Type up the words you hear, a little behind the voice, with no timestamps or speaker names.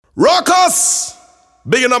Rockers!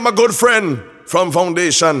 Bigging up my good friend from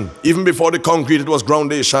Foundation. Even before the concrete, it was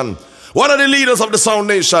Groundation. One of the leaders of the Sound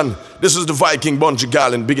Nation. This is the Viking Bungie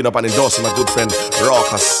Garland. Bigging up and endorsing my good friend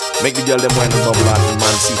Rockers. Make the girl them wine and bubble and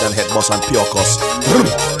man seat and head boss and pure cuss.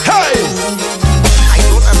 Hey! I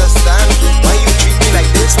don't understand why you treat me like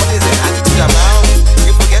this. What is the attitude about?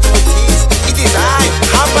 You forget what it is. It is I,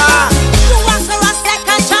 Haba. You ask for a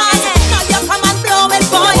second chance. Now you come and blow it,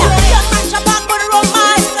 boy. You match up back with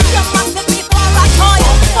romance. You must be for a toy.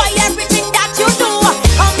 For everything that you do,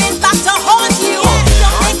 coming back to haunt you.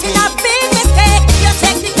 You're making a big mistake. You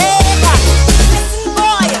take the cake. Listen,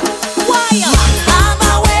 boy, why? I'm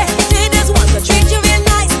away. They just want to treat you real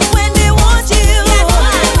nice when they want you.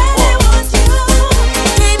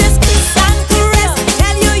 They just kiss and caress,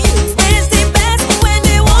 tell you is the best when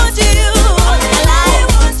they want you.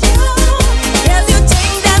 Yes, you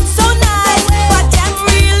think them so nice, but them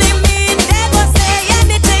really mean. They gon' say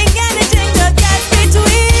anything to get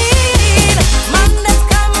between. Man, let's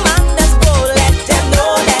come, man, let's go. Let them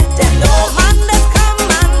know. Man, let's come,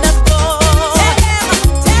 man, let's go. Tell them,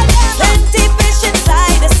 plenty fish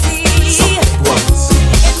inside the sea.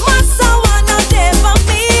 It must someone out there for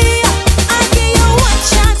me. I give you one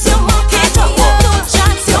chance, you mock it up. Two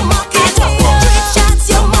chance, you mock it up. Three chance,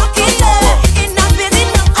 you mock it up. Enough is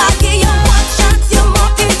enough. I give you one chance, you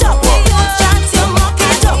mock it up. Two chance, you mock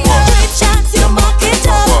it up. Three chance, you mock it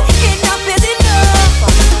up. Enough is enough.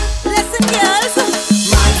 Listen, girls,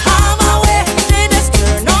 man, I'm away. They just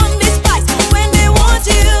turn on the spice when they want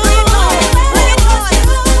you.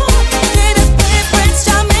 They just play Prince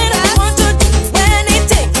Charming, want to do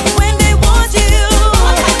anything when they want you.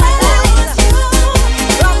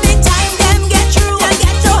 From the time them get through,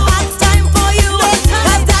 get to hot time for you.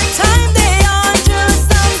 'Cause that time they on to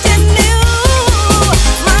something new.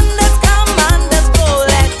 Man, let's come, man, let's go.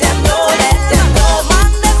 Let them know.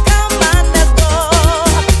 Man, let's come, man, let's go.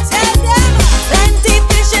 Tell them, plenty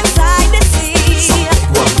fish inside the sea.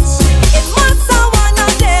 It must someone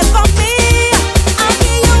out there for me. I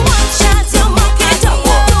give you one chance, you mock it up.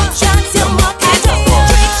 Two chance, you mock it up.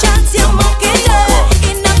 Three chance, you mock it up.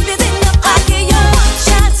 Enough is enough. I give you one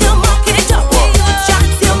chance, you mock it up. Two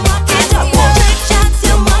chance, you mock it up. Three chance,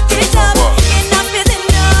 you mock it up. Enough is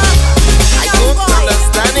enough. I don't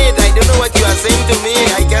understand it. I don't know what you are saying to me.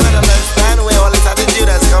 I cannot understand where all this attitude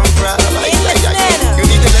has come from. You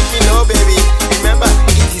need to let me know, baby. Remember,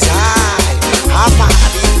 it is I, Haba,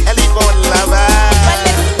 the telephone lover. Well,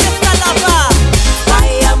 listen, Mr. Lover. Why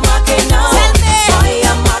you mocking now? Tell me. Why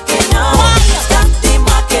you mocking now? Stop the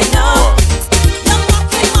mocking now. You're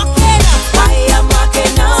mocking. Why you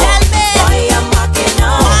mocking now? Tell me. Why you mocking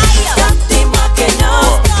now? Stop the mocking now.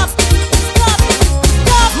 Stop.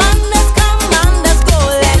 Man, let's come, man, let's go.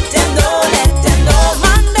 Let them know.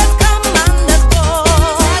 Man, let's come, man, let's go.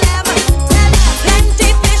 Tell them. Plenty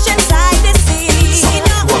fish inside the sea.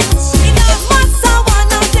 Enough. It must someone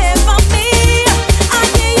out there for me. I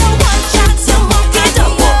give you one chance, you mock it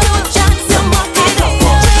up. Two chance, you mock it up.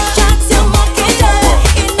 Three chance, you mock it up.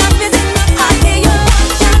 Enough is enough. I give you one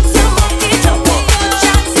chance, you mock it up. Two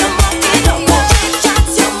chance, you mock it up. Three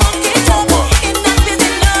chance, you mock it up. Enough is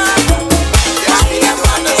enough. Yes, we have to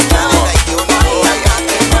understand it. I don't know why you are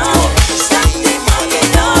there now. Stop the mocking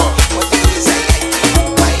now. What do you say?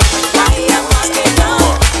 Why you mocking now?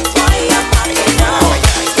 Why you mocking now?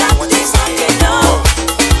 Stop the mocking now.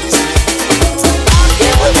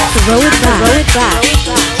 Throw it back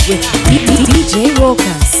with DJ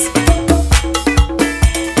Rokas.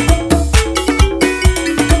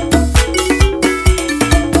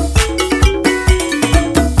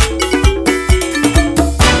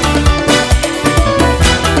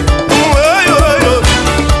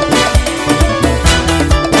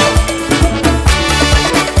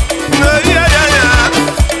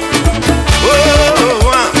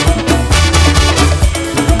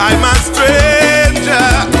 I'm a stranger,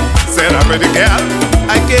 said I'm pretty girl.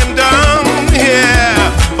 I came down here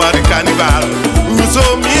for the carnival. Russo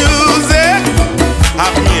music,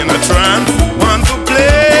 have me in a trance. Want to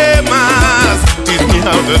play mass, teach me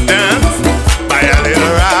how to dance. Buy a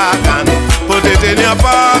little rock and put it in your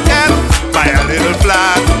pocket. Buy a little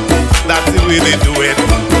flag, that's the way they do it.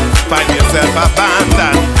 Find yourself a band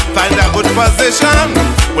and find a good position.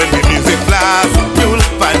 When the music blasts, you'll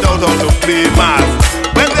find out how to play mass.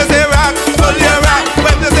 When they say rock, pull your rock.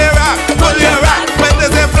 When they say rock, pull your rock. When they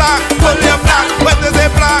say flag, pull your flag. When they say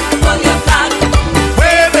flag, Pull your flag.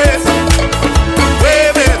 wave it,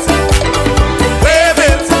 wave it, wave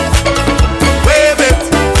it, wave it.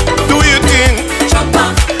 Do your thing, Jump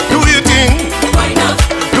up. do your thing, Wind up.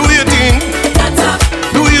 do your thing, Dance up.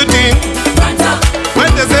 do your thing. Front up.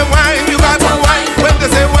 When they say wine, you got to wine. When they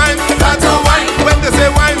say wine,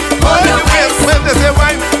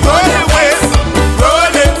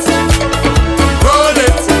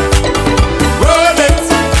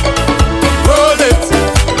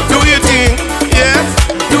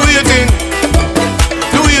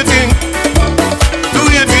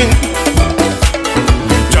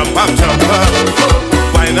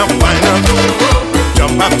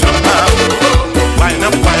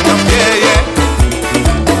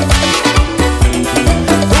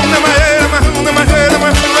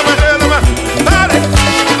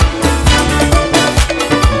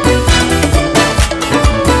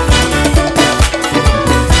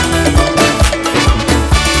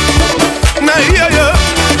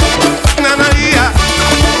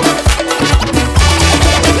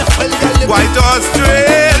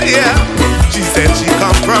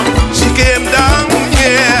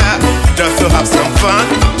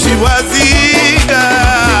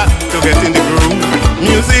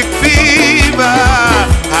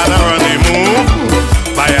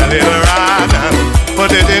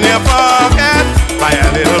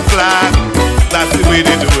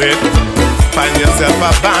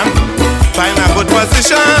 a band. Find a good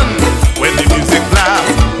position. When the music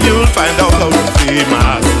blasts, you'll find out how to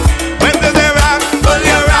famous. When they say rock, hold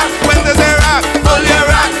your rock. When they say rock, hold your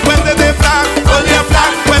rock. When they say flag, hold your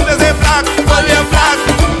flag. When they say flag, hold your flag.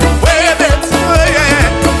 Wave it, oh yeah,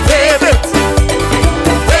 wave it,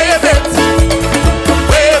 wave it,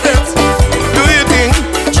 wave it. Do you think?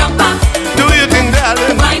 Jump up, Do you think,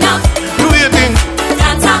 darling? wind up, Do you think?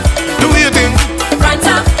 dance up, Do you think? front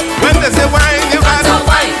up, When they say wine, you That's gotta a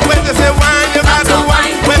wine. When they say wine, you That's gotta a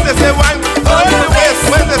wine. When they say wine, hold your waist.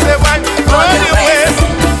 When they say wine, hold your waist.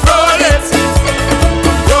 Roll it,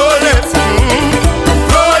 roll it,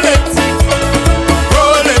 roll it,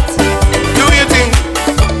 roll it. Do you think?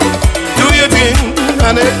 Do you think,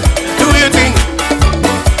 honey? Do you think?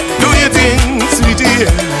 Do you think, sweetie?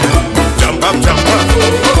 Jump up,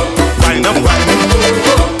 wine up,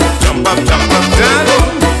 jump up, darling.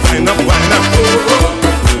 Wine up, wine up.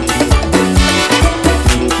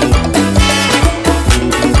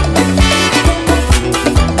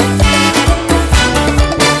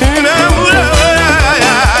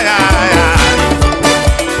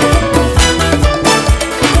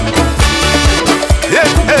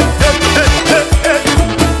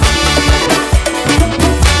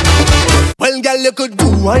 Well, girl, you could do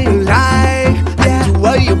what you like, yeah. Do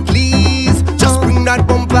what you please. Just bring that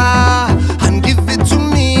bumper and give it to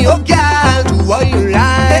me, oh girl. Do what you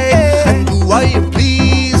like and do what you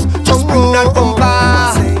please. Just bring that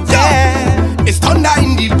bumper, yeah. It's thunder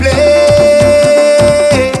in the place.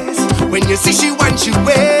 When you see she want she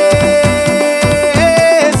waist,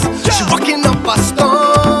 she walking up a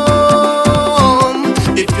storm.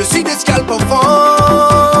 If you see this girl perform,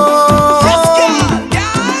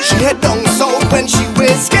 she head down south when she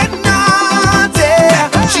waist get naughty.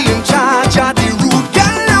 She in charge of the rude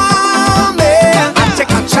girl army. I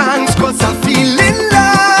take a chance cause I'm feeling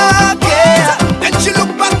lucky. Then she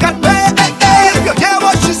look back at me, you hear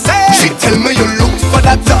what she say? She tell me you look for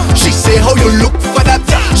that. She say how you look for that.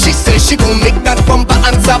 She say she gon' make that bumper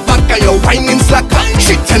answer back and you whining slacker.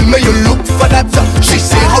 She tell me you look for that. She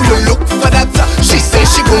say how you look for that. She say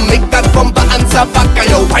she gon' make that bumper answer back and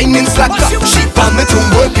you whining slacker. She want me to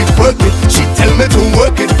work it, work it. She tell me to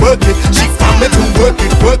work it, work it. She want me to work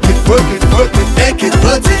it, work it, work it, work it, make it,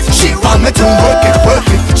 work it. She want me to work it, work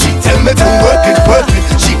it. She tell me to work it, work it.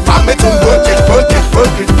 She want me to work it, work it,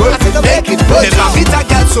 work it, work it, make it, work it. Never meet a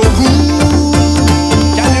girl so rude.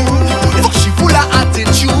 She full of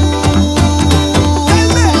attitude.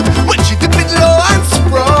 When she dip it low and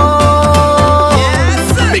sprawl,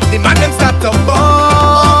 make the man them start to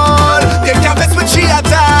ball. They can't mess when she at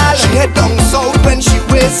all. She head down south when she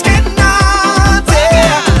waist get naughty.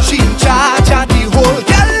 She in charge of the whole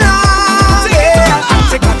gallery. I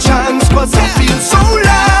take a chance cause I feel so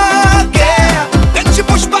lucky. Then she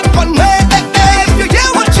push back on me, you hear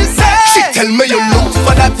what she say? She tell me you look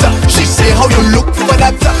for that. She say how you look for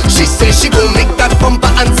that. She say she gon' make that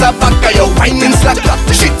bumper answer back and you whining slacker.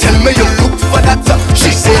 She tell me you look for that.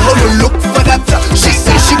 She say how you look for that. She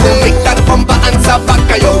say she gon' make that bumper answer back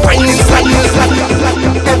and you whining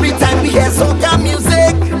slacker. Every time we hear soca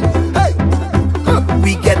music, hey,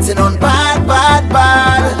 we getting on bad, bad,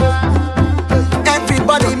 bad.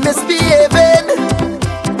 Everybody misbehaving.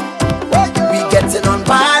 We getting on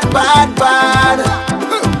bad, bad, bad.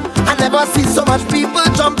 I never see so much people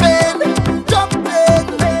jumping, jumping.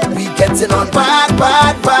 We getting on bad,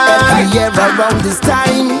 bad, bad. Every year around this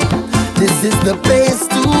time, this is the place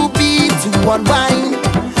to be, to unwind.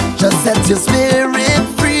 Just set your spirit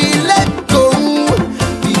free, let go.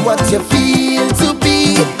 Be what you feel to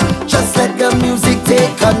be. Just let the music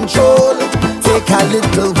take control. Take a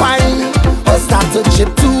little wine or start to chip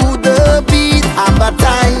to the beat. Have a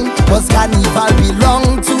time, cause carnival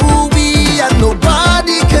belong to we, and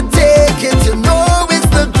nobody can take it. You know it's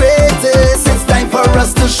the greatest. It's time for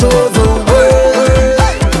us to show the world.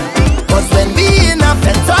 Cause when we in a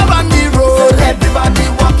fence or on the road, everybody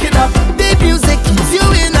walking up, the music keeps you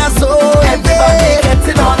in a zone. Everybody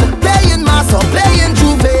getting on, playing mass or playing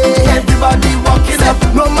juve. Everybody walking up,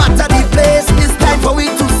 no matter the place. It's time for we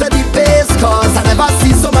to set the pace. Cause I never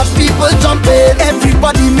see so much people jumping.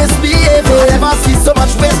 Everybody misbehaving. I never see so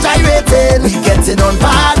much waist gyrating. We getting on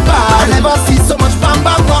bad, bad. I never see so much bam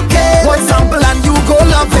bam walking. One sample and you go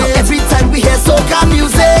love it. Every time we hear soca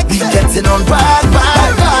music, we getting on bad, bad,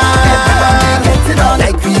 bad. Everybody getting on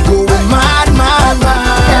like we going mad, mad, mad.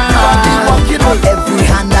 Everybody walking on every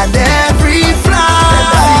hand and every fly.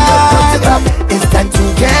 It's time to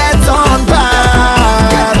get on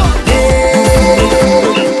bad.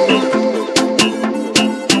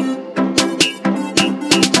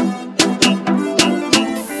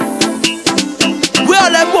 Where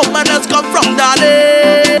all them woman has come from, darling?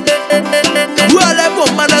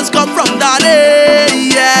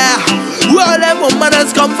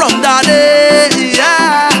 come from daddy,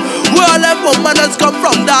 yeah. Where all them woman has come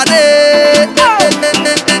from daddy.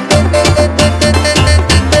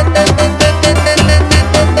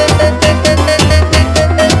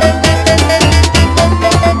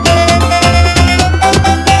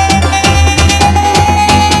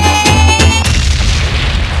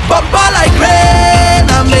 Bumper like rain,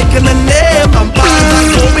 I'm making a name. Bumper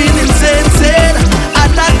going insane,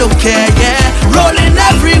 and I don't care, yeah. Rolling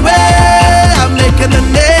everywhere, I'm making a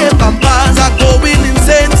name. Bumpers are going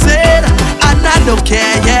insane, and I don't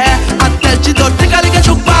care, yeah. I tell you don't think I'll get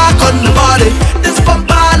you back on the body. This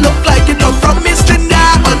bumper look like it come from Miss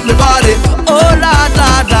Trinidad on the body. Oh la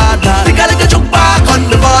la la la, think I'll get you back on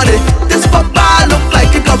the body. This bumper look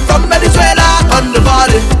like it come from Venezuela on the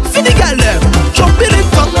body. See the girl there, jumping in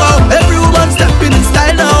Congo. Every woman stepping in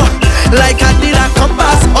style now, like I did a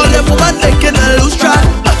compass. All the woman making a loose track.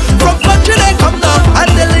 From country they come now,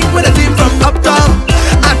 and they link with a team from uptown.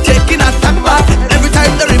 I'm taking a step back every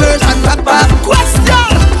time the reverse and back back. Question: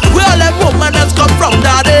 where all them woman has come from,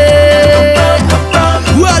 daddy?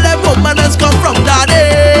 Where all them woman has come from, daddy?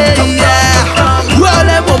 Yeah. Where all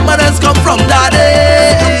them woman has come from, daddy?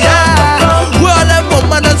 Yeah. Where all them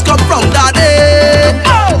woman has come from, daddy?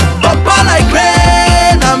 Bumper like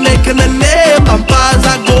rain, I'm making a name. Bumpers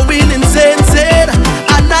are going insane,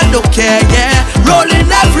 and I don't care, yeah. Rolling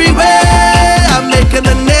everywhere, I'm making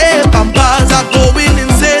a name. Bumpers are going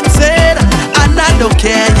insane, and I don't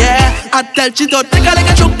care, yeah. I tell you don't think I'll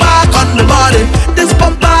get you back on the body. This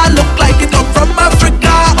bumper look like it come from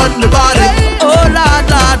Africa on the body. Oh la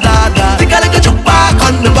la la la, think I'll get you back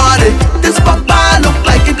on the body. This bumper look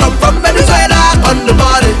like it come from Venezuela on the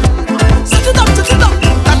body. Sit it up,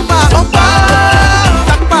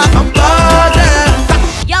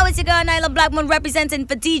 Yo, it's your girl Nyla Blackman representing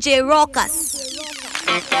for DJ Raucus.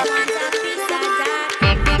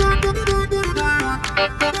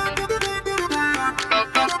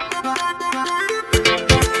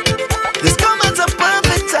 This come at a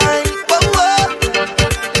perfect time. Whoa, whoa.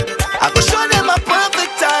 I go show them a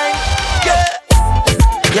perfect time. Yeah.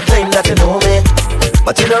 You claim that you know me,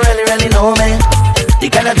 but you don't really know me. The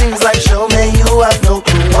kind of things like show me, you have no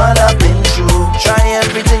clue what I've been through. Try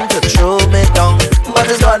everything to throw me down, but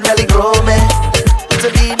it's not really grow me to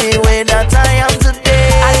be the way that I am today.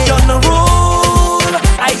 I don't know rule,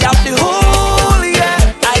 I have the whole,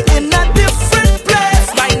 yeah. I in a different place,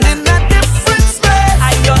 mind in a different space.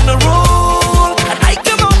 I on the rule, and I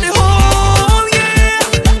come out the whole, yeah.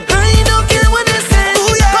 I don't care what they say,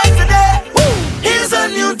 ooh, yeah. Cause today, here's a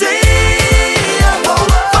new day.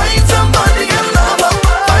 Find somebody and love up,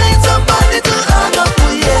 find somebody to hug up,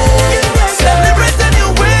 ooh, yeah. Celebrate a new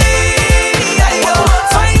way, yeah.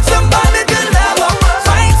 Find somebody to love up,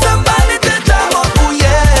 find somebody to drive up, ooh,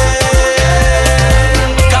 yeah.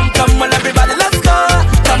 Come, well, everybody, let's go.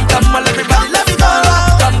 Come, well, everybody, let's go.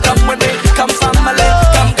 Come, when they come, family.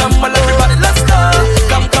 Come, well, everybody, let's go.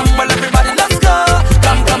 Come, well, everybody, let's go.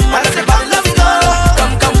 Come, well, everybody, let's go.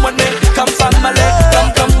 Come, when they come, family.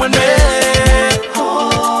 Come, when they.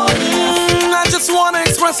 I just wanna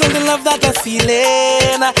express all the love that I'm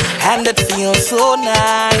feeling, and it feels so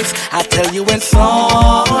nice. I tell you it's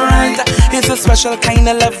alright. It's a special kind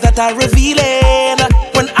of love that I'm revealing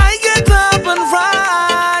when I get up and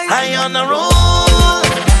rise. I on the roll,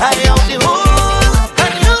 I out the hole,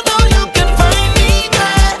 and you know you can find me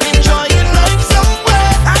there, enjoying life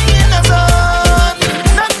somewhere. I in the sun,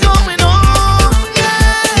 not going home,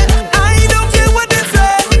 yeah. I don't care what they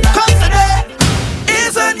say, 'cause today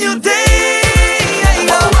is a new day.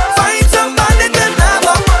 Find somebody to love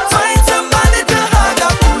up, find somebody to hug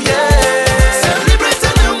up, ooh, yeah. Celebrate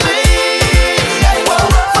a new way.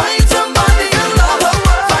 Find somebody you love up,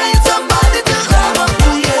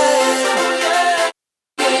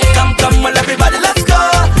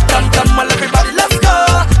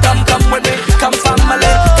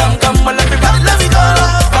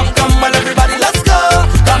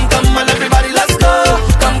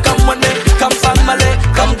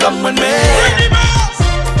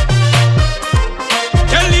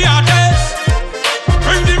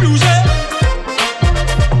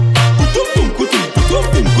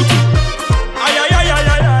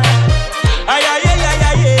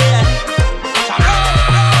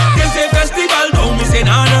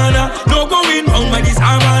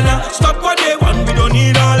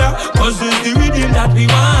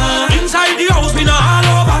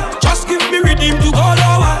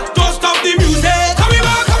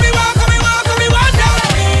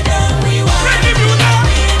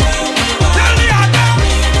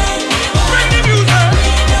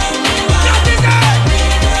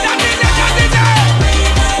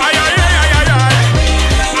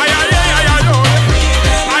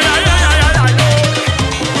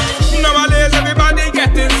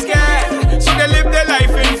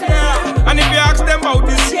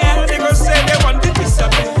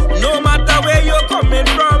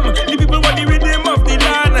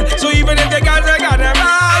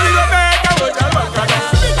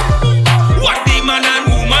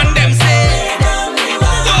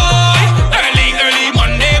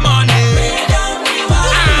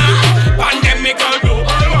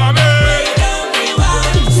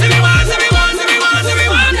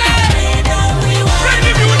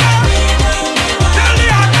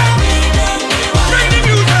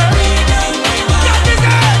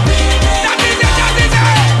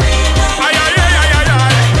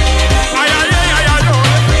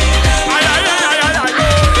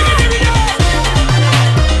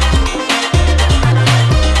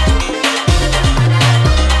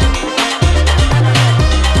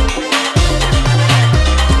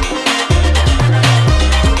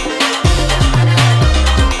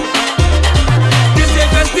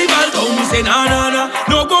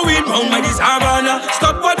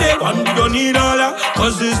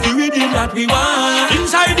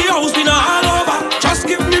 Inside the house, we not all over. Just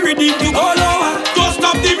give me rhythm to go lower. Don't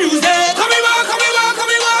stop the music. Come here, come here, come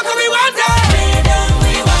here, come here,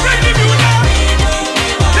 bring the music.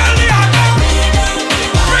 Tell the other.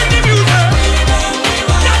 Bring the music.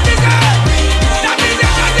 That is it. That is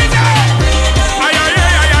it. That is it. Ay ay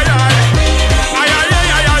ay ay ay ay. Ay ay ay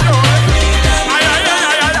ay ay ay. Ay ay ay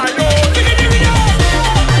ay ay ay.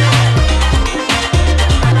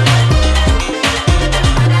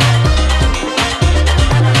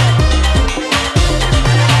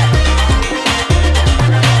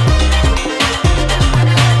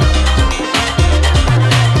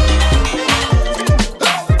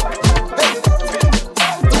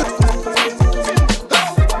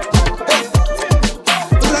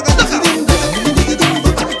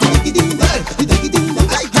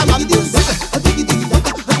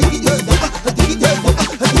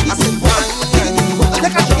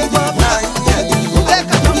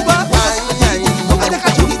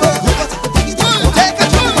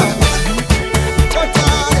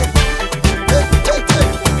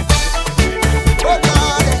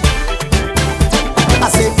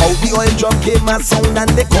 My sound and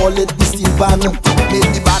they call it the steel pan. Make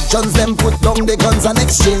the bad Johns them put down the guns and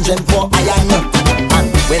exchange them for iron.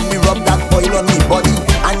 And when we rub that oil on me body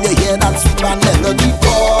and you hear that sweet man melody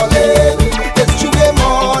calling, it's Tuesday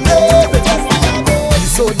morning.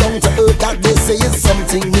 He's so down to earth that they say it's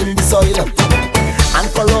something in the soil. And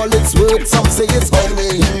for all its worth, some say it's oil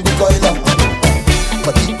in the coil.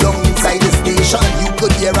 But deep down inside the station, you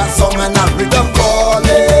could hear a song and a rhythm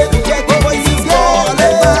calling. Yeah, the voices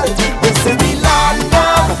calling. This is the land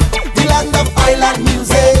of oil and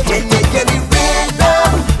music. When you get the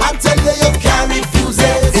rhythm, I tell you can't refuse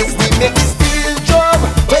it. It's we make the steel drum.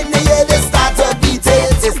 When you hear the start to beat it,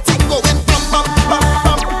 this thing going bum bum bum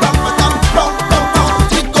bum bum bum bum bum bum.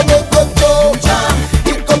 It go make you jump,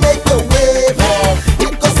 it go make you wave,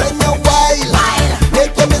 it go send you wild,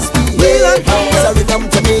 make you misbehave. It's a rhythm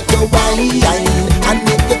to make you whine and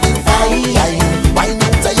make you feel fine. Wine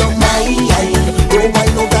out of your mind, oh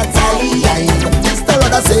wine out that time. This the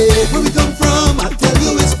other say. Where we come from, I tell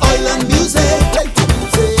you it's oil and music.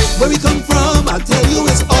 Where we come from, I tell you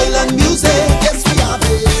it's oil and music. Yes, we have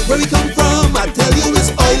it. Where we come from, I tell you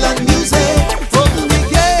it's oil and music. From the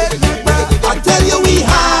weekend, I tell you we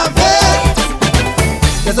have it.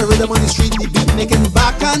 There's a rhythm on the street, the beat making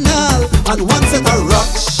bacchanal, and one set a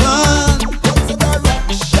ruction.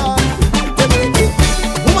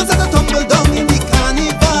 Woman set a tumble down in the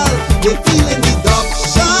carnival, they feeling the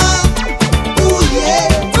adoption. Ooh yeah.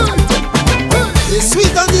 It's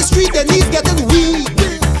sweet on the street, the knees getting weak.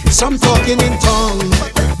 Some talking in tongues.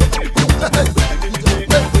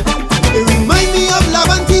 It remind me of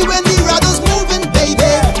Lavanti when the raddle's moving, baby.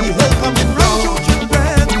 The hill coming round,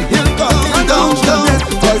 the hill coming down.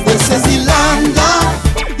 Cause this is the land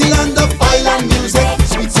of oil and music.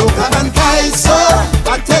 Sweet soca and kaiso,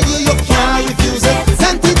 I tell you, you can't refuse it.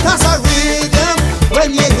 Send it as a rhythm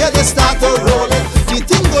when you hear the start to roll it. The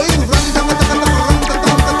thing going run,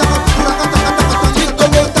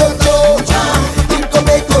 It go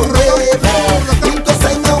make you rave, it go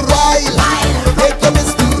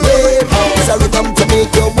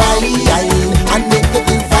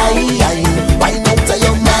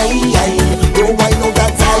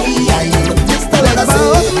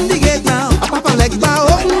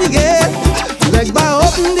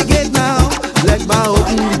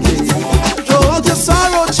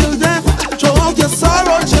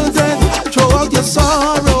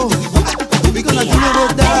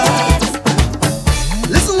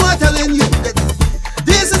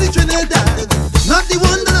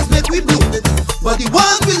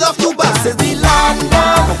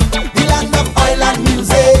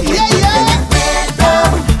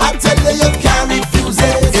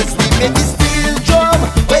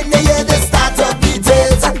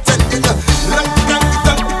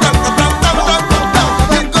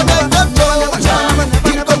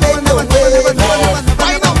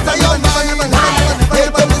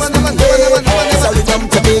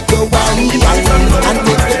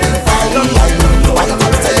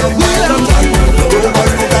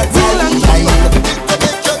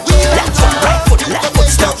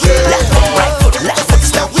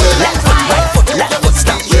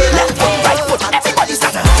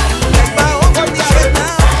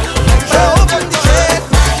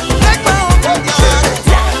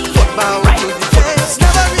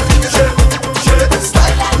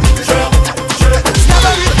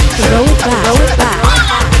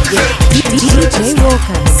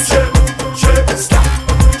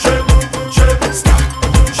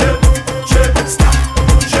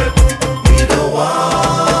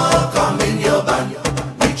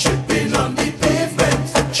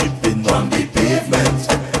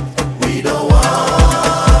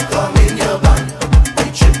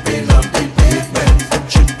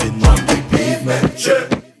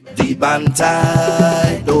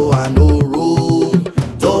tie, don't want no room,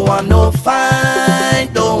 don't want no fight,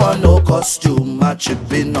 don't want no costume. I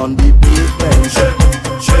chipping on the pavement.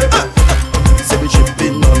 Say we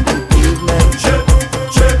chipping on the pavement.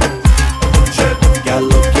 Girl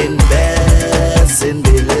looking best in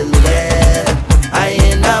the little hair. I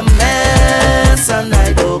ain't a mess and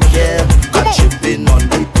I don't care. I'm chipping on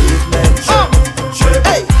the pavement.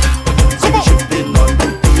 Hey, say we chipping on the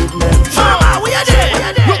pavement. Mama, we are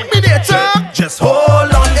there. Look me there, Chuck. Just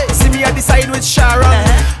hold on. See me at the side with Sharon.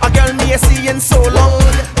 A girl me a seeing so long.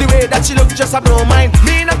 The way that she look just a blow mine.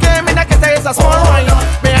 Me no care, me no get her, is a small wine.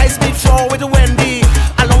 May I speed forward with Wendy.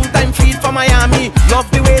 A long time feed for Miami. Love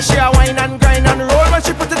the way she a wine and grind and roll when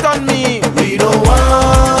she put it on me. We don't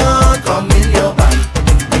want come in your band.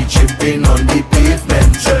 We chipping on the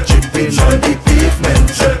pavement. Chipping on the pavement.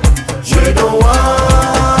 We don't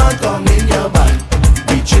want come in your band.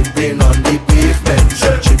 We chipping on the pavement.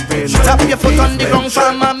 Chipping on Tap the your foot on the ground,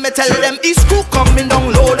 farmer. Me tell them East crew coming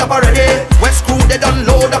down, load up already. West crew they done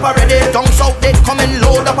load up already. Down south they coming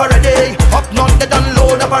load up already. Up north they done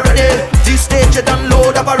load up already. This stage they done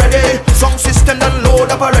load up already. Sound system done load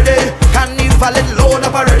up already. Carnival it load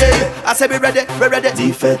up already. I say we ready, we ready.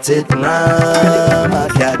 defeated ram, I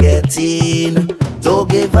can't get in. Don't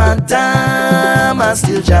give a damn, I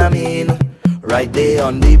still jamming. Right there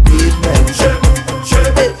on the pavement.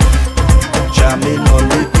 Hey. Jamming on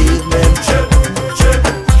the pavement.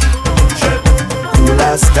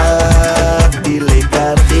 Cooler stack, the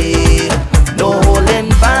liquor day. No holding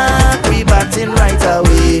back, we batting right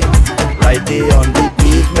away. Right there on the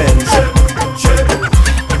pavement.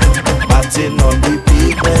 Batting on the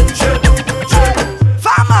pavement.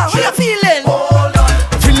 Farmer, how you feeling?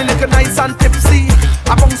 Feeling like a nice and tipsy.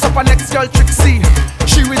 I bounce up a next girl Trixie.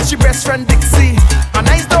 She with she best friend Dixie. A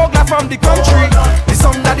nice dog like from the country. The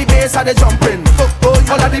sound of the bass are the jumping.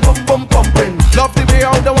 All of the boom boom pumping. Love the way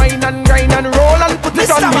how the wine and grind and roll and put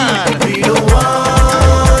it on me. We don't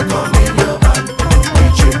want come in your band.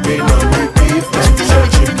 We chipping on the pavement.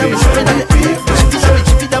 Chipping on the pavement.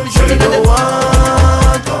 We don't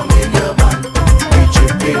want come in your band. We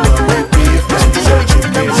chipping on the pavement.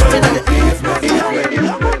 Chipping on the pavement.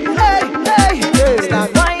 Hey, hey,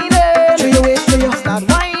 start whining. To your waist, to your start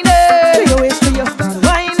whining. To your waist, to your start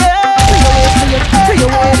whining. To your waist, to your, to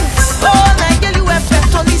your waist. Oh, like girl, you have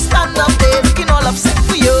left on the stand up there, looking all upset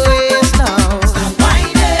for your waist now. Stop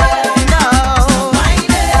whining, now.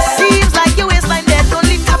 Seems like your waistline there,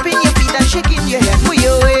 only tapping your feet and shaking your head for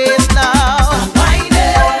your waist now. Stop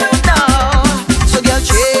whining, now. So girl,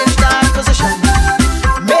 change that position,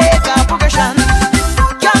 make a progression.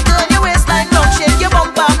 Girl, turn your waistline down, shake your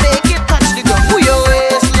bumper, make it touch the ground. For your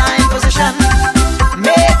waistline position,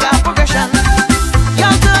 make a progression.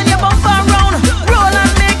 Girl, turn your bumper round, roll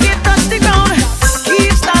and make it touch the ground.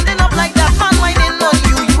 Keep standing up like that, man whining on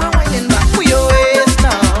you. You were whining back for your waist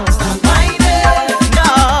now. Stop whining,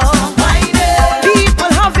 now. Stop whining.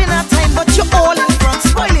 People having a time, but you're all in front,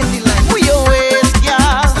 spoiling the line for your waist,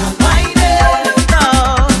 girl. Stop whining,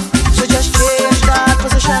 now. So just change that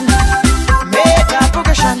position, make a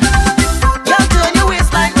progression. Girl, turn your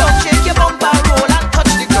waistline down, shake your bumper, roll and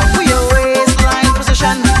touch the ground for your waistline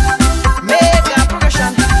position. Make a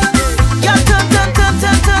progression. Girl, turn, turn, turn,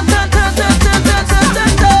 turn, turn, turn, turn, turn, turn, turn, turn,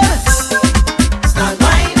 turn, turn. Start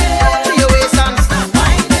whining to your waist and stop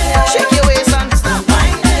whining. Shake your waist and stop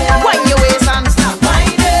whining. Wind your waist and stop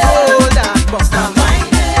whining. Roll that bump, stop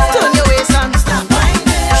whining. Turn your waist and stop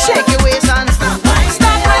whining. Shake your waist and stop whining.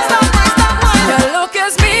 Stop whining, stop whining, stop whining. The look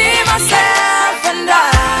is me, myself and I.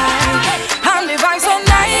 And the vibe so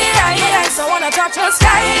nice. I wanna touch the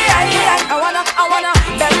sky. I wanna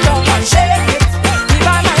bend down and shake it. Be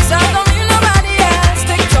by myself, don't need nobody else.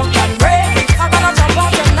 Take jump and break it. I'm gonna jump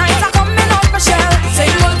out tonight. I'm coming off my shell. Say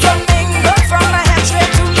no to mingle from my head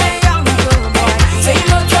straight to my ankle, boy. Say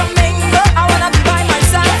no to mingle. I wanna be by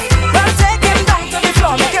myself. Well, take him down to the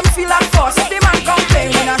floor, make him feel like force. If the man complain,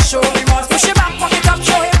 when I show him must push him back, walk it up,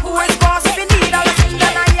 show him who is boss. If he need a lesson,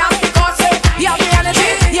 then I am the cause. He have the energy,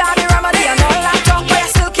 he have the remedy, and all that talk, but you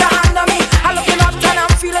still can't handle me. I'm looking up and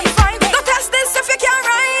I'm feeling fine. Don't test this if you can't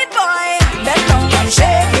ride, boy.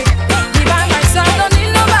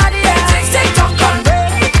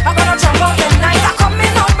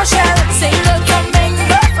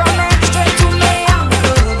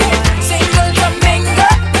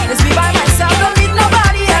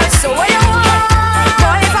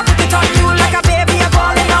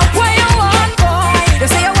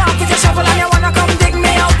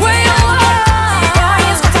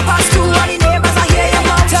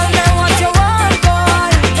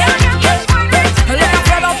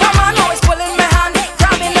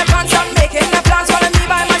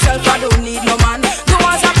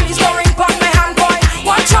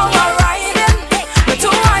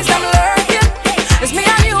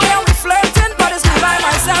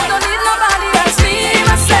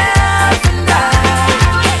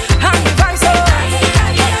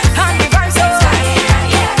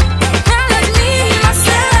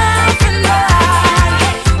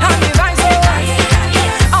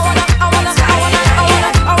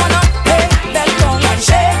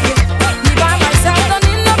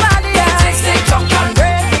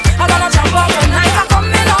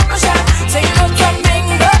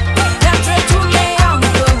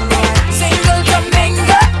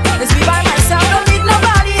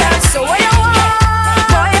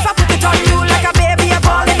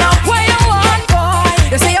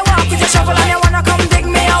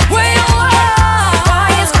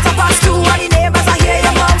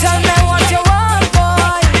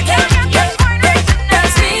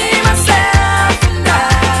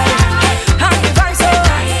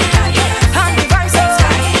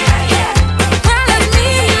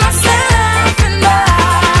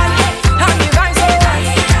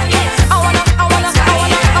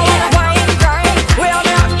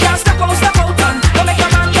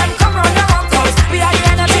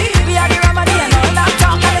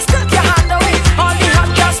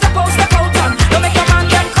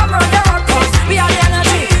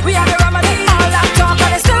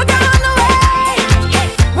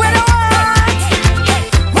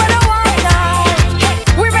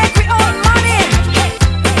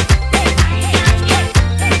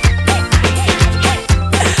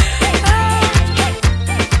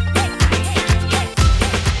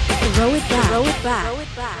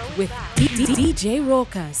 with DJ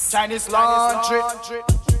Rokas. Chinese laundry.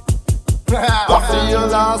 I see you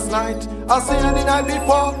last night, I see you the night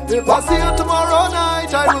before. If I see you tomorrow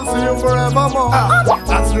night, I will see you forevermore.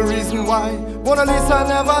 That's the reason why Mona Lisa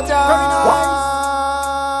never died.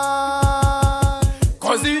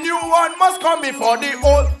 Cause the new one must come before the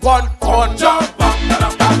old one. Jump up,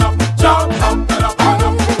 jump up, jump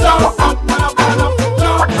up,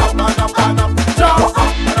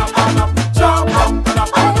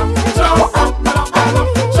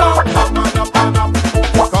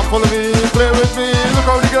 Follow me, play with me. Look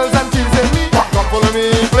how the girls are teasing me. Come follow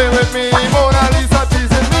me, play with me. Mona Lisa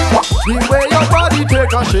teasing me. The way your body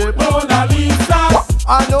take a shape, Mona Lisa.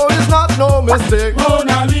 I know it's not no mistake.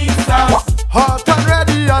 Mona Lisa. Hot and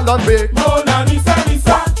ready and unbaked. Mona Lisa,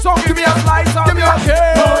 Lisa. So give me a slice, give me a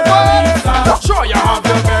cake. Mona Lisa. Sure you have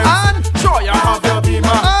your Benz, And sure you have your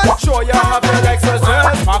Beamer, sure you have your Lexus.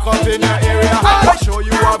 Park up in your area. Sure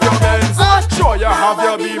you have your Benz, sure you have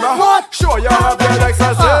your Beamer. What? Sure you have your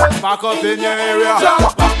Lexus. Park up in your area. Jump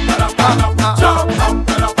up, jump up, jump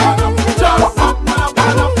up.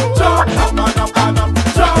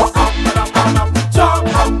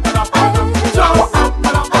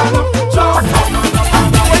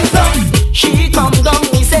 She come down,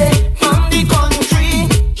 me say, from the country.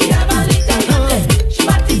 She have a little she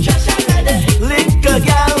body trash and ready. Little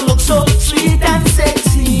girl look so sweet and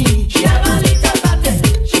sexy. She have a little body,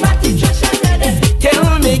 she body trash and ready.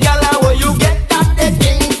 Tell me, girl, where you get that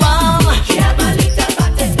thing from? She have a little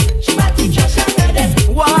body, she body trash and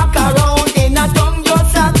ready. Walk around in a tongue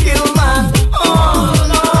just a kill man. Oh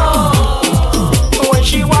no, when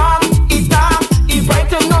she walk, it dark, it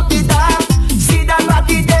brighten up the dark. See that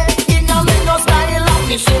body there.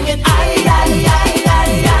 She sing it, aye, aye, aye,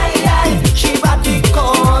 aye, aye, aye. She body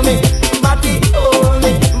call me, body hold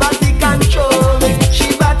me, body control me.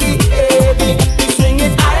 She body heavy. She sing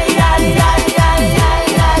it, aye, aye, aye, aye,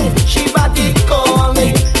 aye, aye. She body call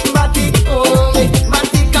me, body hold me,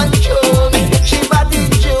 body control me. She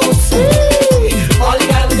body juicy. All the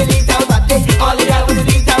girl with the little body, all the girl with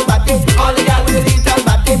the little body, all the girl with the little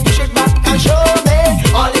body. Push it back and show me.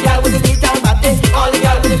 All the girl with the little body, all the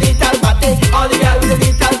girl with the little body, all the girl with the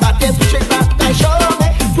little body. Push it back and show me.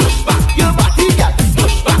 Push back your body, girl.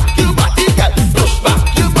 Push back your body, girl. Push back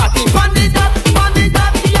your body. Pon it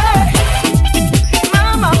up, yeah.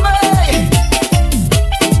 Mama,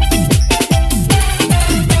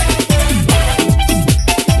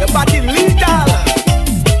 your body lethal.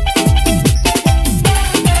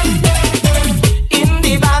 In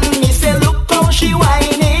the van, me say, look how she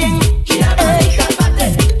whining. She have a little body,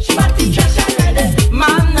 she body trash and ready.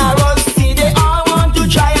 Man, I rusty, they all want to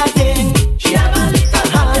try a thing. She have a little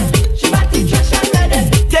body, she body trash and ready.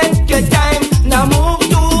 Take your time, now move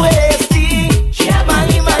too hasty. She have my,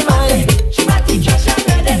 she body trash and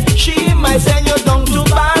ready. She might send you down to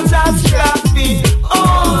Barnes and Strappy.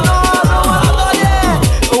 Oh, no, yeah.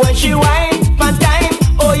 When she whine, one time,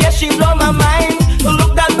 oh yeah, she blow my mind.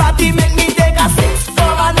 Look that body, make me take a 6 for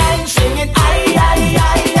a 9. Sing it, aye, aye,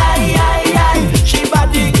 aye, aye, aye, aye. She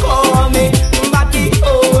body call me, body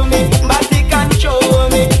hold me, body control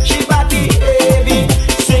me. She body heavy.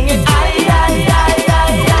 Sing it, aye, aye, aye,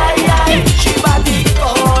 aye, aye, aye. She body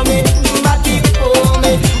call me, body hold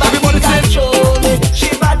me, body control me.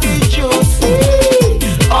 She body juicy.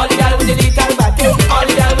 All the girl with the little body, all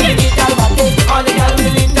the girl with the little body, all the girl with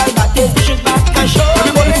the little body. Push it back and show me.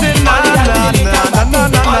 everybody say na na na na na na na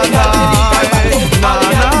na na.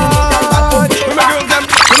 When my girls them,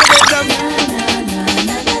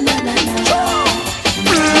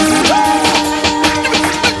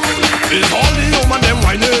 it's all the woman them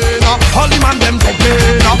whining, all the man them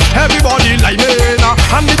jumping, everybody lining,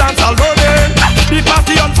 and the dance all rolling. The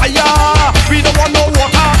party on fire, we don't want no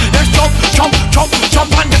water. Let's jump, jump, jump,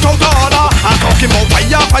 jump and get out of order. I'm talking about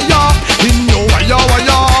fire, fire, in your wire,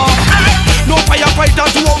 wire. No firefighter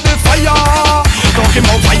to out the fire. Talking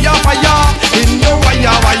about fire, fire, in your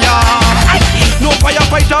wire, wire. No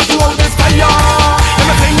firefighter to out this fire.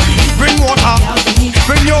 Everything, bring water,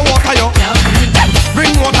 bring your water, yo.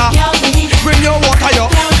 Bring water, bring your water,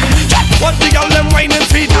 yo. What the girl them whining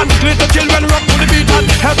feet and little children rock to the beat and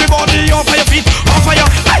everybody off your feet, on fire.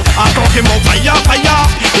 I'm talking about fire, fire,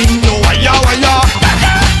 in your wire, wire.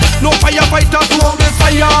 No firefighter to out this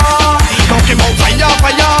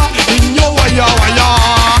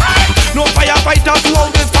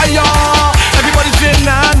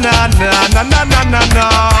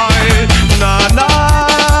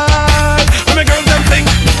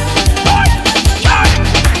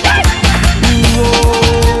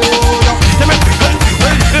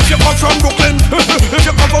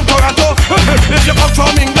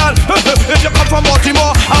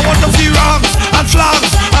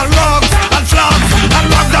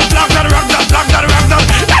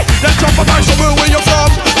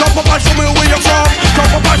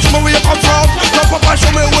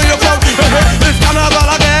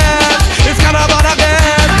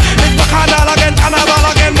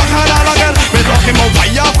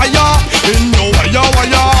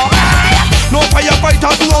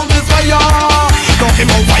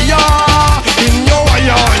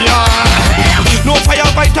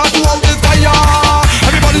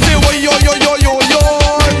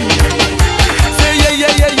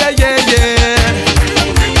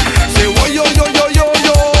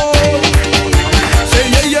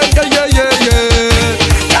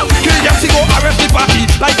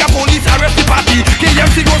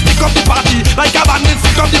like a bandit,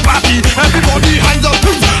 sick of the party. Everybody hands up,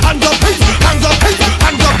 hands up, hands up, hands up, hands up,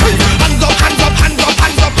 hands up, hands up, hands up,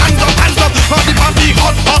 hands up, hands up, hands up. For the party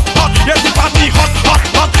hot, hot, hot. Yes, the party hot, hot,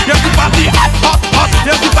 hot. Yes, the party hot, hot, hot.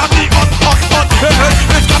 Yes, the party hot, hot, hot.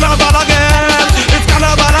 It's carnival again. It's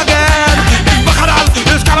carnival again. It's bacchanal.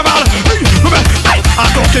 It's carnival. I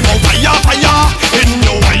don't care about fire, fire. In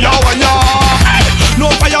no fire, fire. No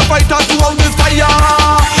firefighter to hold this fire.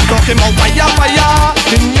 Talking about fire, fire.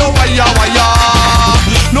 In your wire, wire.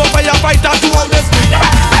 No firefighter to hold this fire.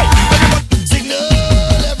 Signal,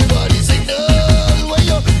 everybody signal. Where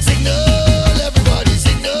you signal, everybody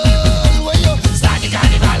signal. Where you start the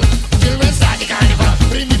carnival. Children start the carnival.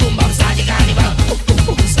 Bring the boom bap, start the carnival.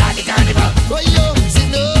 Start the carnival. Where you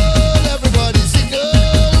signal, everybody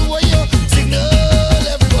signal. Where you signal,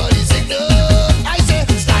 everybody signal. I say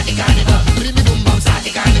start the carnival. Bring the boom bap, start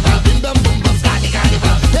the carnival. Bring them boom bap, start the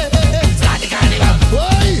carnival. Hey, hey, hey, start the carnival.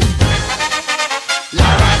 Why?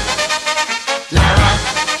 Lara, Lara.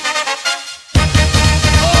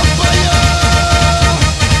 On fire!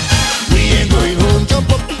 We ain't going home,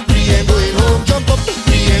 jump up. We ain't going home, jump up.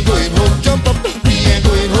 We ain't going home, jump up. We ain't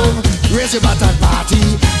going home. Raise your bat and party.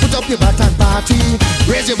 Put up your bat and party.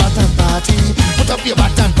 Raise your bat and party. Put up your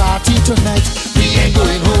bat and party tonight. We ain't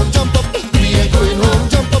going home, jump up. We ain't going home,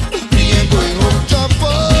 jump up. We ain't going home, jump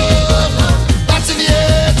up. Bats in the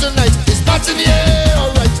air tonight. It's bats in the air,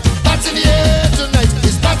 alright. Bats in the air tonight.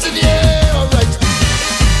 It's bats in the air, alright.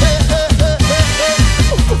 Hey, hey, hey, hey, hey.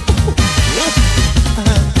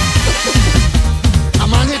 A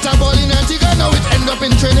man hit a ball in Antigua, now it end up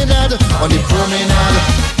in Trinidad. On the promenade,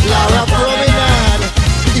 Lara promenade.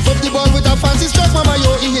 He flipped the ball with a fancy stroke, mama,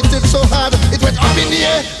 yo, he hit it so hard. It went up in the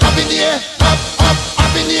air, up in the air, up, up,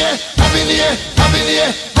 up in the air, up in the air, up in the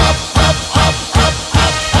air, up, up, up, up,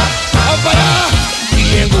 up, up, fire. We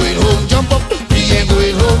ain't going home, jump up. We ain't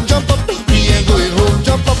going home, jump up. We ain't going home,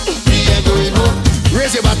 jump up. We ain't going home.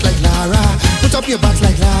 Raise your bat like Lara, put up your bat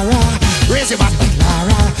like Lara. Raise your bat like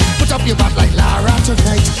Lara, put up your bat like Lara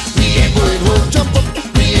tonight. We ain't going home, jump up.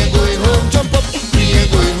 We ain't going home, jump up. We ain't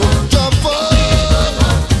going home, jump up.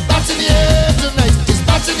 Bats in the air tonight, it's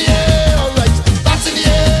bats in the air, alright. Bats in the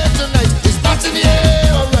air tonight, it's bats in the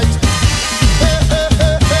air, alright. Hey, hey,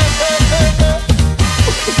 hey, hey, hey, hey, hey.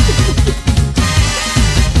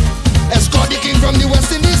 Escort the king from the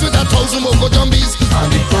West Indies with 1,000 Moco Jumbies. On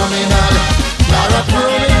the promenade, Lara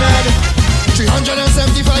promenade.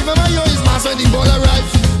 375 mama, yo, his mass when the ball arrive.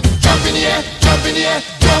 Jump in the air, jump in the air,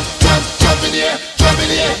 jump, jump, jump in the air, jump in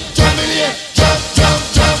the air, jump in the air, jump, jump,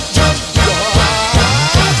 jump, jump, jump.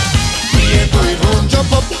 We ain't going home,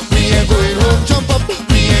 jump up. We ain't going home, jump up.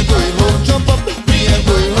 We ain't going home, jump up. We ain't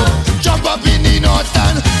going home. Jump up in the north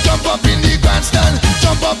stand, jump up in the grandstand,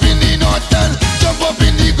 jump up in the north stand, jump up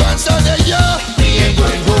in the grandstand. Hey, yeah. We ain't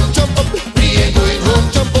going home, jump up. We ain't going home,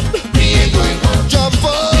 jump up. We ain't going home, jump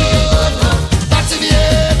up. Bats in the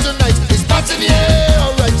air tonight, it's bats in the air,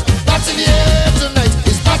 alright. Bats in the air tonight,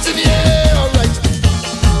 it's bats in the air, alright.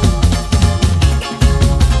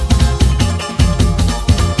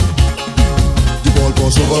 The ball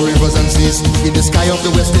goes over rivers and seas, in the sky of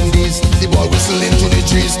the West Indies. The ball whistle into the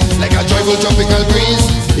trees, like a joyful tropical breeze.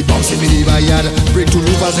 It bouncing in the bayard, break to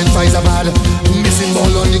loopers in Faizabad. Missing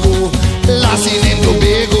ball on the go, last in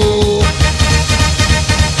Tobago.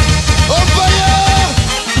 On fire!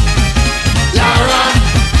 Lara,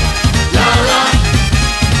 Lara,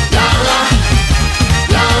 Lara,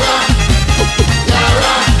 Lara,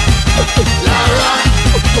 Lara, Lara,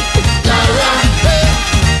 Lara. Hey.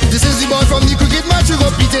 This is the ball from the cricket match. We go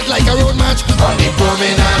beat it like a road match. On the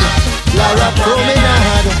promenade, Lara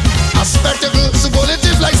promenade. A spectacle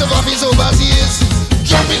superlative like some office overseas.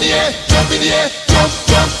 Jump in the air, jump in the air, jump,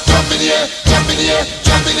 jump, jump in the air, jump in the air,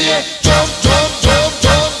 jump in the air, jump, jump, jump,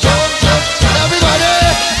 jump, jump, jump. Everybody,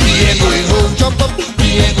 we ain't going home, jump up.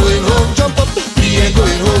 We ain't going home, jump up. We ain't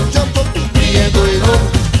going home, jump up. We ain't going home.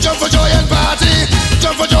 Jump for joy and party,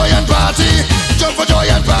 jump for joy and party, jump for joy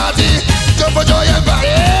and party, jump for joy and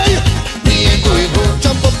party. Hey! We ain't going home,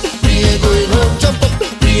 jump up. We ain't going home, jump up.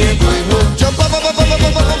 We ain't going home, jump up, up, up, up, up,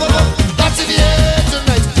 up, up, up, up. Bats in the air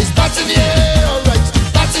tonight, it's bats in the air, alright.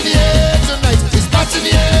 Bats in the air tonight, it's bats in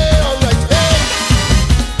the air, alright. Hey!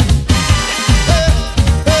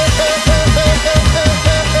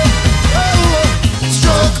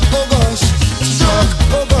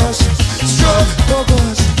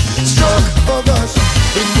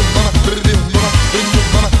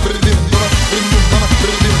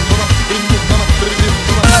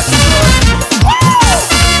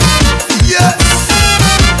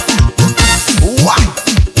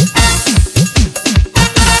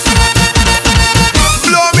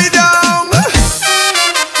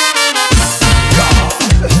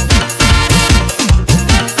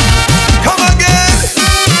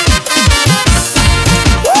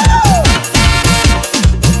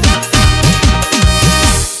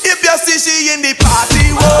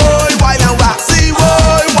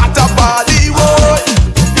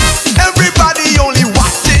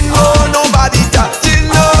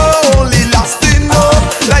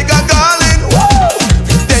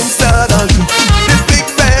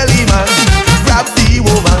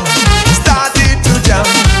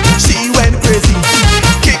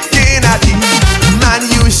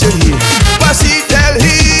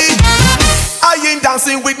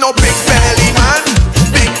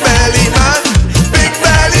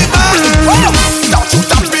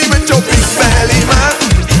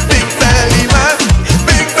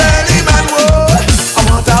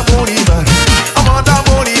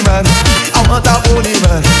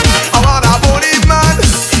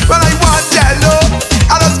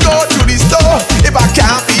 if I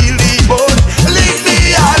can't feel the bone. Leave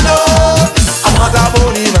me alone. I want a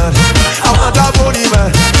bony man. I want a bony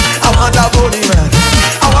man. I want a bony man.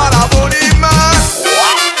 I want a bony man.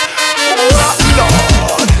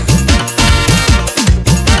 Lord,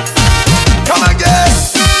 come again.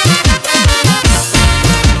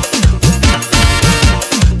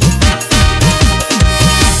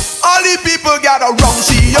 All the people gather round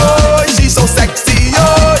she, oh, she's so sexy,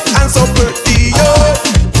 oh, and so pretty, oh.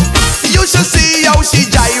 You should see how she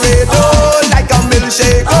gyrate, oh, like a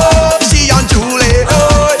milkshake, oh. She undulate,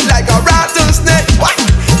 oh, like a rattlesnake. What?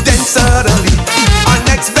 Then suddenly, our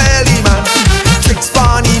next belly man, tricks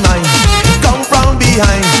Bonnie mine, come from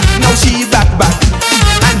behind. Now she back,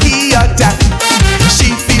 and he attack.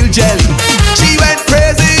 She feel jelly, she went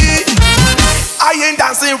crazy. I ain't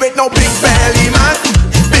dancing with no big belly man,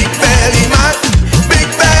 big belly man, big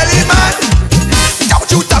belly man. Don't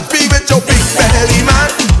you touch me with your big belly man,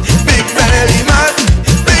 big belly man,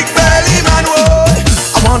 big belly man. Whoa,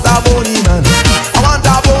 I want a bony man, I want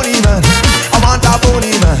a bony man, I want a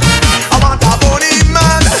bony man, I want a bony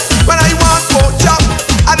man. When I want pork chop,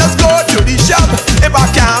 I just go to the shop. If I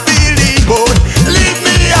can't feel the bone, leave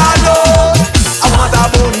me alone. I want a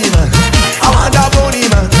bony man, I want a bony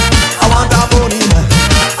man, I want a bony man,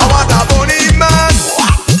 I want a bony man.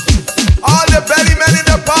 All the belly men in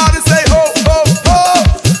the party say ho ho ho,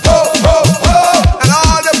 ho ho ho, and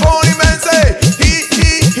all the pony men say he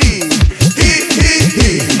he.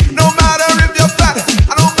 No matter if you're fat,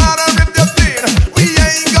 and no matter if you're thin, we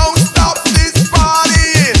ain't gon' stop this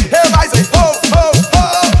partying. Everybody say ho ho ho,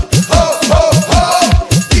 ho ho ho,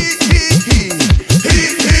 he.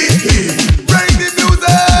 Bring the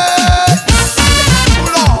music,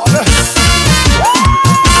 Lord.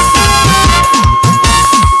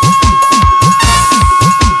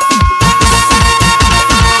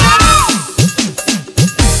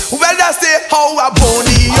 Well, that's it, how a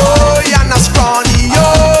bony, yo, and a scrawny, yo,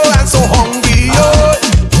 and so hungry, yo.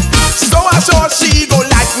 So I sure she go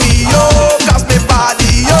like me, yo, cause me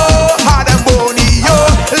body, yo, hard and bony, yo,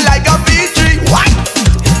 like a big tree. What?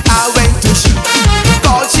 I went to she,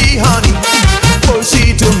 called she honey, pulled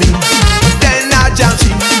she to me, then I jumped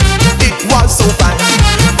she, it was so fine,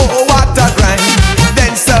 oh what a grind.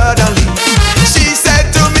 Then suddenly, she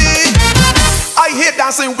said to me, I hate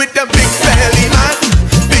dancing with them big belly man,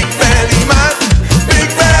 big belly man, big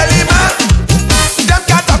belly man. Them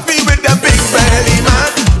can't touch me with them big belly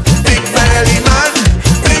man, big belly man,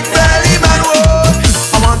 big belly man. Whoa,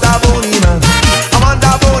 I want a bony man, I want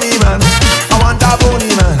a bony man, I want a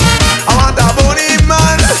bony man, I want a bony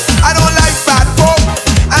man. I don't like fat folk,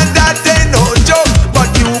 and that ain't no joke, but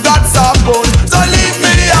you got soft bone, so leave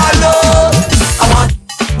me alone. I want.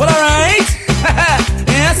 Well, alright.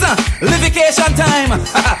 Yes, livication time.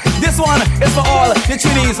 This one is for all the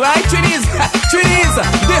Trinis, right? Trinis, Trinis,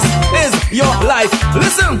 this is your life.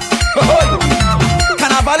 Listen,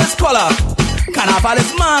 Carnival is color, Carnival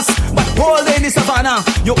is mass, but all day in the savannah,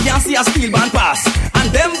 you can't see a steel band pass. And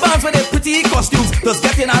them bands with their pretty costumes just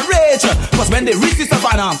get in a rage, cause when they reach the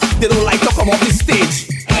savannah, they don't like to come off the stage.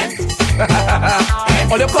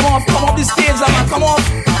 Or they come off the stage, man, come off.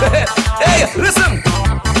 Hey, listen.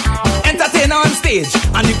 Entertainer on stage,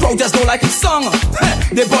 and the crowd just don't like his song.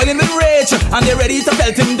 They boiling with rage, and they ready to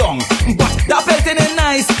pelt him down. But that pelting is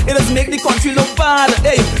nice, it does make the country look bad.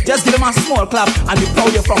 Hey, just give him a small clap, and the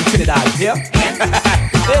crowd you're from Trinidad, yeah?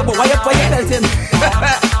 Hey, but why you pelting?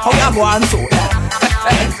 How you go on so?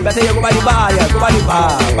 Better you go by the bar, yeah, go by the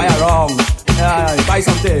bar, buy a rum, buy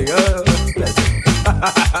something.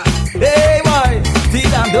 Hey boy,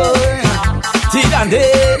 till and daylight, till and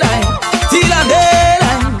daylight, till and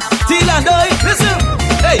daylight, till and daylight. Listen,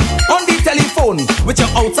 hey, on the telephone with your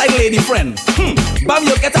outside lady friend. Bam,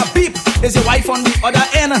 you get a beep. Is your wife on the other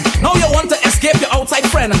end? Now you want to escape your outside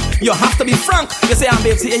friend. You have to be frank. You say, I'm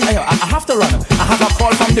babe, see, I have to run. I have a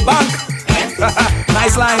call from the bank.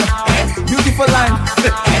 Nice line, beautiful line.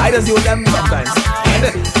 I just use them sometimes.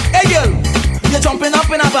 Hey girl, you're jumping up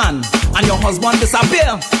in a van and your husband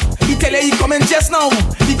disappear. He tell you he coming just now.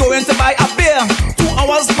 He going to buy a beer. 2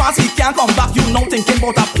 hours pass, he can't come back. You now thinking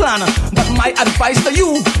about a plan. But my advice to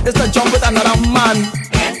you is to jump with another man.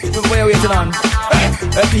 What are you waiting on?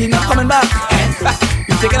 If he not coming back,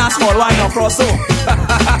 you taking a small wine across so.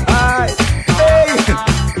 Hey,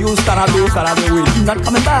 you stand up, wait. He not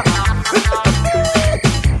coming back.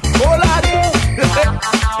 Oh laddie.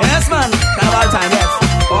 Yes man, carnival time, yes.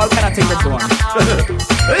 All kind of things that go on.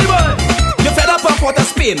 Hey boy, you're fed up on Port of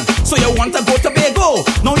Spain, so you want to go to Tobago.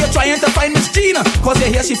 Now you're trying to find Miss Jean, cause you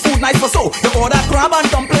hear she food nice for so. You order crab and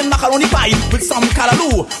dumpling macaroni pie with some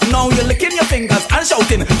callaloo. Now you're licking your fingers and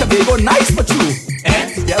shouting, Tobago nice for you.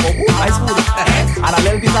 Eh? Yeah, well, nice food.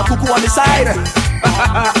 cuckoo on the side.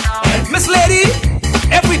 Miss Lady,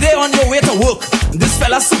 every day on your way to work, this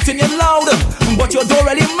fella suiting you loud, but you don't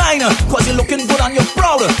really mind, cause you're looking good and you're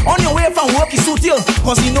proud. On your way from work, he suit you,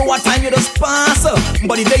 cause you know what time you just pass.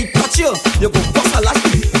 But if they touch you, you go bust a lot.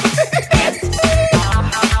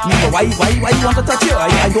 Why you want to touch you?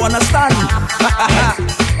 I don't understand.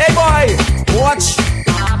 Hey boy, watch,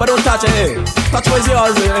 but don't touch it. Touch what's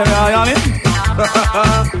yours, you know what I mean?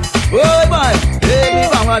 Oh boy, hey,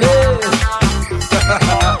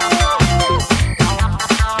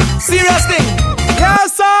 serious thing.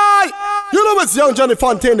 Yes, I. You know it's young Johnny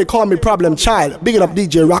Fontaine, they call me Problem Child. Bigging up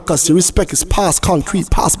DJ Rockers, your respect is past concrete,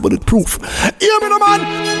 past bulletproof. Hear me, no man?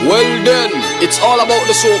 Well then, it's all about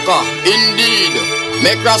the soca, indeed.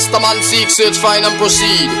 Make Rastaman seek, search, find and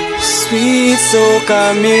proceed. Sweet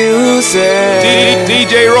soca music.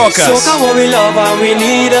 DJ Rockers. Soca what we love and we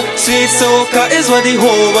need. Sweet soca is what the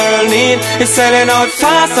whole world need. It's selling out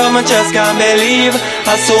fast, someone just can't believe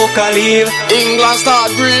a soca leave. England start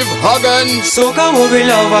grieve again. Soca what we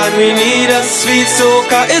love and we need. Sweet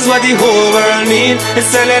soca is what the whole world need. It's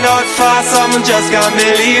selling out fast, someone just can't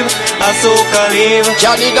believe a soca leave.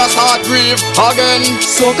 Canada start grieve again.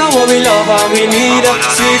 Soca what we love and we need.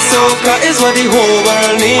 Sweet soca is what the whole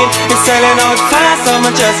world need. It's selling out fast,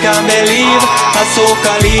 someone just can't believe a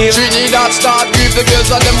soca leave. Trinidad start grieve, the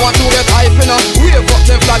girls and them want to get hype, you know. Wave up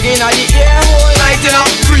them flag in the air whole night, you know.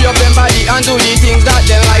 Free up them body and do the things that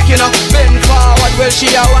they like, you know. Bend forward, well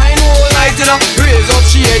she a wine whole night, you know. Raise up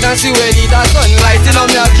she head and see where it a sunlight, you know.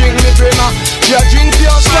 Me a drink me dreamer, she a drink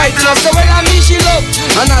pure Sprite, you know. So when I mean she love,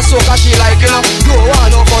 and a soca she like, you know. Go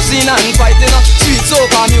on up fussing and fight, you know. Sweet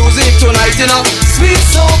soca music tonight, you know. Sweet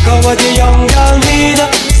soca what the young girl need.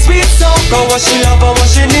 Sweet soca what she love and what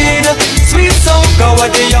she need. Sweet soca what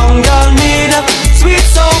the young girl need. Sweet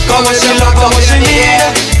soca what she love and what she need.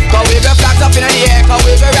 Come wave your flags up in the air, come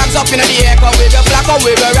wave your rags up in the air, come wave your flag, come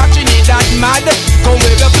wave your rag, she need that mad. Come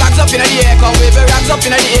wave your flags up in the air, come wave your rags up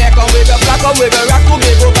in the air, come wave your flag, come wave your rag to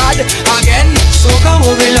be go bad again. Soca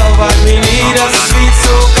what we love and we need. Sweet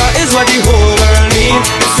soca is what the whole world need.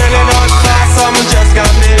 It's selling out fast, someone just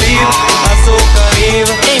can't believe a soca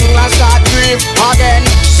leave. England start grieve again.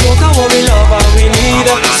 Soca what we love and we need.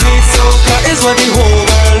 Sweet soca is what the whole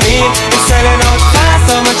world need. It's selling out fast,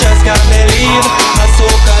 someone just can't believe a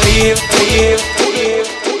soca leave.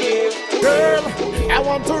 Girl, I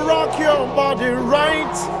want to rock your body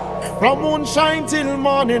right, from moonshine till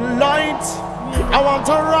morning light. I want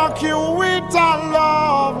to rock you with all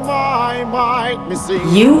of my might. Me sing.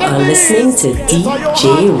 You are listening to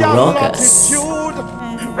DJ Rockers.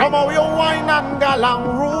 From how you wine and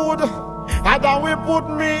galang rude, and that will put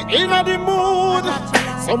me in the mood.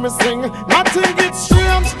 So me sing, nothing gets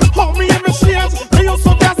strange. How me in the shades, me used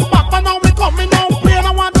to just back, but now me coming out plain.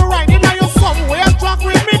 I want to ride in your somewhere, track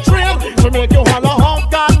with me train, to make you holler out,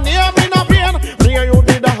 God near me no pain. Me and you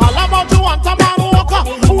did a holler about you want a man walker.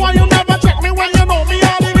 Why you never check me when you know me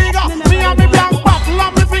all the bigger? Me and me black battle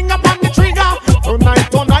and me finger on the trigger.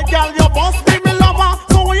 Tonight, girl, you must be me lover.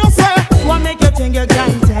 So what you say? What make you think you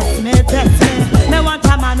can test me, test me? Me want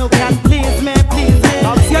a man who can please me, please me.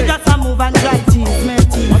 You just a move and try tease me,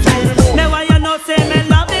 tease me. Me why you know say me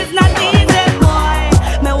love is not easy, boy.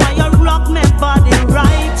 Me why you rock me body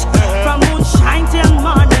right, from moonshine till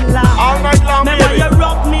morning light. All night long, me why you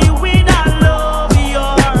rock me with all of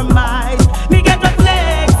your might. Me get the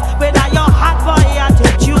flex with all your hot boy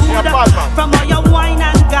attitude. From all your wine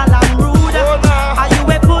and galang rude. Are you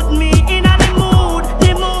will put me in the mood,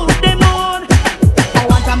 the mood, the mood. I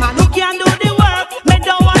want a man who can do the work. Me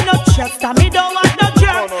don't want no chester, me don't want no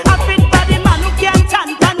jerk. I fit for the man who can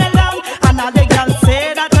stand on the long. And all the girls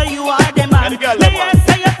say that you are the man. Me hear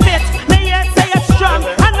say you fit, me hear say you strong.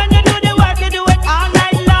 And when you do the work, you do it all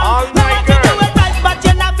night long. No want to do it right, but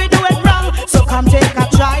you never do it wrong. So come take a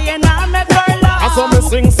try and I'm a furlong. I saw me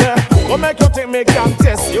sing, say, what make you think me can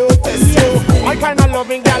test you, test you? My kind of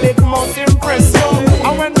loving girl, it must impress you.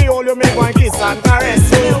 And when me hold you, me go and kiss and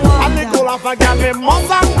caress you. And the cool of a girl, me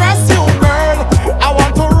must impress you, girl. I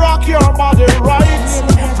want to rock your body right,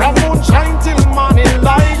 from moonshine till morning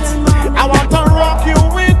light. I want to rock you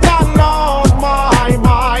with all of my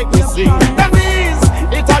might. Me sing, Denise,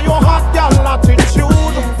 it's a your hot girl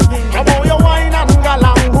attitude. Come on, you wine and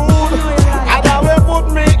galang rude. And that will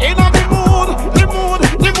put me in the mood, the mood,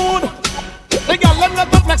 the mood. The girl them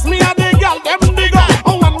let the flex me and the girl them digger.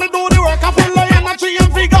 And when me do the work, I full of energy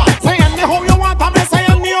and vigor. Say anyhow you want and me say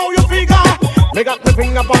anyhow you figure. Me got my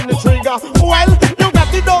finger on the trigger. Well, you get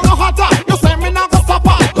the dog hotter. You say me not go stop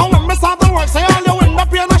her. And when me start the work, say all you in the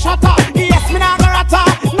pain a shatter. Yes, me not go ratter.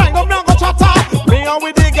 Night up me not go chatter. Me and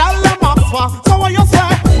with the girl them ask for. So what you say?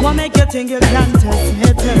 What make you think you can test me,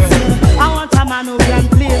 test bless me. I want a man who can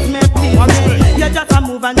please me, please me. You just a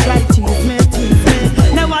move and try tease me, tease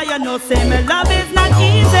me. Now why you know say me love is not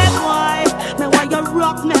easy, boy. Now why you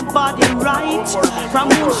rock me body right from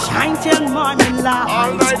moonshine till morning light.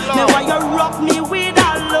 Now why you rock me with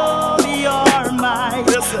a love your might.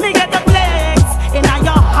 Me get the flex in a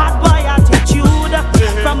your hot boy attitude.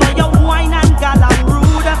 From all your wine and gal and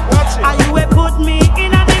rude. Are you a put me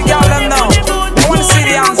in a the Y'all them now. I wanna see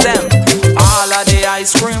the hands them. All of the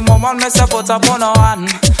ice cream woman me say put up on her hand.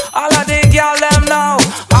 All of the girl them now.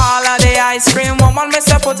 All of the ice cream woman me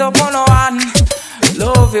say put up on her hand.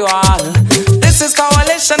 Love you all. This is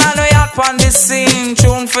Coalition and we out on the scene.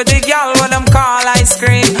 Tune for the girl when them call ice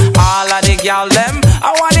cream. All of the girl them,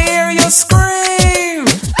 I wanna hear you scream.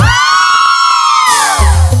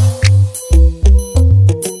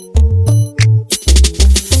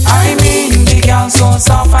 I mean the girl so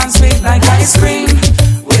soft and sweet like ice cream,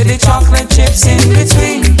 with the chocolate chips in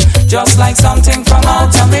between, just like something from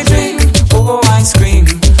out of my dream. Oh, ice cream.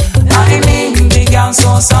 I mean the girl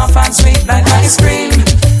so soft and sweet like ice cream,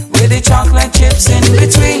 with the chocolate chips in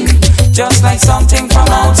between, just like something from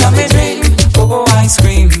out of my dream. Oh, ice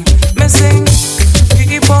cream. Me sing,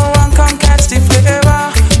 people run come catch the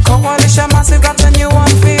flavor. Coalition Massive got a new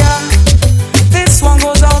one for ya. This one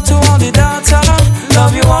goes out to all the data.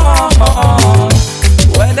 Love you all.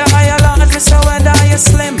 Whether I large, so whether you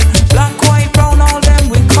slim, black, white, brown, all them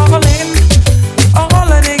we calling. All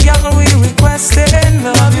of the girl we requesting.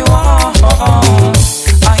 Love you all.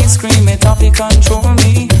 Ice cream, it off, you control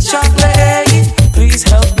me. Chocolate, please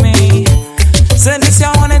help me. Send this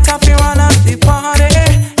you want it up, you run up the party.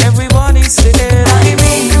 Everybody say, I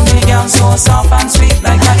mean, the girl so soft and sweet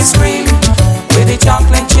like ice cream, with the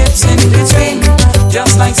chocolate chips in between,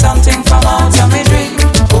 just like something from out of my dream.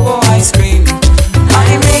 Oh, ice cream.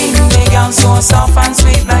 I mean, the girl so soft and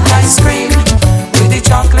sweet like ice cream, with the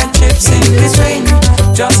chocolate chips in between,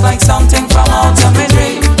 just like something from out of my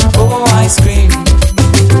dream. Oh, ice cream.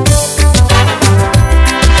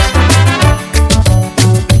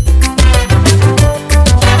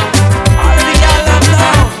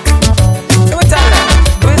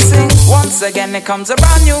 Once again it comes a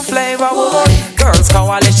brand new flavor, woy. Girls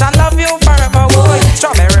Coalition love you forever, woy.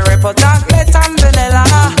 Strawberry, ripple, chocolate and vanilla.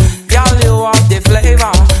 Y'all you have the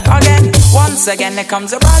flavor. Again, once again it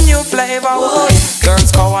comes a brand new flavor, woy.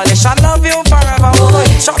 Girls Coalition love you forever, woy.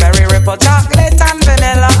 Strawberry, ripple, chocolate and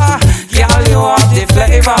vanilla. Y'all you have the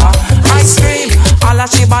flavor. Ice cream, all of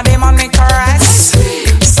she body man me caress.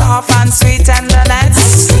 Soft and sweet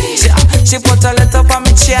tenderness. She put a little on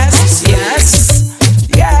me chest. Yes.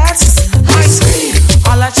 Yes, ice cream.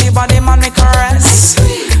 All of she body man me caress.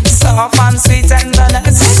 Soft and sweet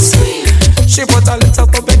tenderness. She put a little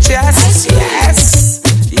up her chest. Yes,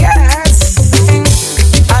 yes.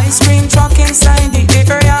 Ice cream truck inside the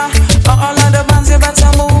area. All of the bands you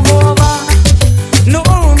better move over. No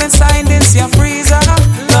room inside this your freezer.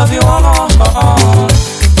 Love you all.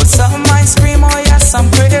 But some ice cream, oh yes,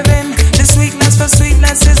 I'm craving. The sweetness for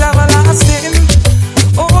sweetness is everlasting.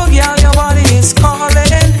 Oh girl, your body is calling,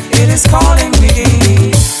 it is calling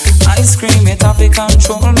me. Ice cream, it off, it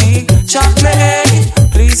control me. Chocolate,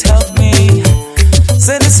 please help me.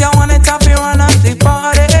 Say this, you want it off, you run up the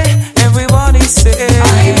party. Everybody say,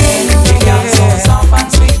 I mean, the girl so soft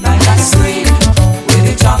and sweet like ice cream, with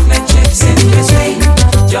the chocolate chips in between,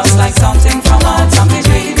 just like something from out of my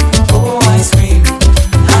dream. Oh, ice cream.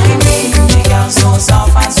 I mean, the girl so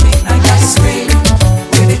soft and sweet like ice cream,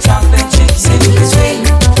 with the chocolate chips in between,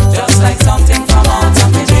 just like something from out of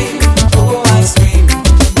my dream. Oh, ice cream.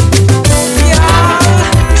 Yeah,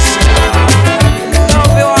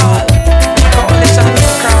 love you all. Coalition,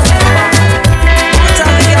 crowd.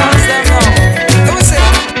 Tell the girls them now. Let me see.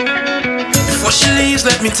 Before she leaves,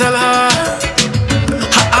 let me tell her,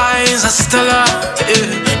 her eyes are stellar.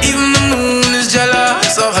 Yeah. Even the moon is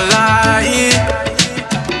jealous of her light.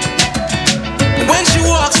 When she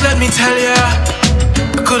walks, let me tell ya,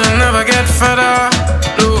 I couldn't never get further.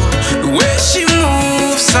 No, the way she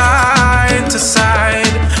moves side to side.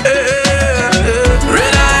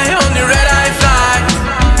 Red eye on the red eye fly.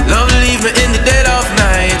 Love leave me in the dead of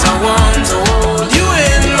night. I want to hold you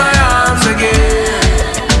in my arms again.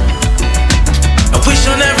 I wish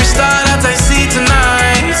on every star that I see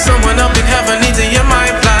tonight. Someone up in heaven needs to hear my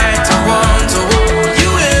plight. I want to hold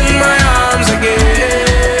you in my arms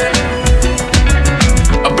again.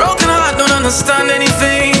 A broken heart don't understand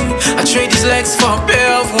anything. I trade these legs for a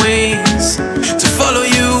pair of wings to follow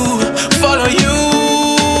you, follow you.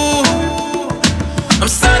 I'm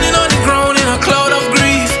standing on the ground in a cloud of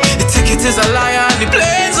grief. The ticket is a liar and the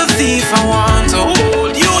blade's a thief. I want to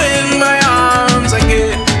hold you in my arms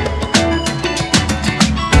again.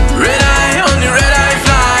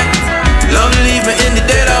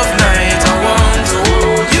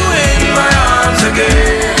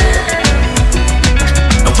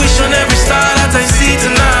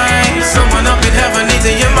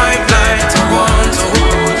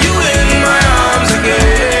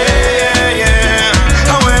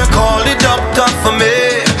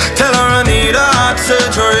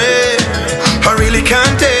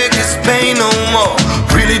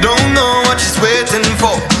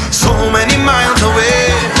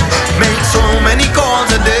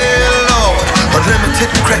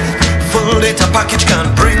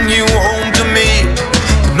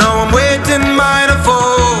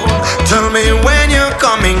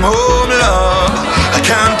 home, love. I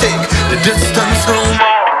can't take the distance no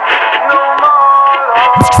more.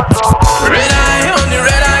 Red eye on the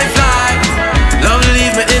red eye fly. Love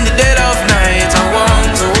leave me in the dead of night. I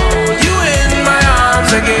want to hold you in my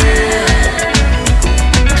arms again.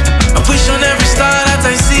 I push on every star that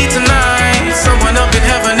I see tonight. Someone up in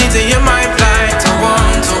heaven needs to hear my plight. I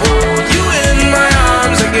want to hold you in my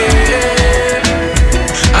arms again.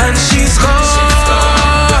 And she's gone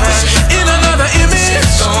in another image.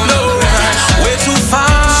 No, way too far.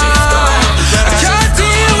 I can't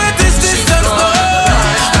deal with this distance, no.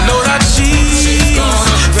 I know that she's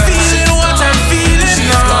feeling what I'm feeling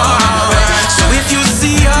now. So if you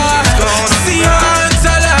see her and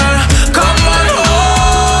tell her, come on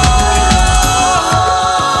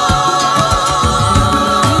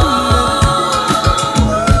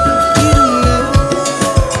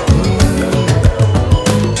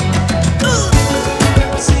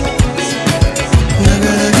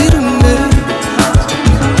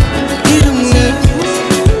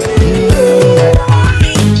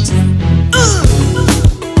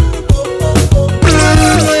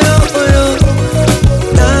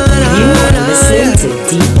Listen to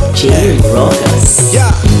DJ Rockers.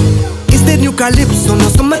 Yeah, it's the new calypso, no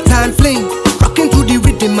summertime fling. Rocking to the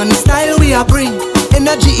rhythm and the style we are bring.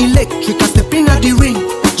 Energy electric, I step in at the ring.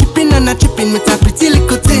 Chipping and a chipping with a pretty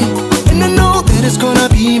little thing. And I know that it's gonna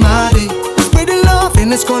be my day. Spreading love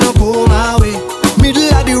and it's gonna go my way. Middle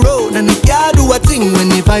of the road and if ya do a thing when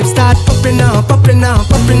the vibes start popping out, popping out,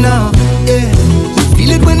 popping out. Yeah,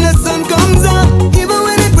 feel it when the sun comes out, even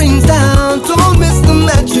when it brings down. Don't miss the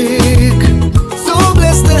magic. So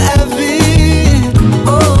blessed to have it.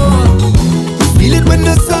 Oh, feel it when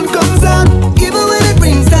the sun comes out, even when it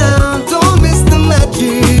brings down. Don't miss the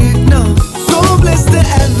magic. No, so blessed to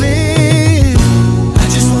have it. I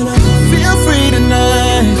just wanna feel free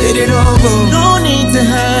tonight. Let it all go. No need to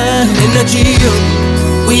hide. Energy up,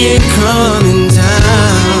 we ain't coming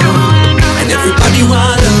down. And everybody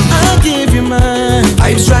wanna, I'll give you mine.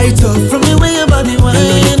 Vibes right up from the way your body wine. I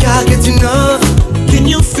know you can't get enough. Can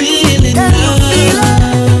you feel it now?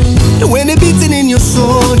 When it beating in your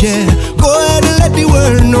soul, yeah. Go ahead and let the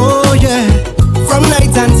world know, yeah. From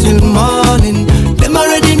night until morning, them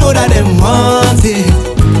already know that them want it.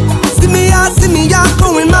 See me out,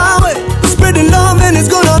 going my way. Spreading love and it's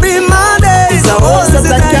gonna be my day. It's a whole set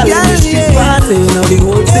of gal in the street party. Now the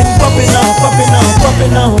whole thing popping out, popping out,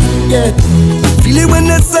 popping out. Yeah. Feel it when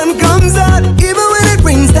the sun comes out, even when it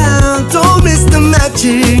brings down. Don't miss the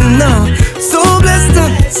magic, no. So blessed,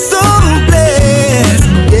 so blessed.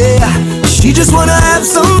 Yeah, she just wanna have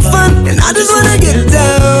some fun, and I just wanna get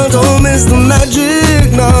down. Don't miss the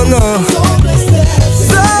magic, no, no.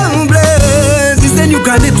 So blessed, it's the new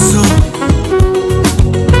calypso.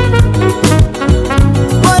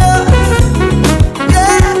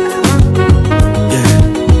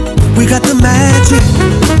 We got the magic,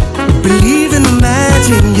 believe in the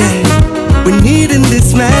magic, yeah. We're needing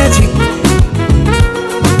this magic.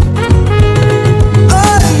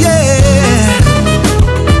 Oh yeah.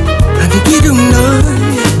 Lagidum-no,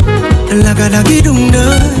 lagadagidum-no.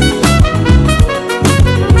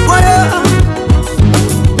 Oh yeah.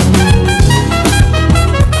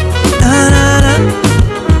 Na-na-na.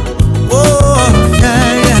 Oh yeah,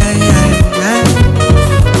 yeah, yeah, yeah.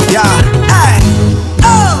 Yeah, hey,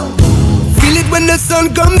 oh. Feel it when the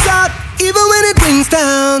sun comes out, even when it brings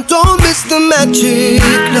down. Don't miss the magic,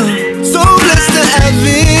 no. So blessed to have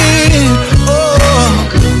it. Oh,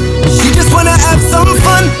 she just wanna have some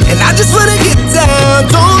fun, and I just wanna get down.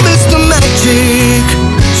 Don't miss the magic.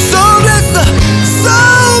 So blessed, so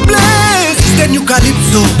blessed. It's the new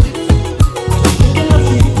calypso.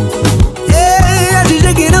 Yeah, she's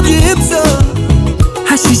shaking up your hips, oh.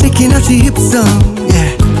 How she shaking up your hips, oh. Yeah.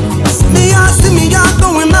 See me out,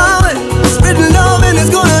 going my way. Spreading love and it's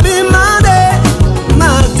gonna be my day,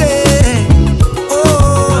 my day.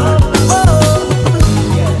 Oh, oh.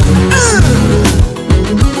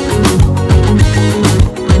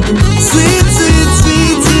 Sweet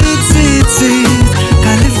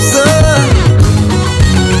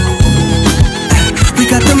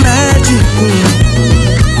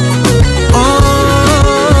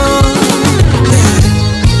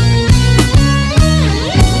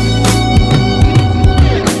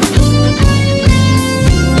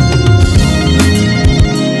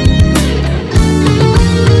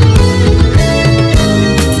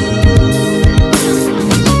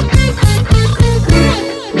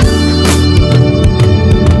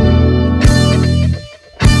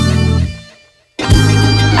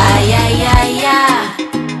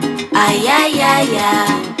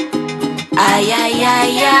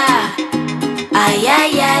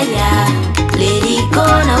go,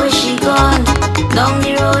 now where she gone? Down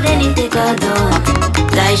the road and it take her down.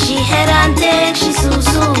 Die she head and take she so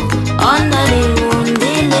under the moon,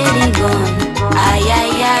 the lady gone. Ay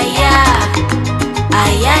ay ay ay,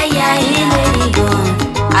 ay ay ay, the lady gone.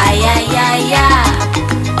 Ay ay ay ay,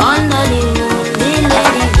 under the moon, the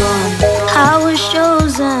lady gone. I was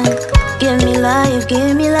chosen, give me life,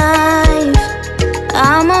 give me life.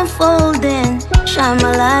 I'm unfolding, shine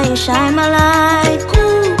my light, shine my light.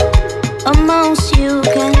 Ooh, amongst you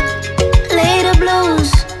can lay the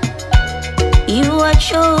blues. You are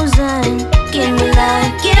chosen, give me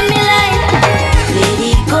life, give me life.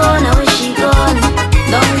 Lady go, now where she gone?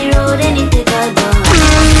 Down the road and it take her down.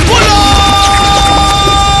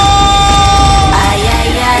 Ay ay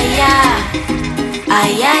ay ay,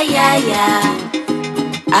 ay ay ay ay,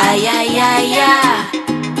 ay ay ay ay,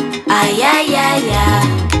 ay ay ay ay.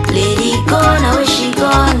 Lady go, now where she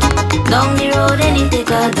gone? Down the road and it take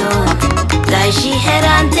her down. Die she head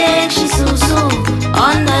and take she so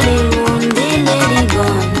under the moon, the lady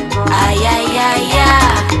gone. Ay ay ay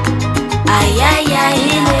ay, ay ay ay,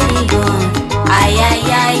 the lady gone. Ay ay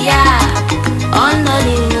ay ay, under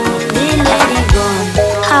the moon, the lady gone.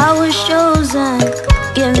 I was chosen,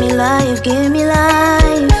 give me life, give me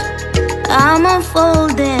life. I'm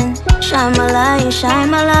unfolding, shine my light, shine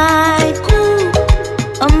my light. Ooh,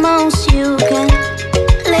 amongst you can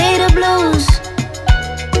lay the blues.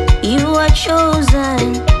 You are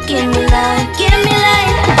chosen, give me life, give me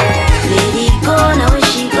life. Lady go, now where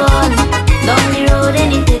she gone? Down the road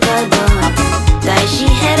and it take her down. Die she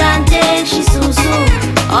head and take she so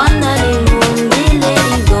under the moon, the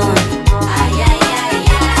lady gone. Ay ay ay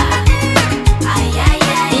ay, ay ay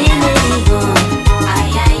ay, the lady gone.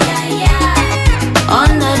 Ay ay ay ay,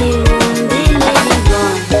 under the moon, the lady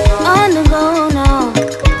gone. On the go now,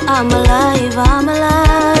 I'm alive, I'm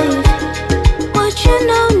alive. What you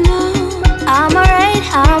know now? I'm alright,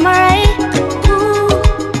 I'm alright. Ooh,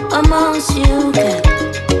 amongst you can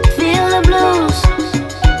feel the blues.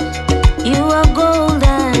 You are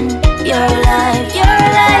golden, you're alive, you're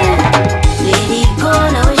alive. Lady go,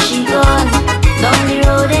 now where she gone? Down the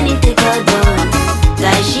road and it take her down.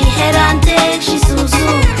 Die she head and take she so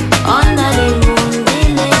under the moon, the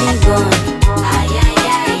lady gone. Ay ay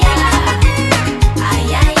ay ay, ay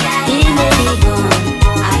ay ay, the lady gone.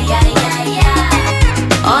 Ay ay ay ay,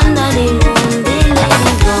 under the moon, the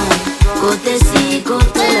lady gone. Go to see, go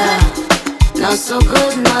to la. Not so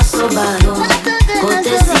good, not so bad. Go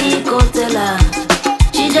to see, go to la.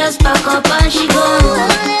 She just pack up and she gone.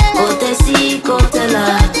 Go to see, go to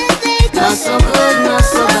la. Not so good, not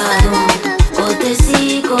so bad. Go to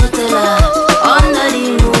see, go to la. Under the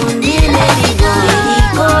moon, the lady gone. Lady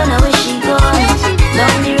go, now where she gone?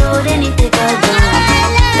 Down the road and it take her down.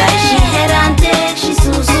 Die she head and take she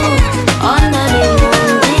so under the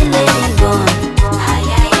moon, the lady gone. Ay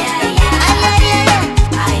ay ay ay,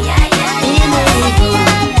 ay ay ay, the lady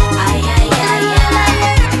gone. Ay ay ay ay,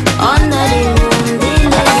 under the moon, the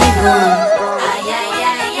lady gone. Ay ay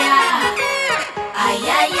ay ay, ay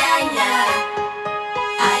ay ay ay,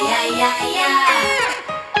 ay ay ay ay.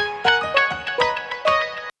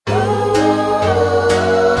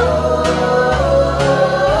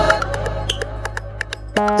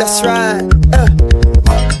 That's right.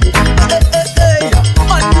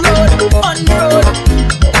 On the road, on the road,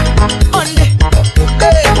 on the,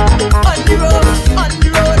 hey, on the road, on the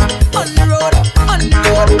road, on the road, on the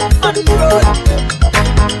road, on the road.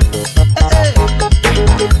 Hey.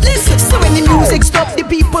 Listen, so when the music stop, the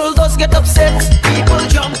people does get upset. People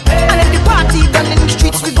jump, and if the party done in the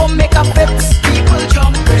streets, we gon' make a fix. People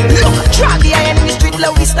jump, look, try the iron in the street,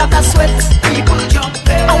 like we start a sweat. People jump,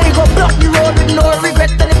 and we go block the road with no regret.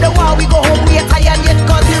 And if the while we go home, we are tired yet,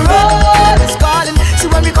 cause the road is calling. See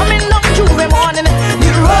when we coming up Juve morning, the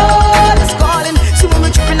road is calling. See when we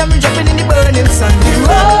tripping and we jumping in the burning sun, the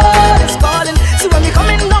road is calling. See when we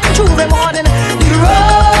coming up Juve morning, the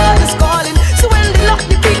road is calling. So when they lock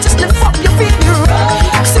the beat, just lift up your feet, the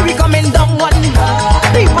road. See we coming down one knee,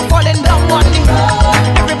 people falling down one knee.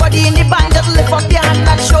 Everybody in the band just lift up your hand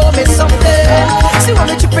and show me something. See when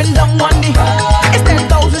we tripping down one knee, it's 10,000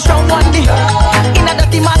 strong one knee. In a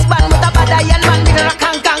dirty mass band with a bad iron man, big rock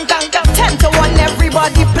and can. 10 to 1,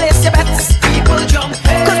 everybody place your bets. People jump,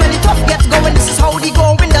 cause when the tough gets going, this is how the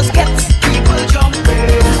go winners gets. People jump,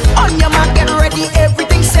 on your mark, get ready,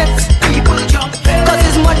 everything set. People jump, cause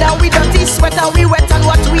it's more than we dirty, sweat and we wet, and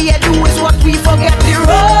what we do is what we forget. The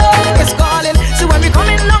road is calling, so when we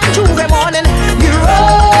coming up Juve morning,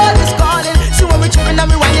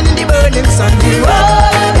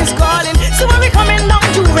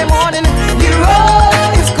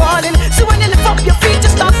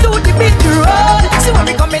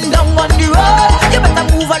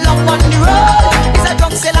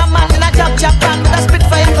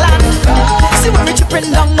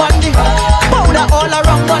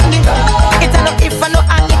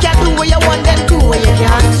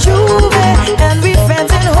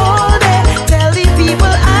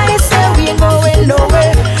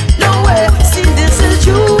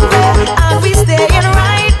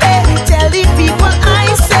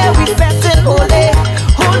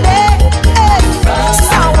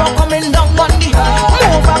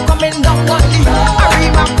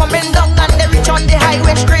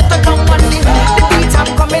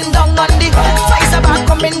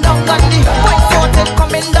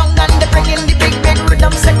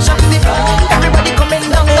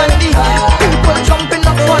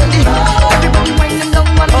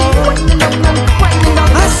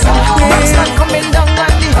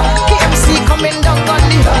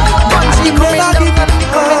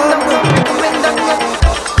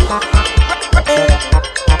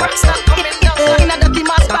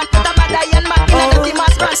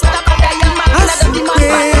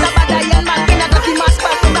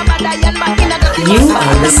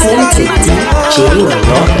 to DJ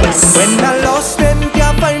Rockers. When I lost and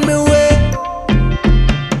can't find my way,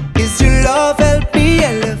 is your love help me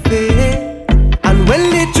elevate? And when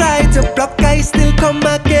they try to block, I still come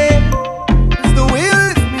again. It's the way you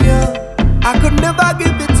lift me up, I could never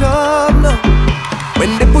give it up, no.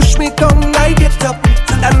 When they push me down, I get up.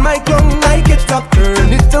 And my tongue, I get up.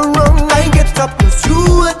 Turn it around, I get up. Cause you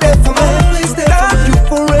are there for me. Always there. Thank you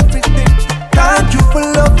for everything. Thank you for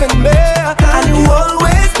loving me. And you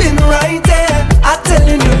always been right there. I'm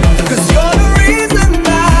telling you, cause you're the reason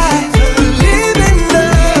I believe in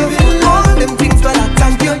love. All them things, but I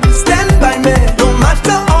thank you. You stand by me. No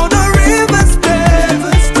matter all the rivers there.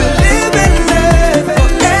 Believe in love.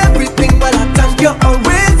 Everything, but I thank you.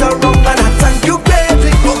 Always around, and I thank you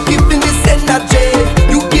greatly for giving this energy.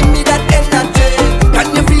 You give me that energy. Can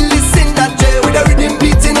you feel this energy with the rhythm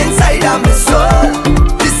beating inside of my soul?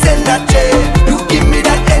 This energy, you give me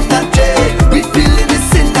that energy. We feeling this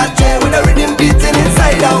energy with the rhythm beating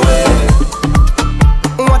inside our way.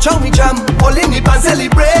 Watch how we jam, holding it and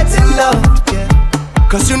celebrating love. Yeah.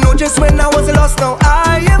 Cause you know just when I was lost, now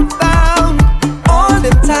I am found. All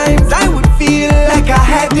the times I would feel like I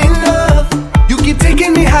had in love. You keep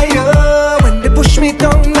taking me higher. When they push me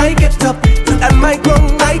down, I get up. And my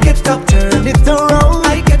ground, I get up. Turn it around,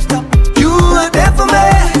 I get up. You are there for me.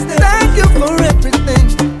 Thank you for everything.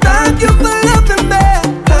 Thank you for loving me.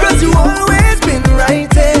 Cause you always been right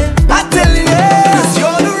there. I tell you, cause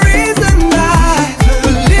you're the reason I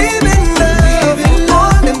believe in love.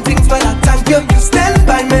 All them things, but I thank you. You stand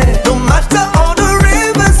by me. No matter all the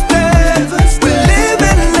rivers there. We live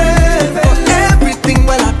in love. Everything,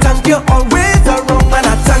 well, I thank you. Always around, and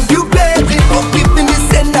I thank you, baby, for giving this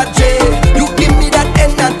energy. You give me that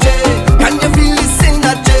energy. Can you feel this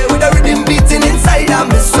energy with the rhythm beating inside of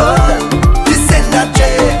my soul? This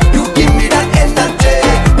energy, you give me that energy.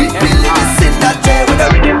 We feeling this energy with the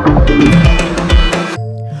rhythm.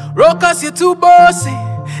 Rockers, you're too bossy.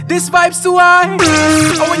 This vibe's too high.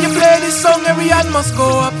 And when you play this song, every hand must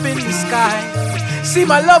go up in the sky. See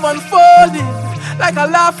my love unfolding like a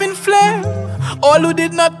laughing flame. All who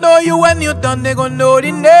did not know you when you're done, they gon' know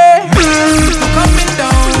the name. Coming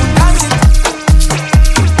down, dancing.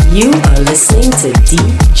 You are listening to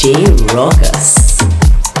DJ Rockers.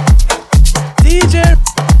 DJ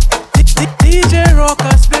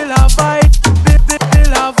Rockers, Bill a vibe,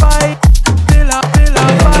 Bill a vibe, Bill a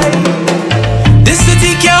vibe. This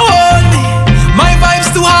city can't hold me, my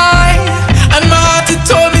vibe's too high. And my heart it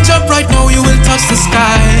told me jump right now, you will touch the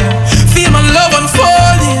sky. Feel my love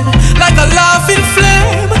unfolding like a laughing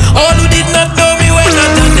flame. All who did not know me when I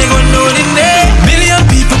done, they gon' know the name. Million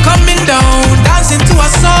people coming down, dancing to a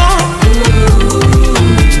song.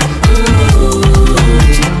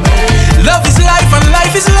 Love is life and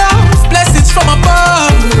life is love. Blessings from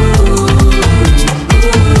above.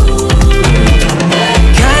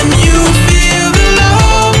 Can you feel the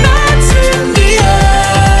love that's in the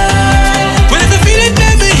air? When you feel it,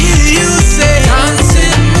 let me hear you say,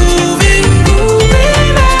 dancing, moving, grooving.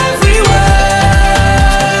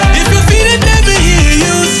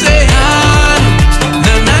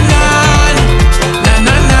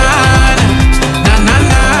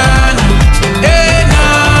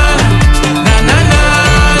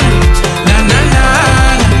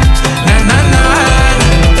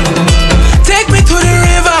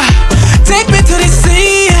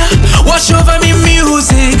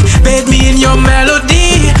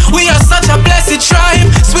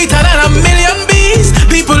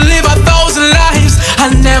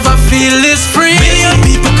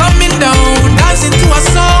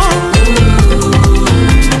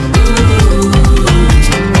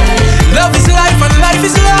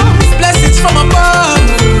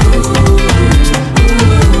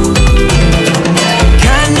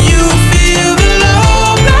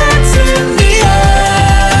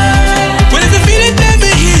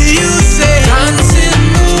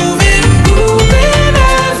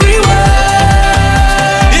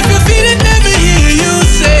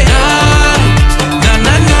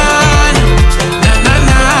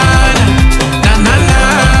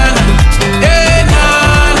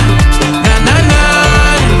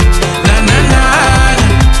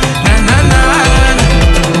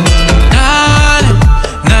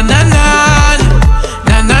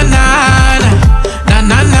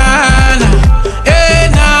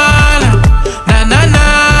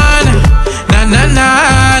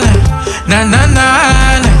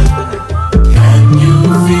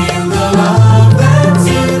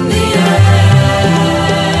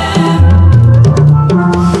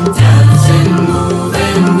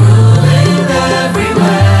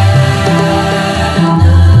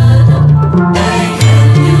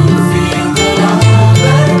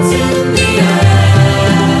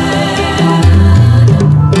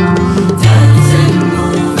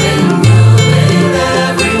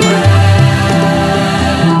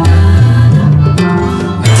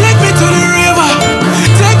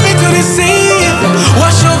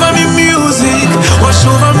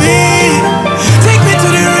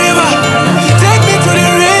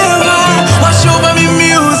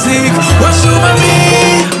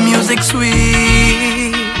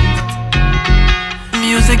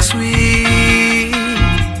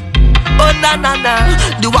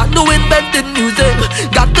 making music.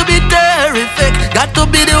 Got to be terrific, got to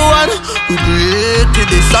be the one who created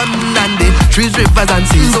the sun and the trees, rivers and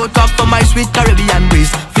seas. So talk for my sweet Caribbean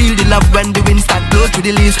breeze. Feel the love when the wind start blow through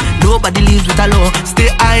the leaves. Nobody leaves with a low. Stay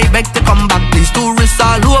high, beg to come back please. Tourists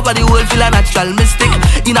all over the world feel a natural mystic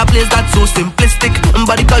in a place that's so simplistic,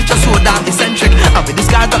 but the culture so damn eccentric. And with the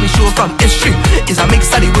scars that we show from history, is a mix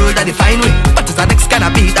of the world that define we. But it's the next kind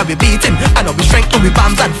of beat that we beating, and now we strength to we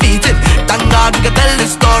palms and feet in. Thank God we can tell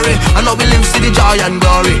this story, and now we live see the joy and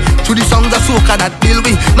glory through the songs that soca that build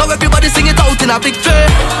we. Now everybody sing it out in a victory.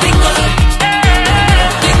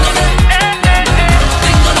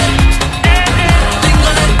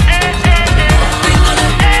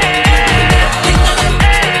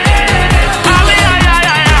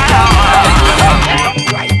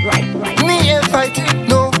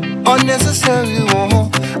 Unnecessary, oh.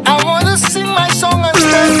 I wanna sing my song and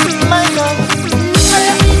spread my love.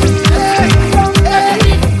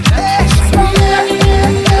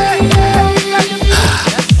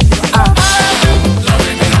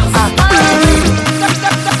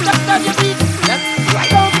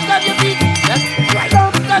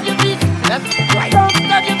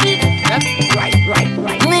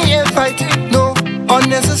 Me ain't fighting, no,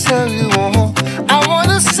 unnecessary, oh. I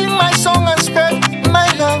wanna sing my song and spread my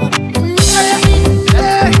love.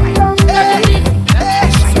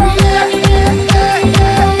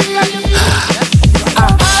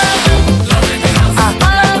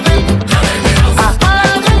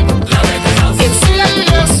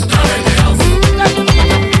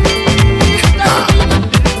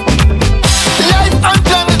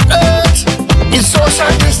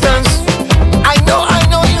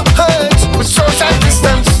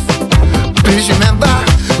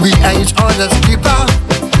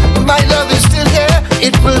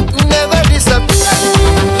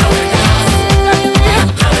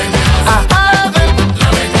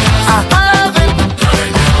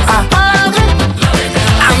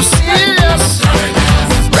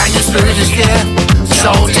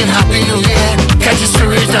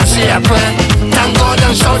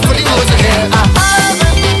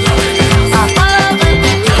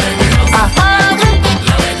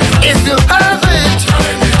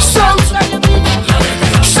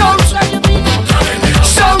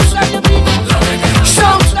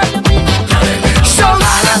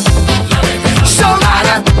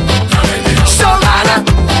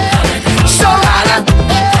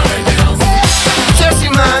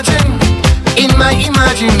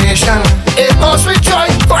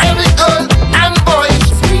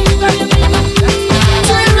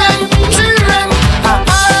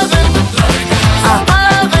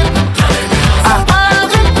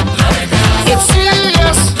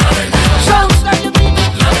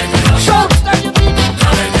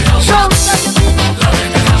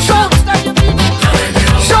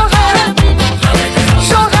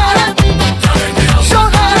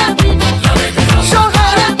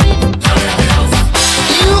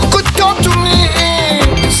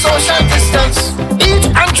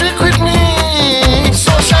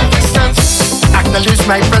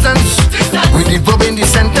 My presence with the verb in the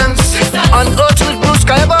sentence. On earth with blue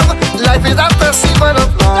sky above, life is after season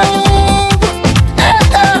of love.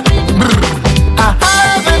 I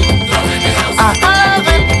have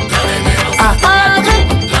it.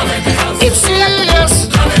 It's serious.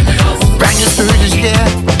 Brand new spirit is here,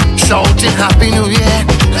 shouting Happy New Year.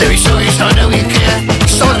 Let me show you how that we care.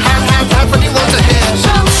 So hand for the ones ahead.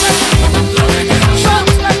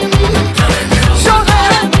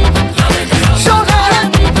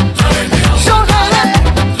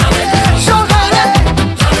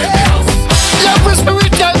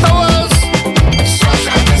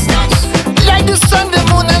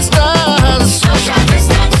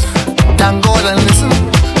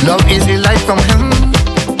 Love is a life from him.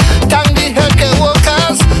 Thank the healthcare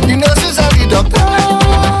workers, the nurses and the doctors.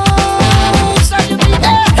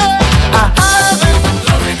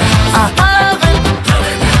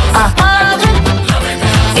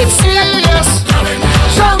 It's serious.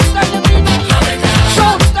 Shout.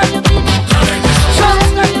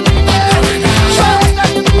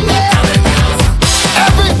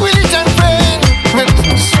 Every religion praying with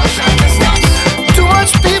social distance. Too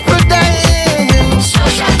much people dying.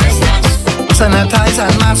 Sanitize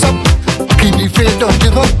and mask up. Keep the faith, don't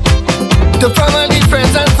give up. The family,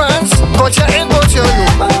 friends and fans, put your in, put your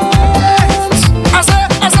romance. I say.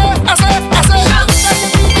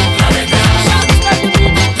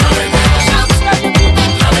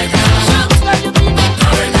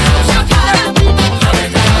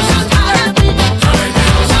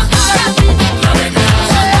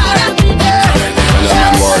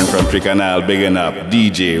 From Tricanal, bigging up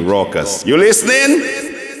DJ Raucus. You listening?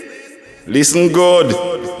 Listen good.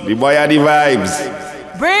 The boy had the vibes.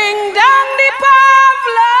 Bring down the power of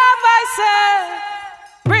love, I say.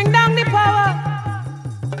 Bring down the power.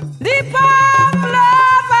 The power of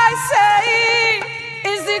love, I say,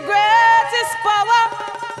 is the greatest power.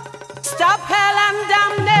 Stop hell and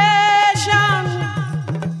damnation.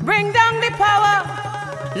 Bring down the power.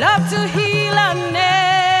 Love to heal a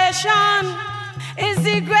nation is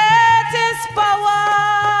the greatest power.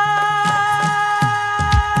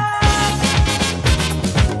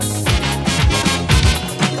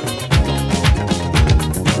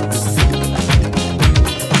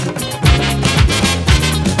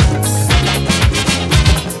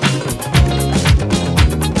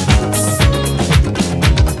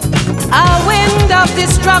 A wind of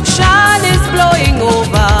destruction is blowing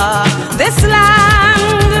over this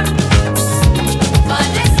land.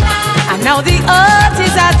 And now the earth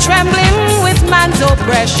is a trembling with man's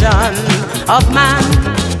oppression of man.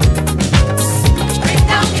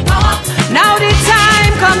 Now the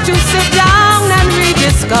time come to sit down and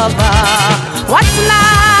rediscover what's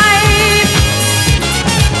life.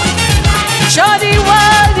 Show the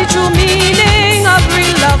world the true meaning of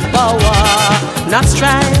real love power, not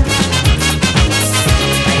strife.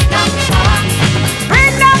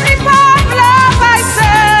 Bring down the power of love, I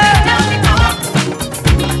say.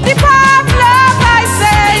 The power of love, I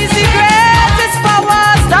say, is the greatest power.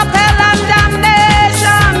 Stop hell and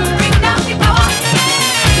damnation. Bring down the power.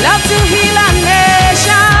 Love to heal a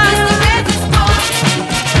nation.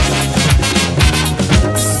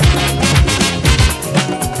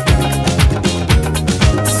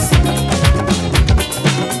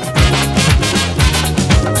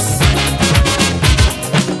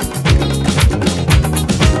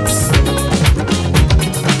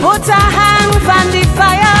 Put a hand on the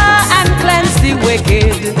fire and cleanse the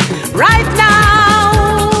wicked right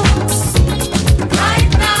now.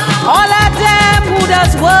 All of them who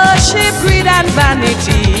does worship, greed and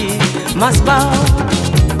vanity must bow.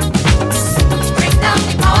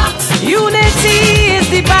 Unity is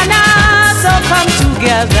the banner, so come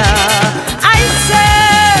together, I say.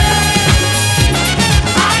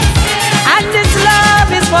 And this love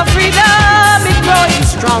is for freedom, it's growing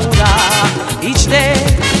stronger each day.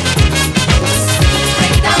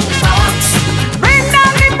 Bring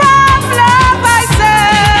down the power of love, I say.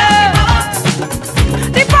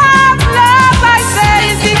 The power of love, I say,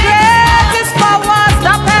 is the greatest power.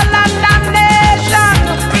 Stop hell and damnation.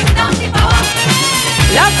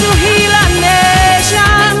 Love to heal a nation.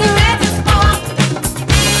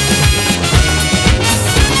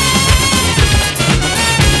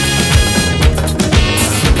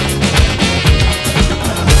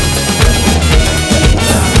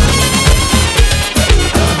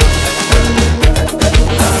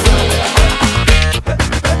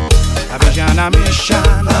 A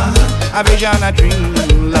mission, a vision, a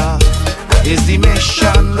dream, love is the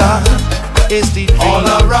mission, love is the dream. All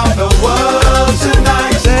around the world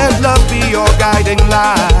tonight, let love be your guiding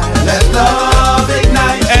light. Let love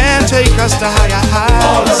ignite and take us to higher heights.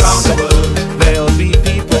 All around the world, there'll be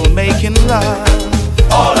people making love.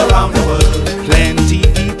 All around the world, plenty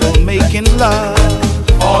people making love.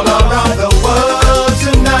 All around the world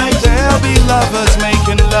tonight, there'll be lovers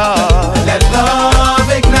making love. Let love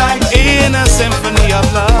ignite in a symphony of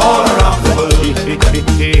love. All around the world,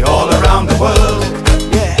 all around the world,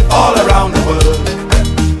 yeah. All around the world,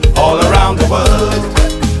 all around the world,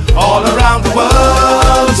 all around the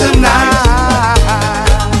world tonight.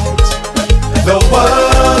 The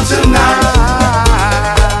world tonight.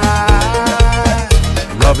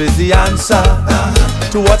 Love is the answer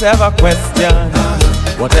to whatever question.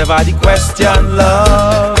 Whatever the question,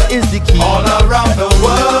 love is the key. All around the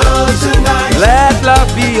world tonight, let love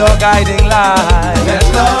be your guiding light. Let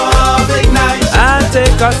love ignite and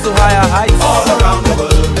take us to higher heights. All around the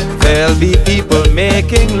world, there'll be people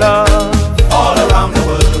making love. All around the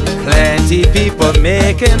world, plenty people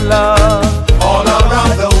making love. All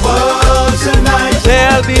around the world tonight,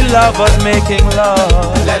 there'll be lovers making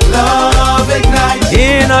love. Let love ignite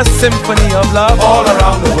in a symphony of love. All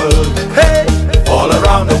around the world, hey. All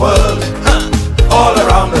around the world, all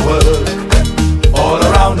around the world, all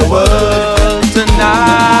around the world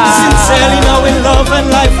tonight. Sincerely now in love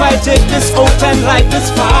and life, I take this hope and light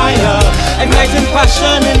this fire. Igniting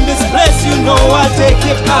passion in this place, you know I'll take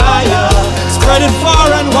it higher. Spread it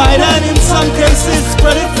far and wide and in some cases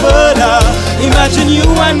spread it further. Imagine you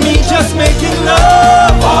and me just making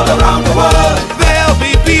love. All around the world, there'll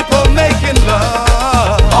be people making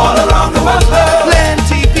love. All around the world,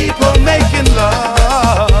 plenty people making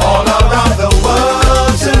love. All around the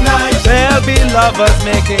world tonight, there'll be lovers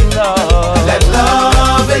making love. Let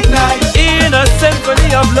love ignite in a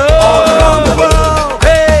symphony of love. All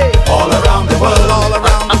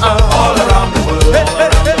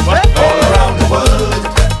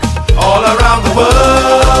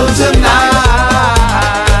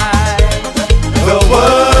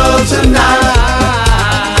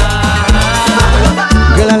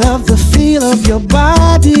of your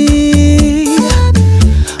body.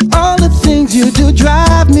 All the things you do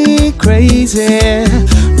drive me crazy.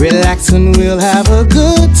 Relax and we'll have a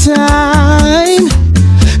good time.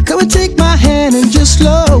 Come and take my hand and just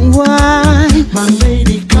slow wine. My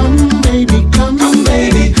lady, come baby, come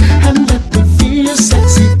baby, and let me feel your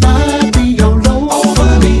sexy body all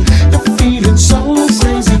over me. The feeling so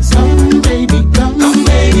crazy. Come baby,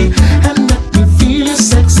 and let me feel your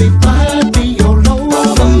sexy body all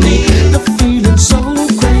over me. The feeling so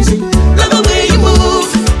crazy. Love the way you move,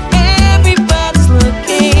 everybody's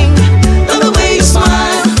looking. Love the way you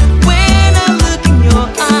smile when I look in your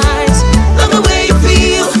eyes. Love the way you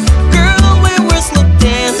feel, girl, when we're slow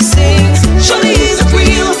dancing. Surely is it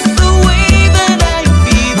real, the way that I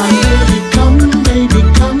feel. My lady, come baby,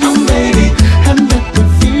 and let me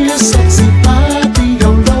feel your sexy body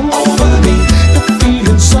all over me. The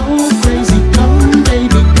feeling so crazy. Come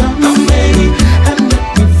baby, and let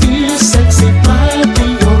me feel your sexy body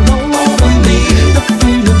all over me. The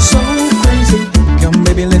feeling so crazy. Come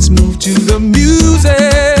baby, let's move to the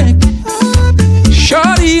music.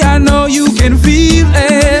 Shorty, I know you can feel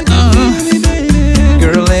it.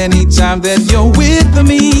 Girl, anytime that you're with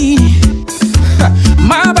me,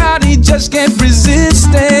 my body just can't resist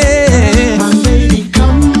it. My lady,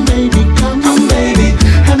 come baby,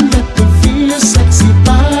 and let me feel your sexy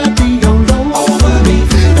body all over me.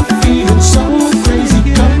 The feeling so crazy.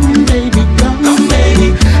 Come baby,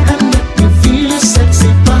 and let me feel your sexy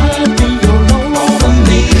body all over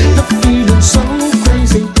me. The feeling so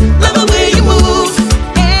crazy. Love the way you move,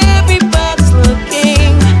 everybody's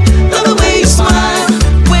looking. Love the way you smile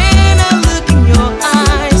when I look in your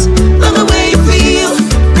eyes. Love the way you feel,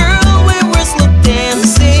 girl, when we're slow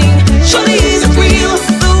dancing. Surely is it real,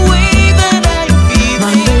 the way that I feel.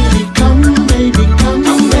 My lady, come baby,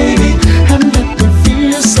 and let me feel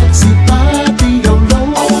your sexy body all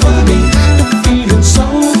over me. The feeling so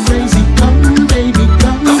crazy. Come baby,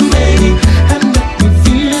 and let me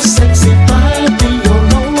feel your sexy body all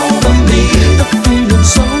over me. The feeling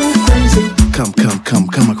so crazy.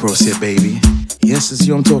 Come across here, baby. Yes, it's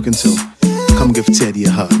you I'm talking to. Come give Teddy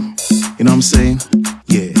a hug. You know what I'm saying?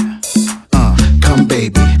 Yeah. Come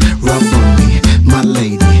baby, rub on me, my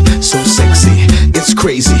lady, so sexy, it's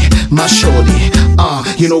crazy, my shorty.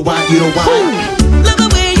 You know why? Love the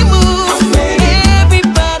way you move,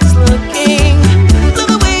 everybody's looking. Love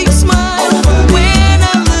the way you smile when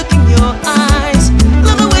I look in your eyes.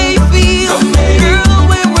 Love the way you feel, girl,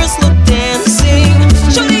 when we're slow dancing.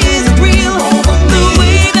 Surely is it real, the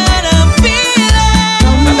way that I'm feeling.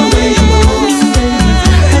 Love the way you move,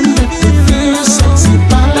 and let me feel your sexy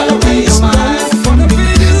body. Love the way you smile for me.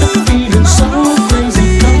 The feeling so crazy.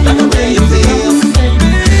 Love the way you feel,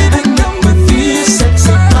 baby, and let me feel your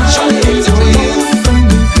sexy body all over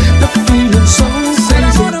me. The feeling so Said I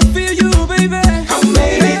crazy. wanna feel you, baby. Come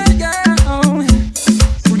baby,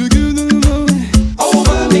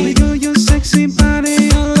 over me. Girl, your sexy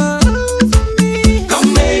body all over me.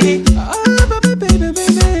 Come baby, Oh, baby,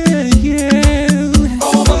 yeah.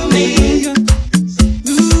 over me.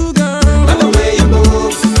 Ooh, girl. Love the way you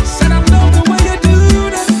move. Said I love the way you do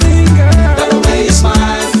that thing, girl. Love the way you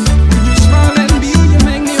smile. When you smile at me, you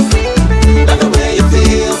make me weak, baby. Love the way you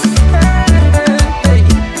feel. Hey.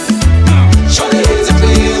 Surely is it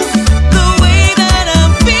real? The way that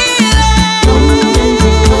I'm feeling.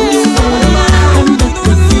 And let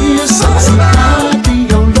me feel your sexy body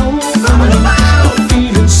all over me. The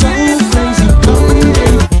feeling so crazy. Come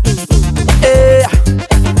baby. Hey,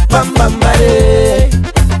 bam bam body.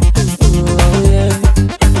 Oh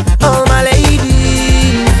yeah. All my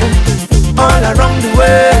ladies, all around the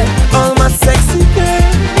world, all my sexy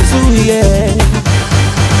girls. Ooh yeah.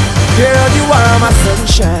 Girl, you are my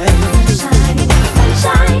sunshine.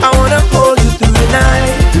 I wanna hold you through the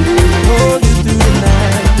night. Hold you through the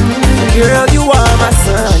night. Girl, you are my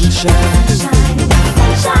sunshine.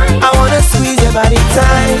 I wanna squeeze your body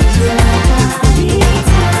tight.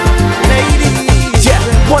 Ladies, yeah,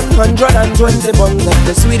 120 buns of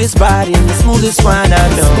the sweetest body and the smoothest one I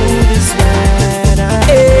know.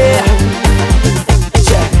 Yeah,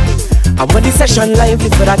 yeah. And when the session lively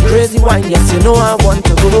for that crazy wine, yes, you know I want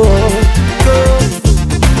to go.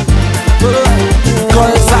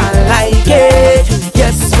 Cause I like it,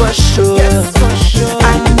 yes for sure.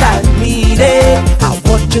 And I need it, I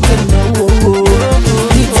want you to know.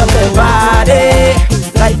 Heat up the body,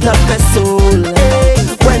 light up the soul.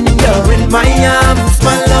 When you're in my arms,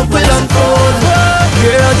 my love will unfold.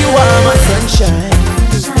 Girl, you are my sunshine.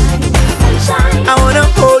 I wanna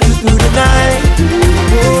hold you through the night.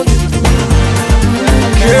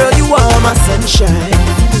 Girl, you are my sunshine.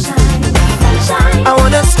 I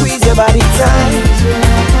wanna squeeze your body tight.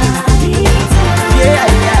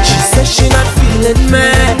 feeling me.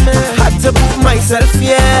 I had to prove myself,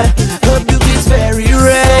 yeah. Her beauty's very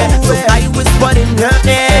rare, so I whispered in her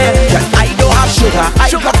ear that I don't have sugar, I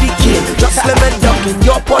got the king. Just lemon duck in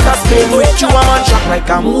your pot of Spain. With you I'm on track like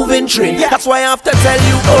a moving train. That's why I have to tell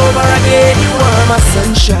you over again, you are my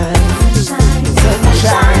sunshine.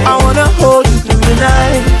 Sunshine. I wanna hold you through the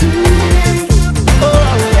night.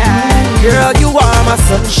 Oh yeah, girl, you are my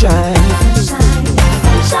sunshine.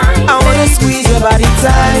 I wanna squeeze your body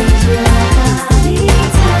tight.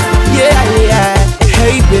 Yeah, yeah,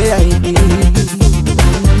 hey baby,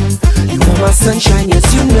 you are my sunshine,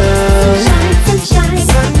 yes you know. Sunshine,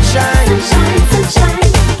 sunshine,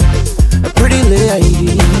 sunshine, a pretty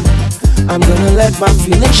lady. I'm gonna let my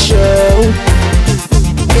feelings show.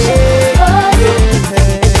 Hey, yeah.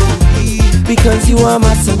 Because you are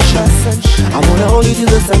my sunshine. I wanna hold you till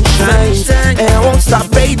the sunshine, and I won't stop,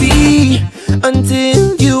 baby,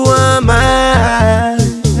 until you are mine.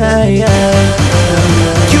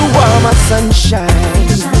 You are my sunshine.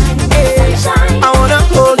 I wanna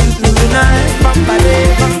hold you through the night.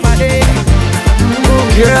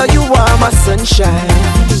 Girl, you are my sunshine.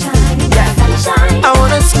 I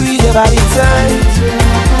wanna squeeze your body tight.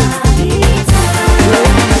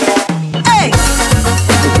 Hey.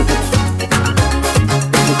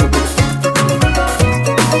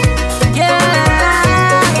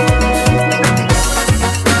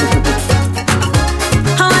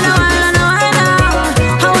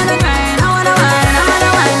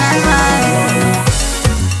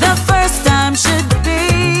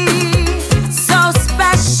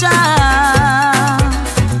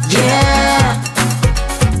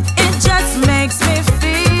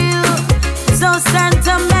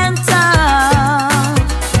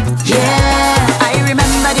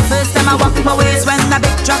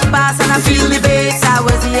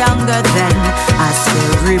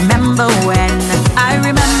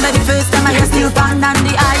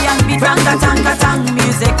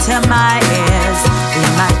 To my ears in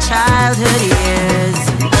my childhood years.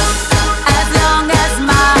 As long as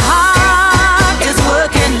my heart is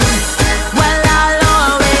working, well, I'll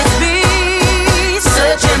always be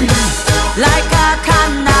searching like a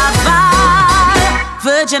carnival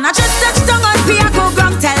virgin. I just touched down on Piaco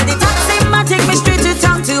Grung. Tell the taxi man take me straight to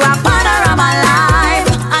town to a panorama live,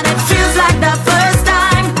 and it feels like the first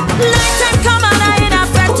time. Night time come and I in a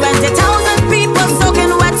fed 20,000 people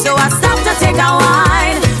soaking wet, so I stop to take a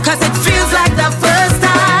wine. Cause it feels like the first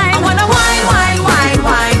time. I wanna wine, wine, wine,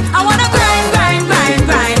 wine. I wanna grind, grind, grind,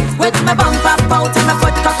 grind. With my bump up out and my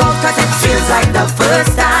foot cock out. Cause it feels like the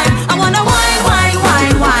first time. I wanna wine, wine,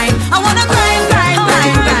 wine, wine. I wanna grind, grind,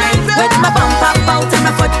 grind, grind. With my bump up out and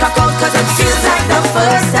my foot cock out. Cause it feels like the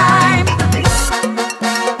first time.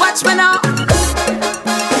 Watch me now,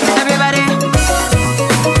 everybody.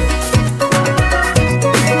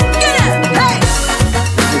 Get it, hey.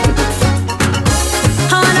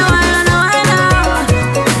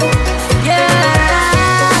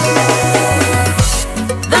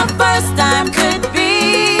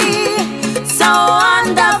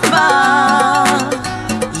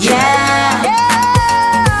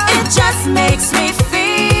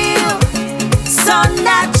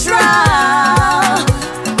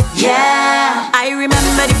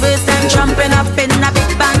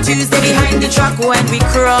 Tuesday behind the truck when we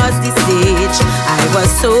crossed the stage, I was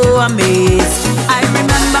so amazed. I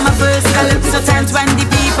remember my first calypso tent when the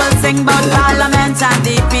people sing about Parliament and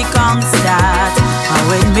the peacock start.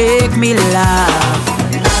 How it make me laugh.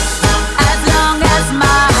 As long as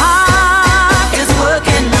my heart is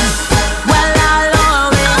working, well, I'll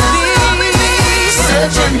always be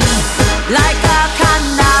searching like a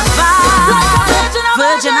carnival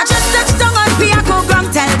virgin. I just touched down on Piaco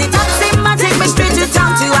Grung. Tell the taxi man take me straight to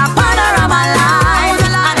town to a panorama live,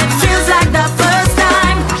 and it feels like the first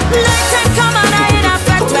time. Night time come and I in a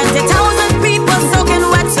fed 20,000 people soaking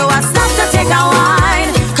wet, so I stop to take a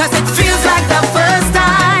wine. Cause it feels like the first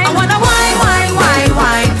time. I wanna wine, wine, wine,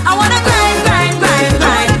 wine. I wanna grind, grind, grind,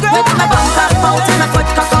 grind. With my bump up out and my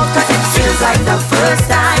foot cock out. Cause it feels like the first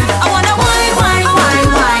time. I wanna wine, wine,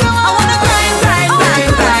 wine, wine. I wanna grind, grind,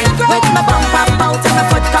 grind, grind. With my bump up out and my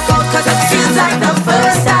foot cock out. Cause it feels like the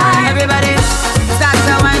first time. Everybody start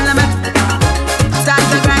to wine, let me start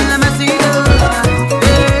to grind, let me see you.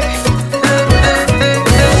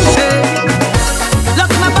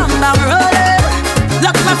 Look my bum down rolling,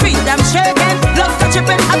 look my feet I'm shaking, look I'm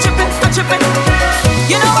tripping, I'm tripping, I'm tripping.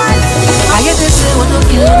 You know what? I hear they say what don't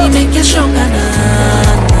kill me make you stronger,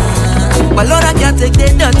 nah. But Lord I can't take the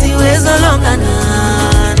dirty ways no longer,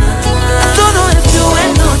 nah. Don't know if you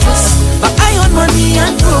ain't noticed, but I own money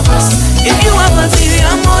and progress. If you have a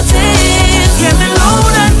serious motive, get me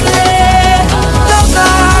loud and clear. Love,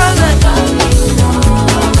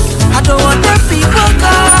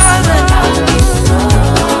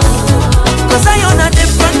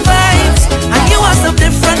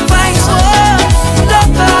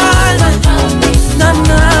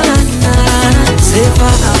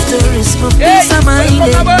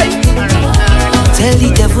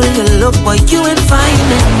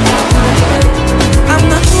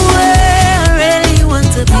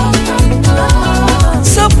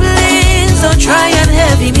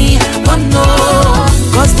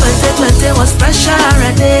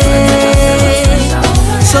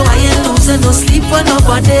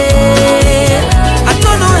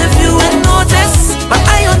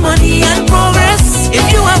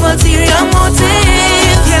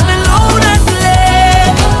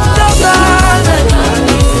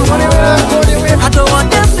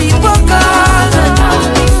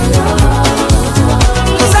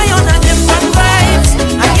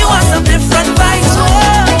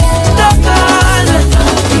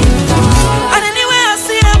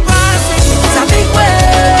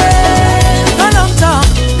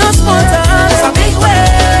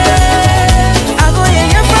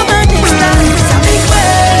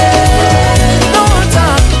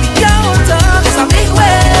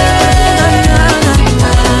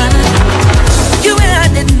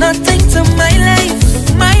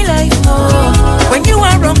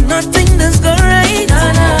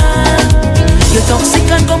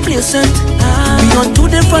 innocent. We on two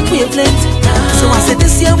different wavelengths. So I said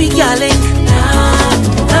this year we galling.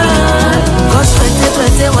 Cause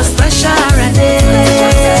 2020 was pressure already.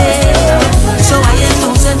 So I ain't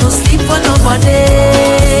losing no sleep for nobody.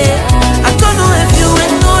 I don't know if you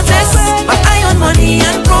will notice, but I on money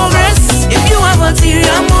and progress. If you have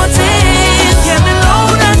ulterior motive, hear me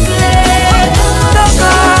loud and clear. Don't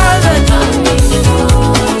call it.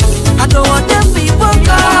 I don't want them people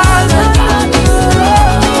calling.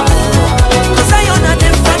 Cause I on a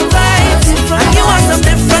different vibe, and you on some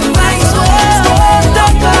different vibes.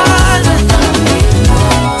 Don't call it.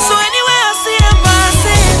 So anyway I see him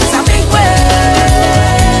passing, it's a big way.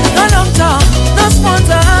 No long talk, no small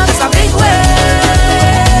talk, it's a big way.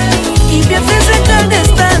 Keep your physical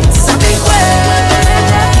distance, it's a big way.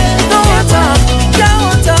 No talk,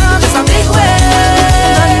 don't talk, it's a big way.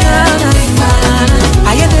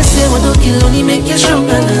 I hear they say when no kill only make you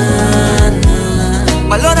stronger.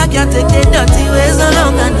 But Lord, I can't take the dirty ways no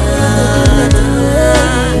longer.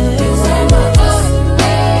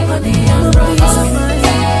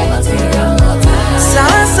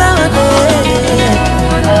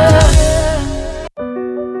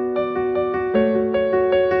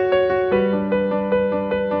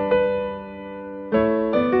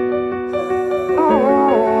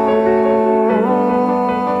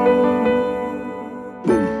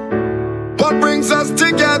 What brings us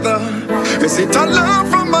together? Is it a love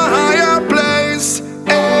from a higher place?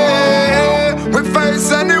 Hey, we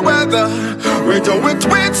face any weather. We do it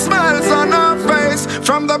with smiles on our face.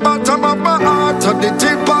 From the bottom of my heart to the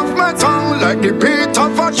tip of my tongue, like the beat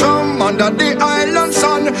of a drum under the island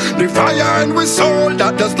sun. The fire in we soul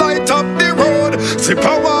that does light up the road. The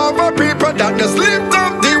power of our people that does lift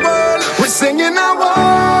up the world. We're singing our war.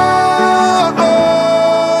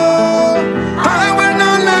 I will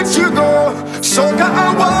not let you go. Soca I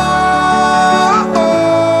war.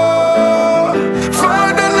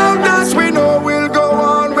 Further love as we know we'll go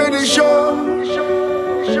on with the show.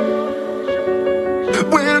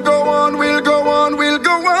 We'll go on, we'll go on, we'll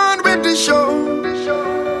go on with the show.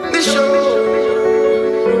 The show.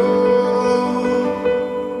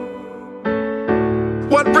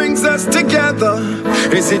 What brings us together?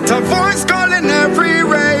 Is it a voice calling every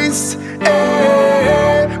race?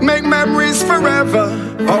 Hey, make memories forever.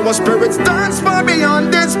 Our spirits dance far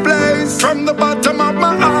beyond this place. From the bottom of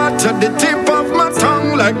my heart to the tip of my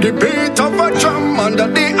tongue, like the beat of a drum under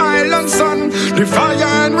the island sun. The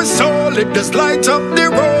fire in my soul, it does light up the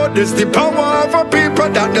road. It's the power of our people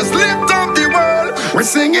that does lift up the world. We're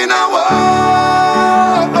singing our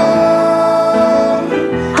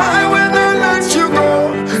I will not let you go.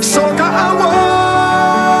 Soca I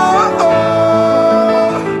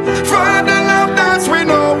for the love dance we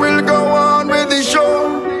know we'll go on with the show.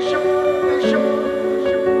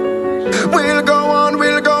 We'll go on,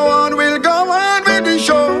 we'll go on, we'll go on with the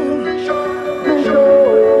show.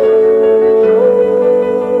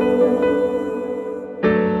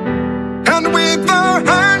 And with our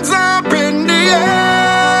hands up in the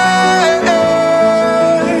air,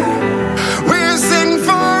 we'll sing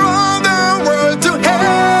for all the world to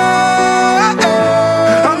hear.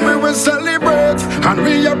 And we will celebrate and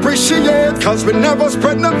we appreciate, cause we never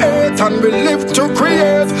spread no hate and we live to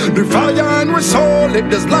create. The fire in our soul, it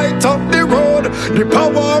does light up the road. The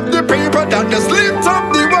power of the people that does lift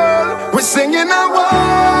up the world. We're singing our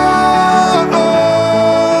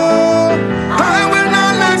I will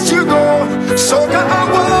not let you go. Soca I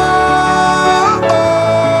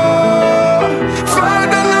for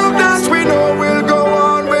the love dance we know we'll go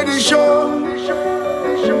on with the show.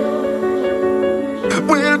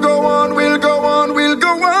 We'll go on, we'll go on, we'll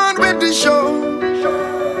go on with the show.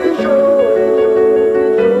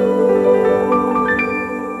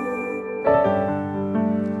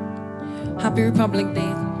 Happy Republic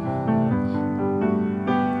Day.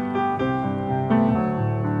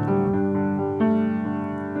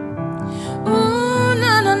 Ooh,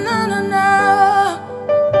 na na na na na.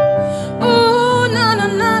 Ooh, na na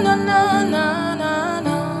na na na na na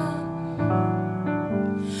na.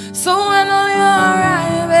 So when you're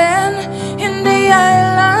arriving in the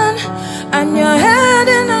island and you're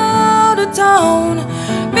heading out of town,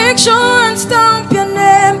 make sure and stamp your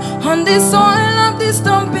name on the soil of the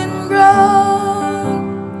stomping ground.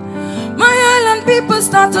 My island people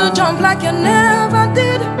start to jump like you never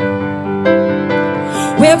did.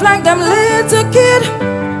 Wave like them little kid,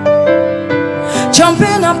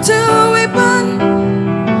 jumping up to we burn.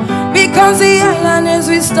 Because the island is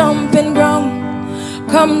we stomping ground.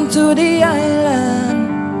 Come to the island.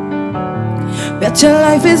 Bet your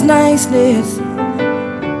life is niceness.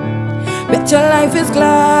 Bet your life is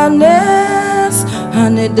gladness.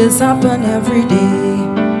 And it does happen every day.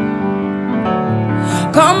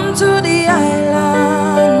 Come to the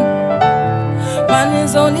island. Man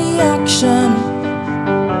is only action.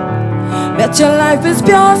 Bet your life is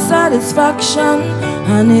pure satisfaction,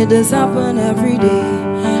 and it does happen every day.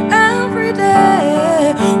 Every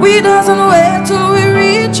day. We doesn't wait till we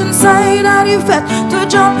reach inside our effect to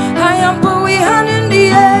jump high and put we hand in the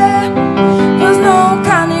air. Cause no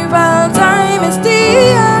carnival time is the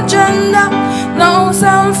agenda. No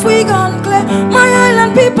self we gone clear. My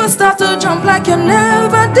island people start to jump like you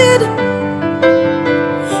never did.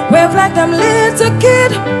 Wave like them little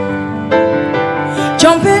kid.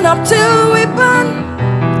 Jumping up till we burn.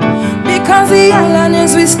 Because the island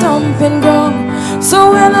is we stomping ground. So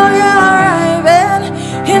when all you arriving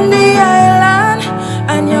in the island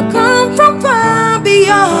and you come from far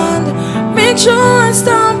beyond, make sure I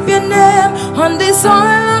stamp your name on the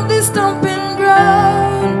soil of the stomping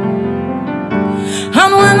ground.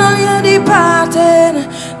 And when all you departing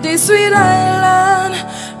this sweet island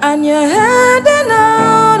and you're heading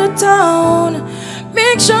out of town,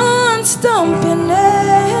 make sure I stamp your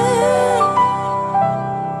name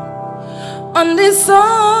on the soil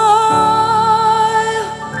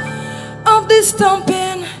of the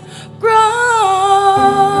stomping ground.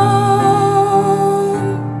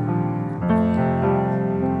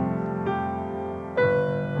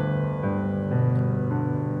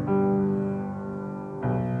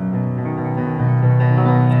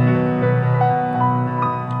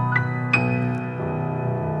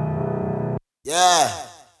 Yeah,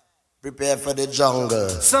 prepare for the jungle.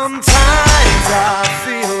 Sometimes I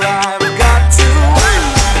feel I've got to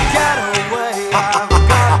get away. I've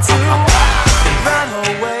got to run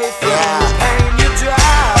away from the pain you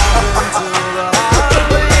drive into the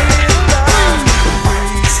highway of life. We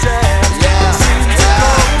stand, seem to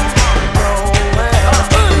go nowhere,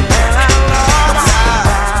 and I lost my life.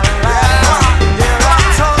 Yeah, I'm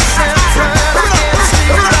tossing and turning, I can't see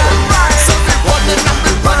right. So we're running and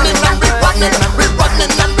we're running and we're running and we're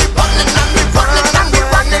running and we're running and we're running and we're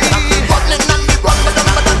running and we're running and we're running and we're running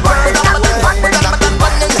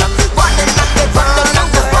and we're running and we're running and we're running and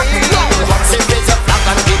we're running and we're running. So raise your flag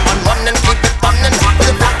and keep on running, keep it running. Put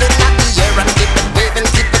the flag in the air and keep it waving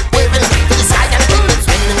to the sky and keep it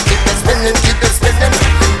spinning, keep it spinning, keep it spinning.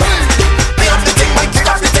 We have the thing, we kick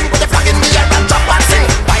off the thing, put the flag in the air and drop and sing.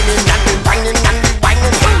 Whining and we whining and we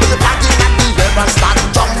whining. Put the flag in the air and start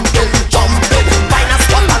jumping, jumping. Wine a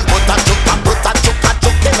squat and put a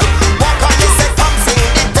juke in. Walk on this and come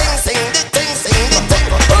sing the thing, sing the thing, sing the thing.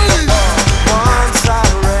 Once I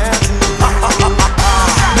ran to you,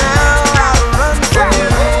 now I run from you.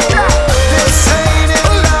 This ain't it,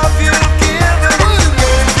 love you giving.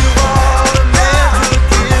 Gave you all a man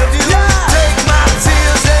could give you. Take my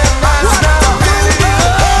tears and that's not really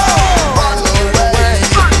love. Run away.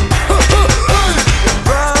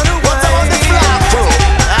 Run away. What's on the flag too?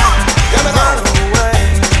 Run away.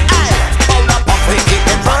 Hold up, pussy, keep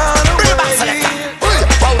it running. Bring it back, selector.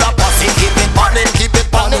 Hold up, pussy, keep it burning, keep it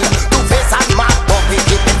burning. Two face and mad puppy,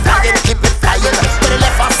 keep it flying, keep it flying. To the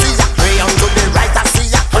left I see a crayon, to the right I see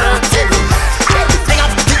a curtain. Fling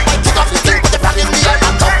up the thing, kick off the thing, put the flag in the air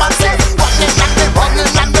and jump and sing. Running and we're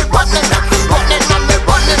running and we're running, running and we're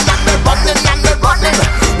running and we're running and we're running.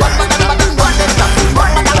 Running and we're running,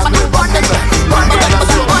 running and we're running, running and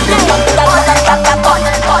we're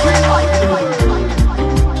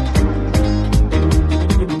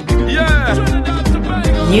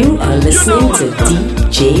You are listening to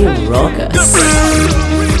DJ Raucus.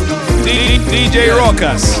 DJ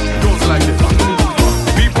Raucus.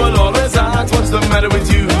 People always ask what's the matter with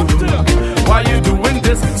you. Why you doing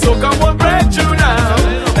this? So come on, break you now.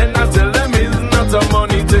 And I tell them it's not a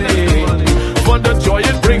money thing. For the joy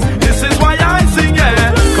it brings, this is why I sing,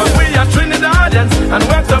 yeah. Cause we are Trinidadians and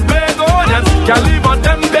we're the big audience. Can live on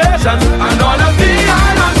temptations and all of the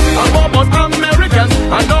islands. I'm about Americans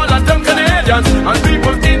and all of them Canadians and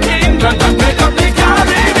people in England that make up the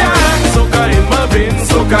Caribbean. Soca in my veins,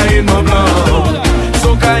 soca in my blood.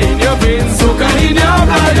 Soca in your veins, soca in your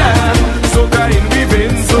blood, yeah. Soca in me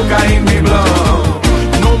veins, soca in me blood.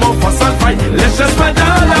 No more fuss and fight, let's just spread the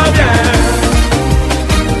love, yeah.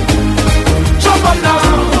 Jump up now.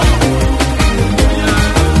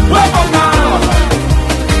 Wake up now.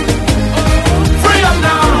 Free up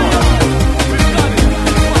now.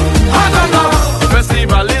 Hot up now.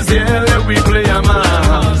 Festival is here, let we play a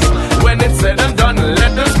mass. When it's said and done,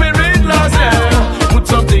 let the spirit last, yeah. Put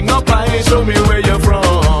something up high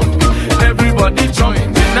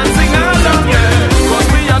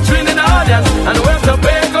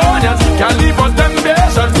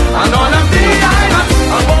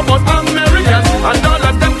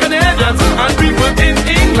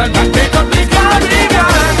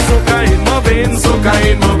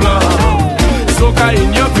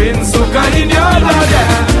veins, soca in your blood,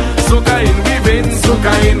 yeah. Soca in we veins,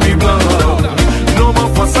 soca in we blood. No more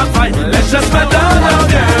fuss and fight, let's just get down,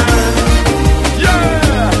 yeah.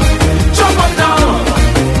 Yeah, jump up now,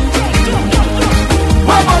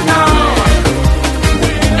 pop up now,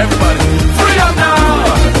 everybody, free up now.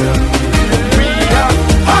 We are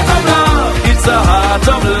heart of love. It's a heart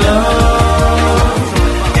of love.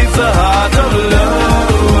 It's a heart of love.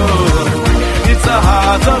 It's a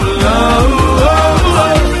heart of love.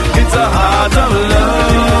 It's a heart of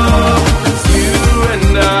love. You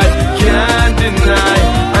and I can't deny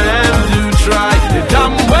and do try. The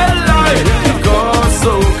damn well lie. Because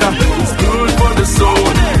soca is good for the soul.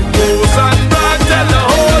 Goes and back, tell the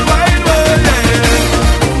whole wide world.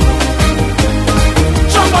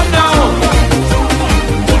 Jump up now.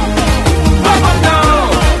 Pop up now.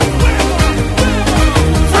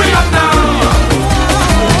 Free up now.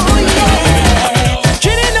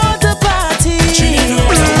 Trini know the party.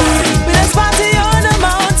 We just party on the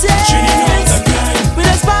mountain. We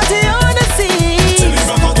just party on the sea.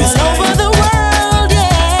 All over the world,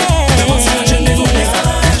 yeah.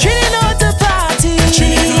 Trini know the party.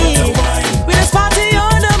 We just party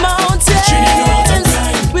on the mountains.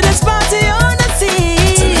 We just party on the sea.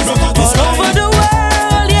 All over the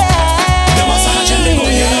world, yeah.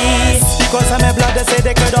 Because I'm a blood, they say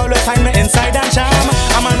they could always find me inside and jam.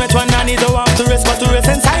 A man with one nanny don't have to risk, but to risk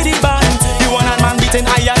inside the band. The one and man beating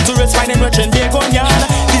iron to risk finding rich in Begonian.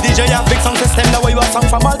 The DJ have big sound system, the way you song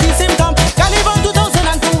from all these symptoms. Carnival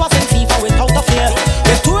 2002 was in FIFA without a fear.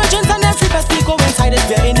 With 2 agents and every best people inside it,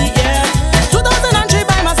 we're in the air. 2003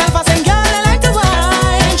 by myself, I sing, girl, I like the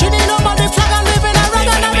wine. Trini know about the flag and living a rock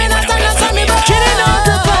and I'm in a stand and tell me about Trini know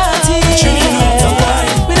the party.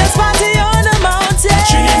 We just party on the mountains.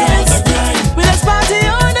 We just party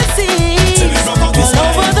on the sea. All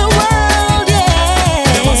over the world, yeah.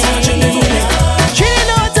 Trini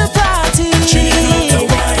know the party.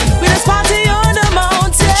 We just party on the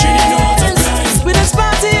mountains. We just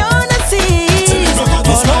party on the sea.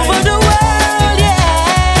 All over the world, yeah.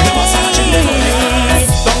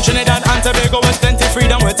 Down Trinidad and Tobago with plenty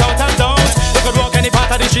freedom without a doubt. They could walk any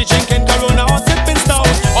part of the street drinking Corona or sipping stout.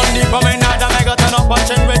 On the promenade and I got turn up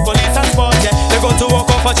watching with police and sport, yeah. They go to walk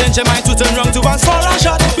off or change their mind to turn wrong to once for a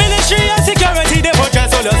shot. Ministry and security, they put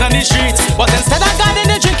dress soldiers on the streets. But instead of guarding,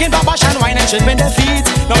 they drinking babash and wine and shaping their feet.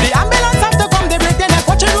 Now the ambulance have to come, they break their neck,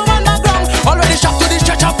 watching room on the ground. Already strapped to the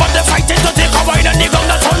stretcher, but they fighting to take a wine and the ground.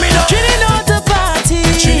 That's all me know. Trini know the party.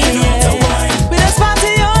 We just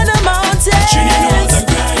party on the mountains.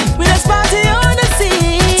 We just party on the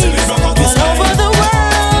sea. All over the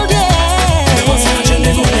world, yeah.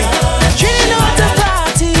 Trini know the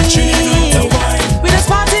party. We just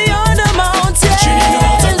party on the mountains.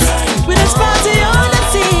 We just party on the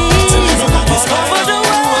sea. All over the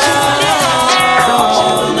world, yeah.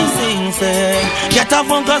 Get her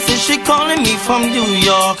phone cause she calling me from New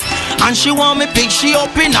York. And she want me pick she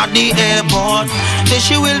up in at the airport. Say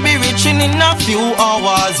she will be reaching in a few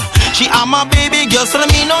hours. She am my baby girl, so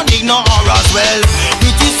me no need no horrors. Well,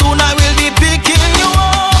 pretty soon I will be picking you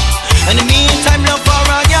up. In the meantime, love for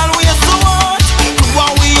a girl we so hot. Do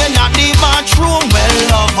what we in at the bathroom, well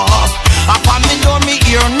love up. Upon me door me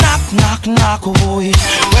ear knock, knock, knock, boy.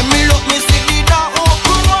 When me look me see the door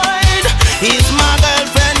open wide. It's my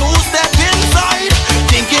girlfriend who step inside.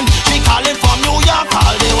 Thinking she calling from New York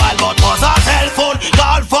all the while, but was a cell phone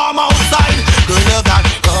call from outside. Girl, you got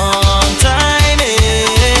wrong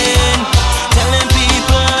timing. Telling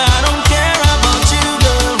people I don't care about you,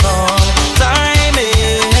 girl, wrong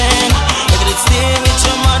timing. If you stay with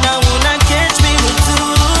your mother, will not catch me with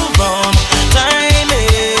two wrong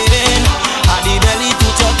timing. I the belly to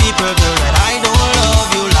tell people, girl, that I don't love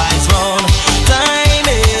you, lies wrong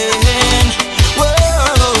timing.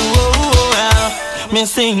 Whoa, me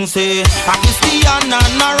sing say, I Christian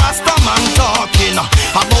and a Rasta man talking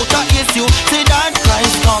about a issue, say that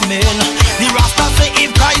Christ coming. The Rasta say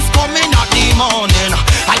if Christ coming at the morning,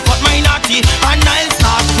 I cut my natty and I'll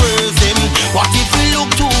start praising. What if we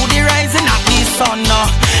look to the rising of the sun,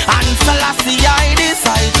 and Selassie I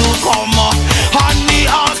decide to come, and me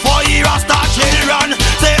ask for the Rasta children,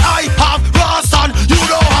 say I have Rasta, you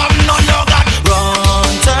don't have none, you got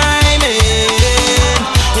wrong timing.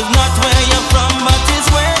 It's not where you're from, but it's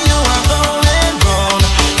where you are going. Wrong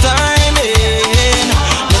timing.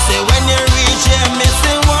 They say when you're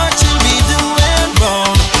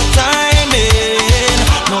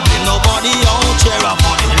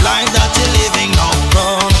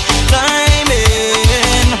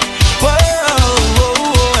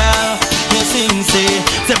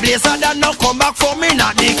The blazer that now come back from in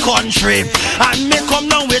at the country, and me come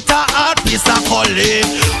now with a hard piece of collie.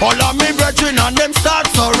 All of me brethren and them start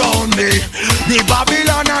surround me. The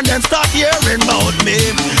Babylon and them start hearing about me.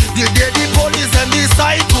 The day the police and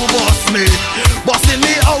decide to bust me, busting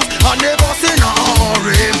me out and they busting a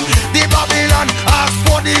hurry. The Babylon ask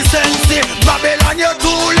for decency. Babylon, you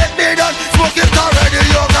too let me done. Smoke it already,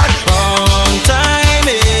 you got wrong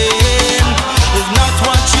timing. It's not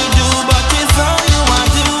what you do, but it's how you want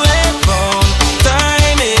to do it. Wrong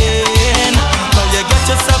timing. Now you get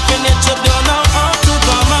yourself in it, you don't know how to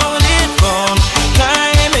come out it. Wrong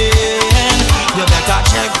timing. You better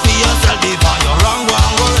check for yourself before you're wrong.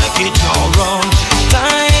 Go wreck it, you're wrong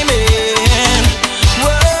timing.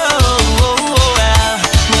 Whoa, well,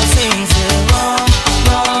 you sing say wrong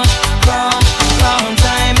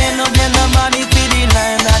timing. No blame nobody for the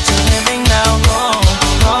line that you're living now.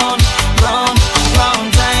 Wrong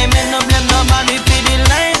timing. No blame nobody for the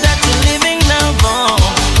line that you're living now.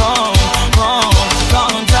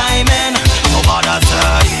 Wrong timing. Nobody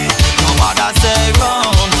say wrong.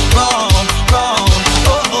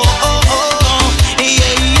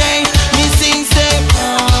 Yeah. Me sing say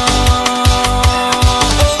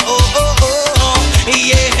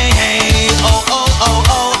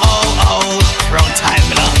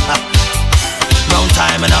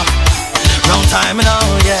Wrong timing now,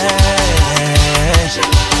 yeah.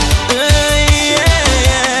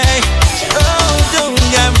 Oh, don't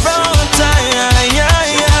get wrong timing.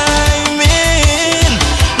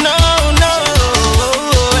 No.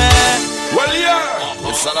 Well, yeah,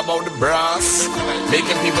 it's all about the brass,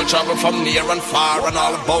 making people travel from near and far and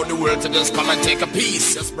all about the world to just come and take a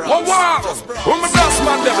piece. Wow, when my brass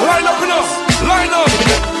man them line up enough, line up.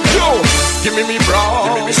 Yo, give me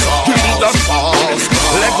brass, give me that fast.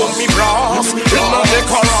 Let go me brass, in the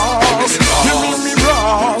chorus. Give me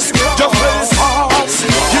brass, just play fast.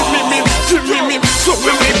 Give me. So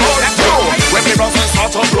when we blow it down, when the brass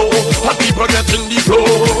start to blow, and people get in the flow.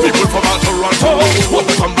 People from all Toronto want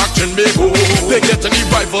to come back and they go. They get in the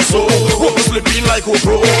rifle so, want to slip in like a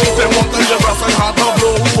pro. They want to hear brass and heart to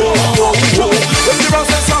blow. When the brass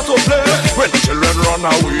start to play, when the children run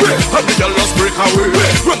away, and the girls break away.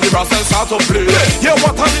 When the brass start to play, yeah,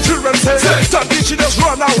 what are the children say? That the she just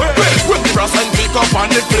run away. When the brass pick up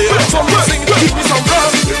and they play, so we sing, give me some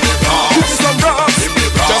brass, give me some brass,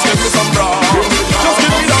 just give me some brass, just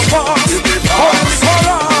give me that bass, all the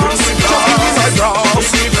chorus, just give me my brass,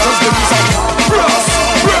 just give me some brass.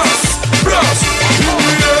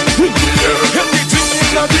 Anything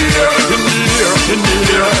in the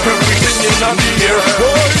air, everything in the air,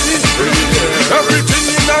 everything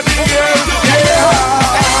in the air,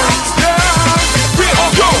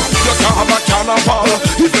 Yo, you can have a carnival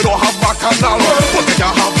if you don't have bacchanal, but you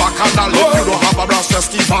can have bacchanal if you don't have a brass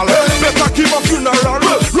festival. Better keep a funeral,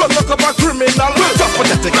 run like a criminal. Just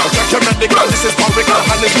political, check your medical. This is powerful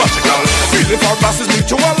and it's magical. Feeling for brass is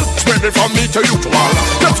mutual, spreading from me to usual.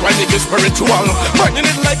 That's why they get spiritual, bringing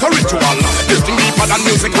it like a ritual. This thing deeper than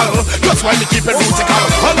musical. That's why we keep it rutical,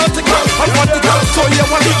 analytical, and quantical. So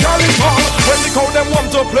yeah, when the carnival, when the crowd them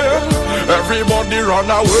want to play, everybody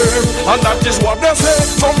run away, and that is what they say.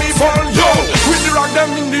 So me fall, yo, with the rock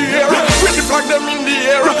them in the air, with the flag them in the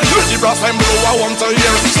air, with the brass and blow I want to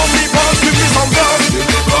hear. So me fall, give me some brass,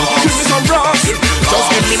 give me some brass, just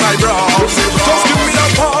give me my brass, just give me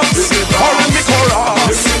that bass, or in me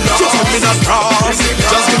chorus, just give me that brass,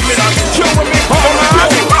 just give me that. Yo, when me fall,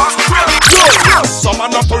 some are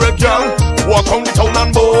not to rap, girl, walk on the town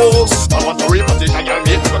and boast. I want to rap, but it's a girl,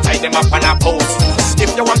 me go tie them up on a post.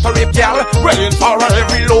 If you want to rape, girl, well in for a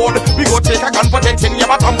heavy load. We go take a gun, put it in your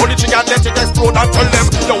back and pull it trigger, let it explode and tell them,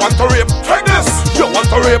 you want to rape, take this. You want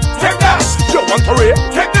to rape, take that. You want to rape,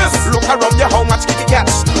 take this. Look around you, how much kitty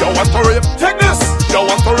cats. You want to rape, take this. You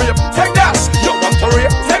want to rape, take that. You want to rape,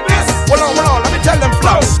 take this. Well on, let me tell them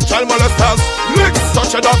flows. Child molesters, licks,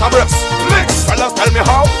 touch your daughter breasts, licks. Fellas tell me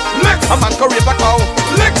how, licks. A man go rape a cow,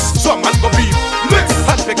 licks. Some man go beef, licks.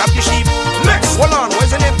 And pick up the sheep, licks. Well on, where's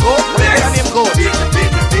the name go? Where's the name go?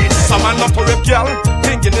 Some man not to rape girl,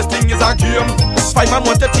 thinking this thing is a game. 5 man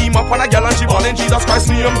want to team up on a girl and she born in Jesus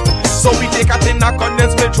Christ's name. So we take a tin a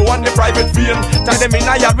condensed milk show on the private vein. Tie them in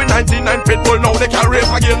a yard with 99 pitbull, now they can rape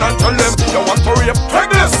again and tell them, you want to rape,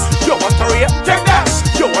 take this. You want to rape, take that.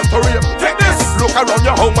 You want to rape, take this. Look around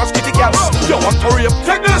your home, much kitty girls. You want to rape,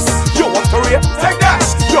 take this. You want to rape, take that.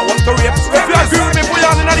 You want to rape. If you agree with me, put your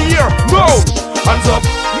hand in the air. No. Hands up,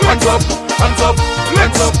 hands up, hands up,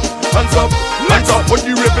 hands up, hands up, hands up. When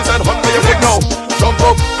you represent Honda, you would know. Jump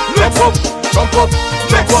up, jump up, jump up,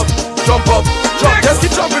 jump up, jump up, jump. Just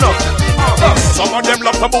keep jumping up. Some of them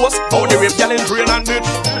love to boast how they rape gal in train and bitch.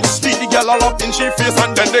 Speed the gal all up in she face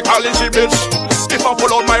and then they call it she bitch. If I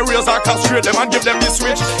pull out my razor, castrate them and give them the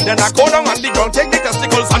switch, then I go down on the ground, take the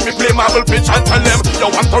testicles and me play marble pitch and tell them,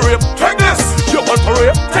 you want to rape? Take this. You want to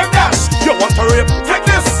rape? Take that. You want to rape? Take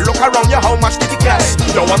this. Look around you, how much kitty cat?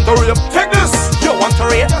 You want to rape? Take this. You want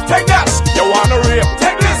to rape? Take that. You want to rape?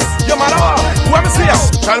 Take this. You man up. Who am I see you?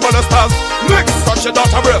 Child molesters. Lick. Touch your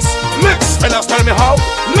daughter breast. Lick. And just tell me how.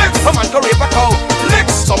 Lick. Some man to rape a cow. Lick.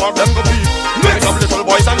 Some of them go beat. Lick. Some little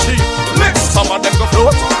boys and sheep. Lick. Some of them go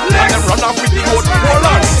float. Lick. And them run off with the goat. Hold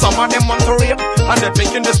on. Some of them want to rape and they're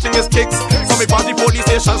thinking this thing is kicks. So me pass the police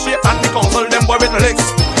station straight and me counsel them boy with licks.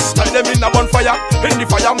 Tie them in a bonfire, in the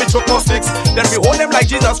fire me choke no sticks. Then we hold them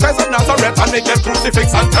like Jesus Christ of Nazareth and make them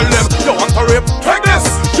crucifix and tell them, you want to rape? Take this.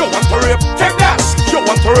 You want to rape? Take that. You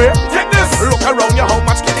want to rape? Take this. Look around you, how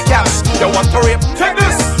much kitty cat? You want to rape? Take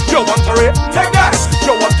this. You want to rape? Take that.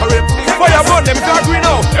 You want to rape? Fire burn them, if you agree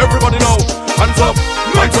now. Everybody know. Hands up,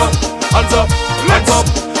 hands up, hands up, hands up,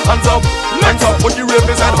 hands up, hands up. Put the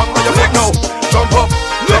rapist and hung on your neck now. Jump up,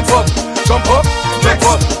 jump up, jump up, jump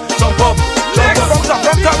up, jump up, jump up. From top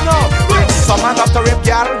now. Some man have to rape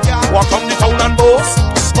gal, walk on the town and boast.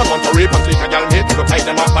 But want to rape and take a gal mate, go tie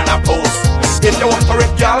them up and a post. If you want to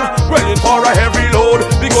rape gal, well in for a heavy load.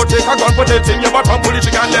 We go take a gun, put it in your butt and pull it,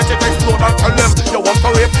 you can let it explode and tell them, you want to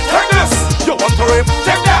rape? Take this. You want to rape?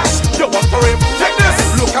 Take that. You want to rape? Take this.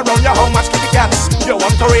 Look around you, how much kitty cat? You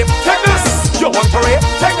want to rape? Take this. You want to rape?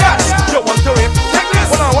 Take that. You want to rape? Take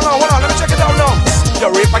this. Hold on, let me check it out now. You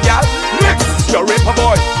rape a gal? Lick. You rape a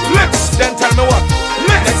boy? Lick. Then tell me what?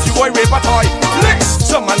 Lick. Next you boy rape a toy? Lick.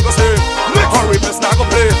 Some man go say, lick. Or rapist now go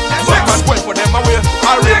play. Some man wait for them away.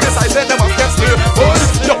 I rapist, I said them must get slave.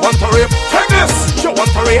 You want to rape? Take this. You want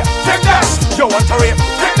to rape? Take that. You want to rape?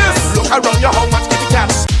 Take this. Look around you, how much kitty cat?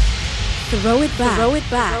 Throw it back, throw it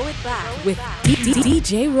back, throw it back with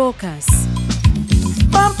DJ Rokas.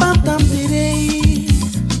 Pam pam tam piri,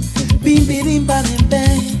 bim birim bam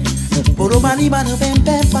bam, boro mani manu bam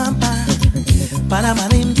bam pam pam, para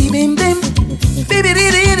manim di bim bim,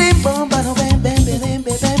 bibiririm bam bam bam bam bam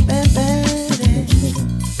bam bam bam.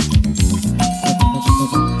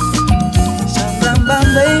 Sham bam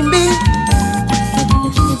baby,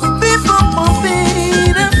 bim bam bam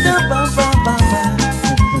bim bam bam bam bam.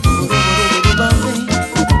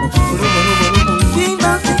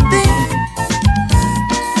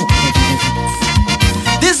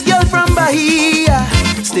 This girl from Bahia,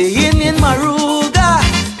 staying in Maruga.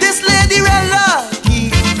 This lady real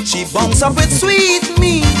lucky, she bounce up with sweet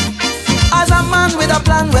me. As a man with a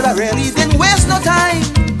plan, where I really didn't waste no time.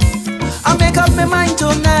 I make up my mind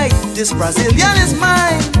tonight, this Brazilian is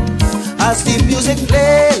mine. As the music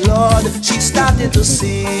play, Lord, she started to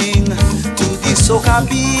sing to the soca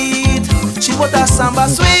beat. She put a samba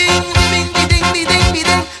swing, ding ding ding ding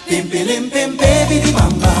ding, bim bim bim baby di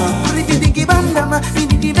bamba, ding ding bam bam, ding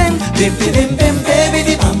ding bim bim bim bim baby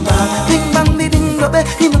di bamba, ding bang ding lobe,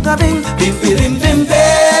 ding bang, bim bim bim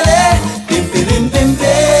bele, bim bim bim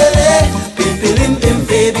bele, bim bim bim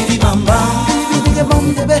baby di bamba, ding bam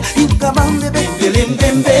debe, ding bam debe, bim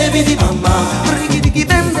bim baby di bamba, ding ding bim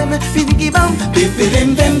bim, ding bam, bim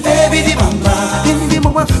bim bim baby di bamba, ding ding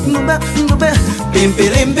bam lobe, lobe, bim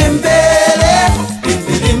bim bim bele, bim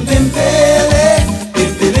bim bim bele, bim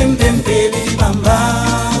bim bim baby di bamba.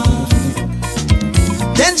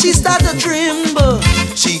 Then she start to tremble,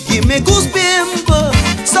 she give me goose bimble.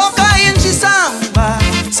 Soca in she samba,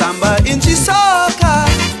 samba in she soca.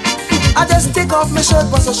 I just take off my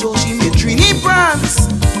shirt, was a show she made Trini prance.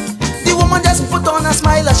 The woman just put on a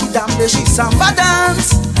smile as she dance, she samba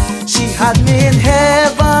dance. She had me in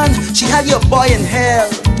heaven, she had your boy in hell.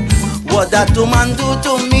 What that woman do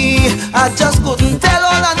to me, I just couldn't tell.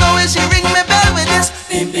 All I know is she ring me bell with this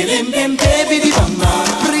bim bim bim baby di bamba,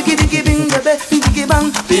 riggy diggy bing baby, diggy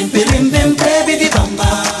bang, bim bim bim baby di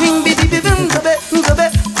bamba, bing biddy bim baby,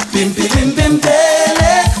 bim bim bim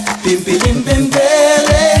bele, bim bim bim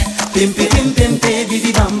bele, bim bim bim baby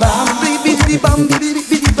di bamba, biddy bam biddy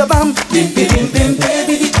biddy bam, bim bim bim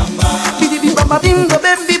baby di bamba, biddy bam bim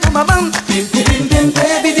baby bam bam, bim bim bim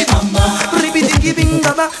baby di bamba, riggy diggy bing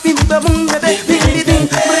baba, bim bam baby, biddy bing,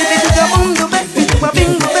 biddy bam baby, bim bim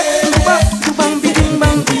bam biddy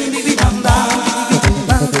bang, biddy bam bam,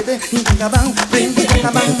 bang baby, bang bring it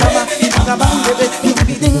bang bang baba, bang baby,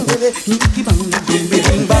 biddy ding baby, biddy bang, biddy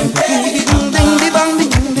bang, biddy ding ding bang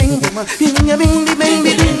ding ding bing bing bing bing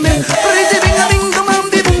bing bing, pretty bing bing bang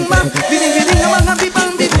bing bang, biddy ding bang bang bing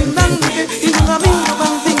bang, biddy bang bing bang bing bing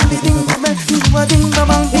bang, ding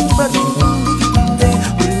bang bing bang.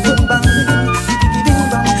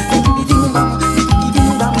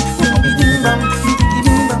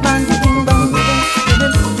 Bing bang,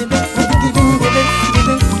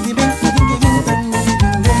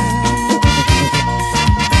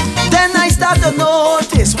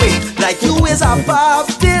 always a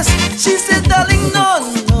Baptist. She said, darling,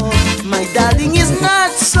 no, my darling is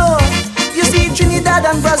not so. You see, Trinidad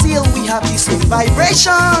and Brazil, we have the same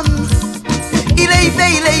vibration.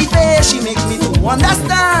 Ileve, she make me to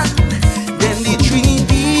understand. Then the Trini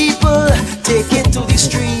people take it to the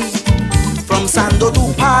street. From Sando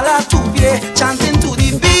to Pala to Pie, chanting to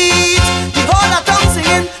the beat. The whole town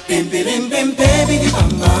singing. Bim bim bim baby bam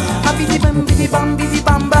bam. Bidi bam bidi bam bidi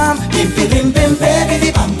bam bam. Bim bim bim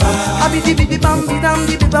baby bam bam. Bidi bidi bam bidam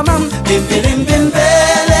bidi bam bam. Bim bim bim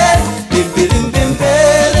bele. Bim bim bim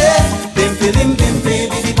bele. Bim bim bim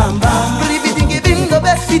baby bam bam. Bidi bidi bim go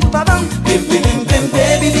be bidi bam bam. Bim bim bim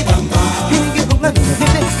baby bam bam. Bidi bum bam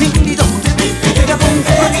bidi dum. Bidi bum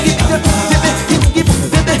baby bam bam.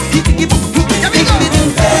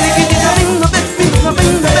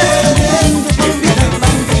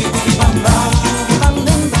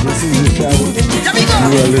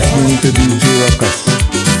 You are listening to DJ Rockers.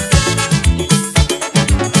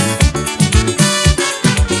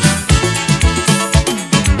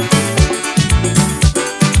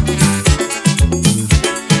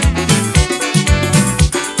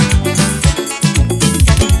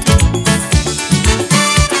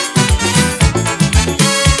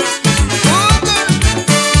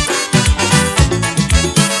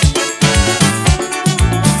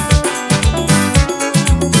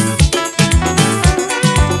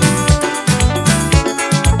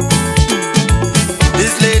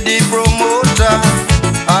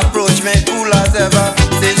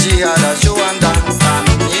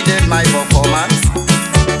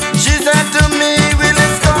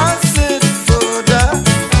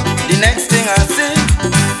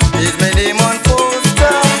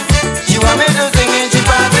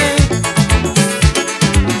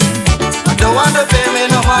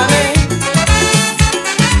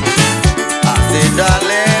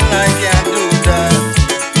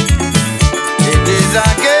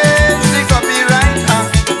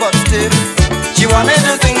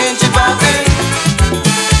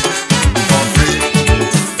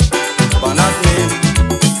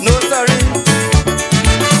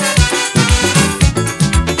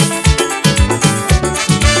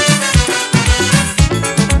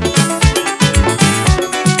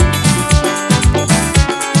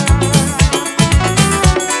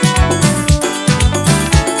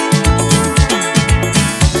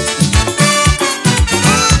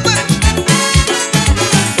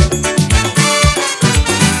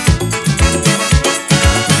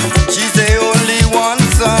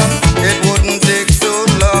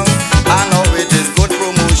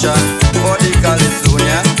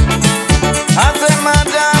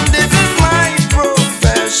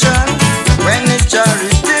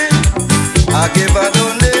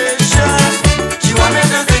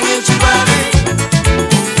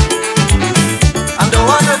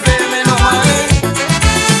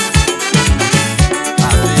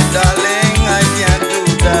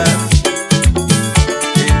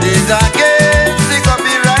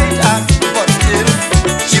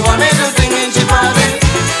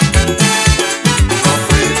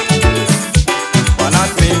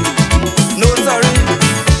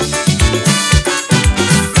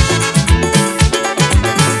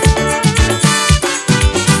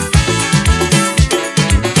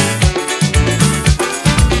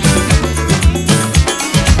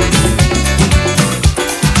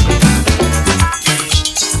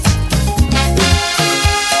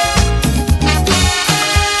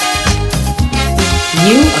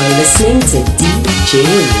 listening to DJ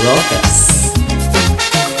Rockers.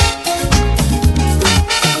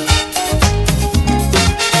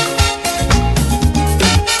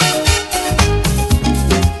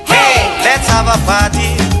 Let's have a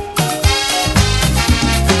party,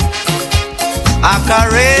 a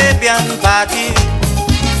Caribbean party,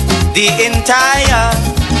 the entire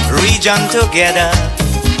region together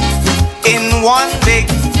in one big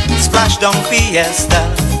splashdown fiesta.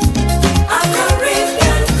 A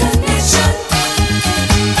Caribbean connection,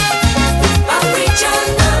 a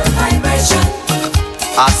regional vibration.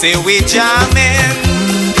 I say we jamming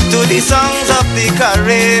to the songs of the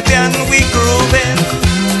Caribbean, we grooving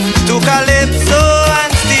to calypso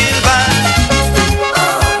and steel band.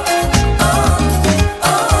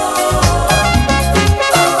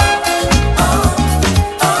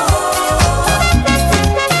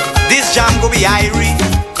 This jam go be Irie.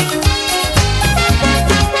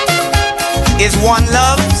 It's one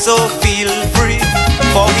love, so feel free.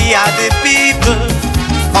 For we are the people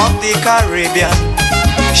of the Caribbean,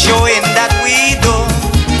 showing that we don't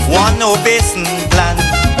want no basin plan.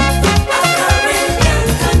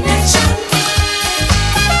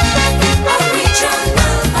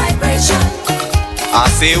 I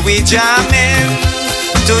say we jamming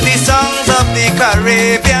to the songs of the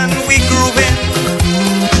Caribbean. We grooving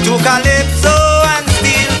to calypso and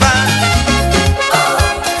steel band.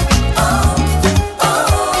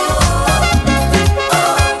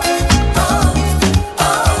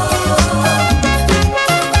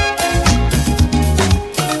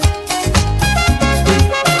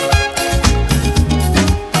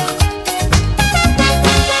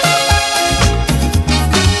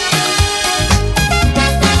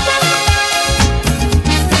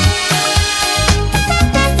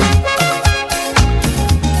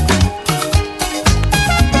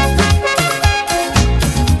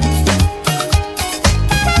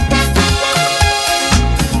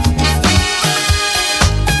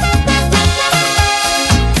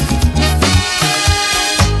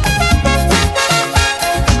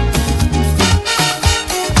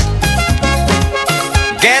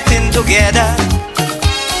 Together,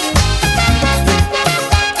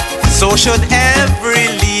 so should every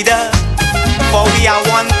leader, for we are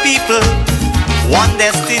one people, one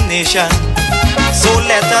destination. So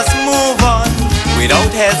let us move on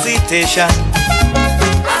without hesitation.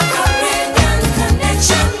 A Caribbean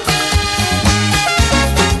connection,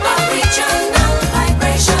 a regional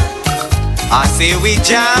vibration. I say we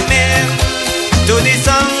jamming to the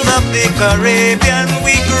songs of the Caribbean.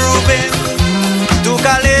 We grooving to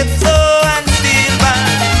calypso and steel band.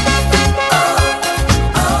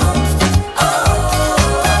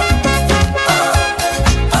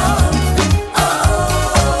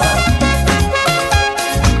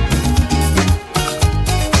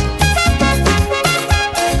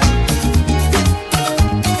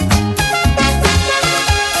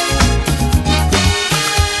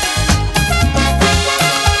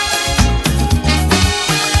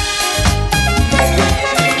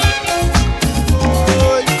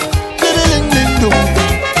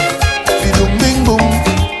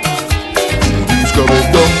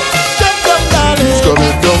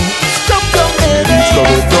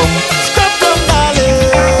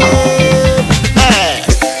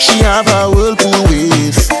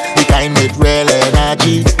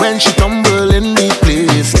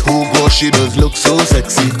 She does look so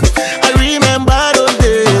sexy. I remember those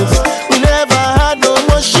days we never had no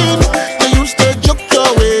machine. They used to juke your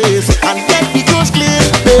waist and get the clothes clean.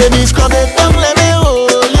 Baby, scrub it down, let me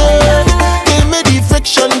hold you. Give me the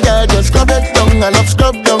friction, girl, just scrub it down. I love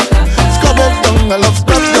scrub down, scrub it down. I love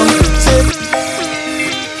scrub down. Say,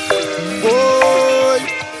 boy,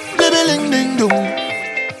 baby, ling ding dong,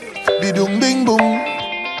 be dong bing boom.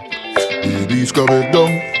 Baby, scrub it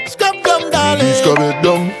down, scrub down, darling. Baby, scrub it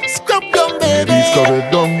down. Baby, scrub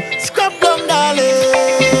it down, scrub down, darling.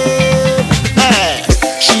 Hey.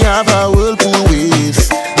 She have a whirlpool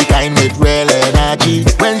waist, the kind with real energy.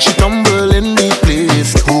 When she tumble in the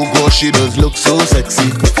place, oh gosh, she does look so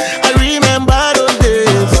sexy. I remember those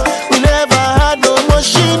days we never had no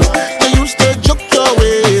machine. They used to juke your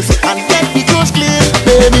waist and get the clothes clean.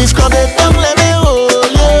 Baby, scrub it down, let me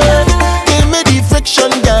hold you. Give me the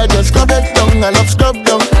friction, girl, just scrub it down. I love scrub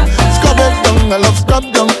down, scrub it down. I love scrub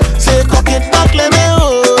down. Say cock it back, let me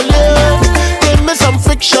hold you. Give me some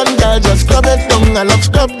friction, girl, just scrub it down. I love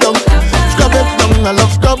scrub down, scrub it down. I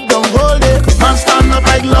love scrub down. Hold it, man, stand up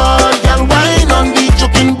like Lord, girl, wine on the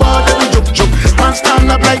juking ball, let me juke juke. Man,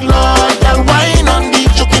 stand up like Lord, girl, wine on the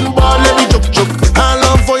juking ball, let me juke juke. I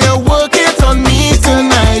love for you, work it on me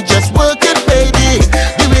tonight, just work it, baby.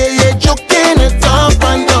 The way you're juking it up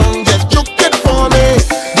and down, just juke it for me.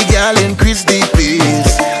 The girl increase the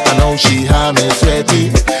pace, and now she have me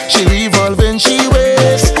sweaty. She revolving, she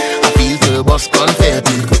waist. I feel the bus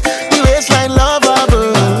confetti. The waistline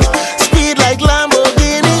lovable, speed like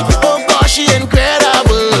Lamborghini. Oh gosh, she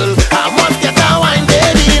incredible. I must get a wine,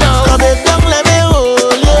 baby, now. Scrub it down, let me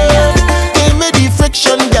hold you. Give me the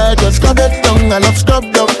friction, girl, just scrub it down. I love scrub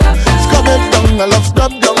down, scrub it down. I love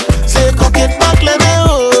scrub down. Say cock it back, let me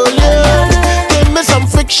hold you. Give me some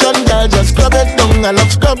friction, girl, just scrub it down. I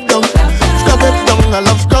love scrub down, scrub it down. I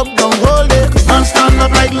love scrub down. Hold it, man, stand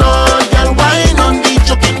up like Lord, girl, wine on the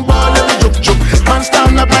juking ball, let me juke juke. Man,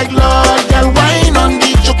 stand up like Lord, girl, wine on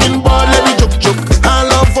the juking ball, let me juke juke. I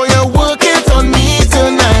love for you, work it on me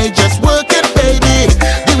tonight, just work it, baby.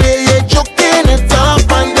 The way you're juking it up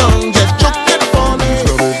and down, just juke it for me.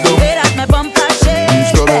 Way that my bumper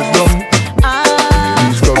shake. Scrub it down,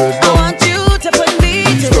 scrub it I down. want you to put me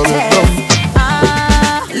to the test.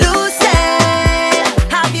 Lucy,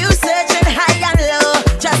 have you searching high and low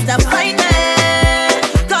just to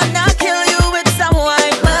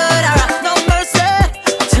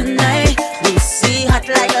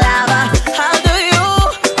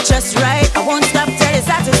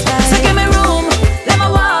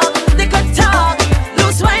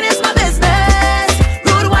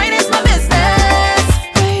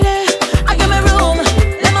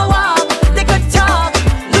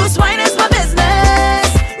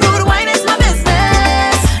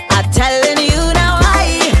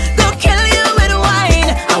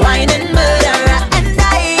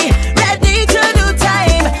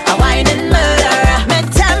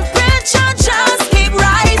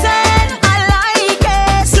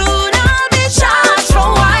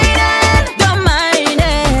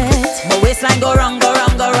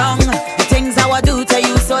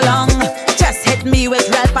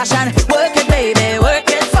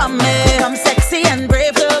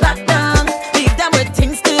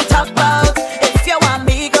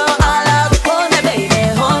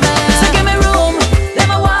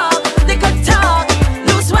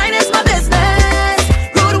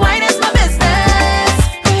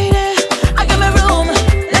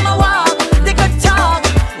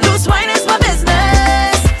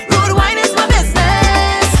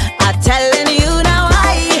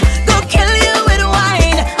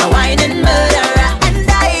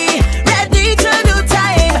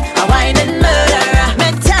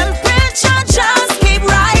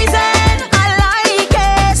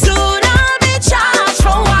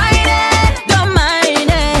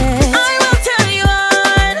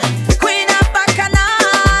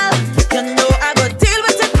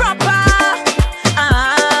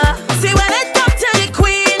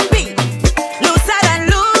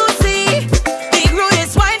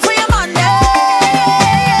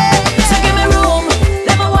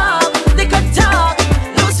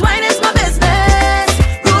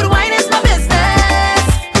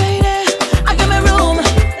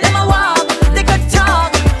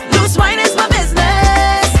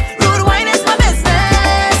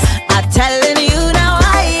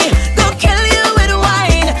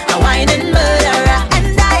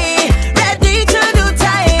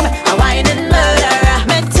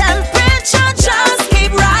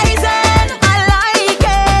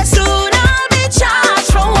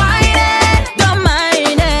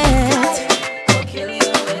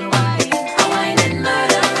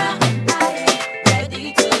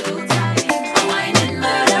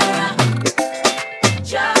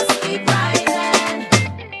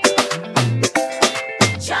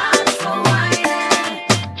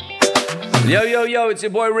Yo, it's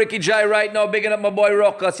your boy Ricky Jai right now, bigging up my boy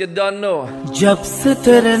Rockers, you don't know. जब से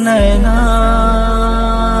तेरे नैना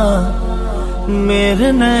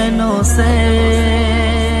मेरे नैनों से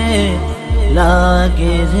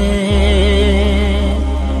लागे रे,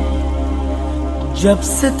 जब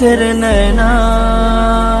से तेरे नैना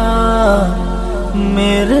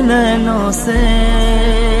मेरे नैनों से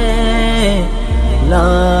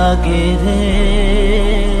लागे रे,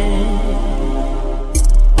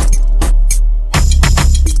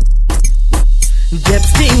 जब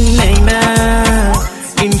sing naina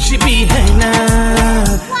in she be haina,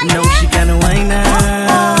 no she can whina,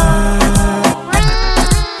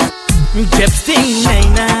 jab sing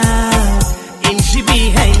naina in she be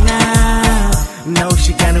haina, no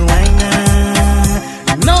she can whina.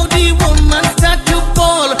 Now the woman start to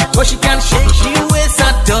fall, but she can't shake she waist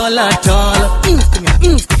at all at all.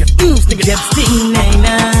 Jab sing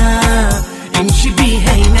naina in she be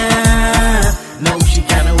haina, no she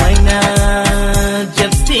can whina.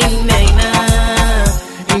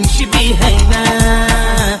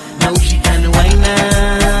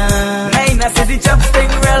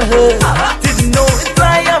 Didn't know it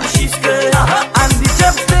fly up, she's good. And the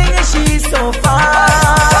jump thing, she's so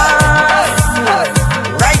fast.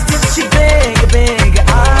 Right till she big,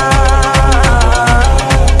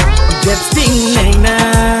 just sting naina,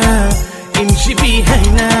 in she be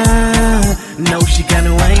haina, no she can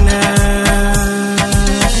whina.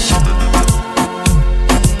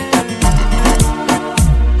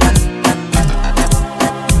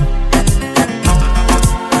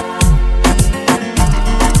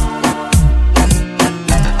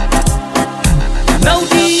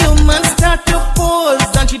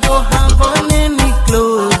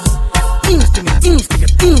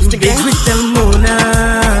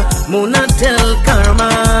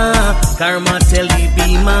 Karma tell the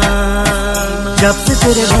Bima, जब से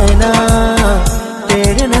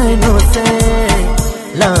तेरे नैनों से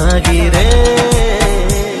लागे रे.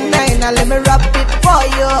 Naina, let me rub it for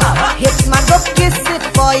you. Hit my go kiss it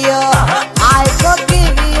for you. I go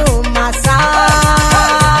give you massage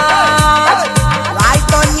right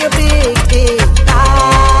on your big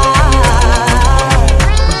thigh.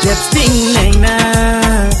 जब sing naina,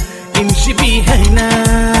 in she be haina,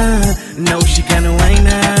 no she can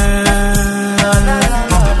whina.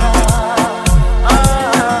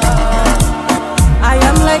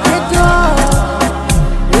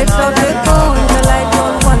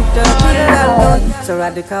 So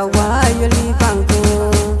radical, why you leave and go?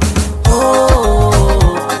 Oh,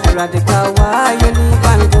 radical, why you leave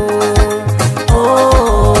and go?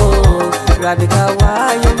 Oh, radical,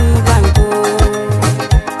 why you leave and go?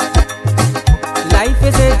 Life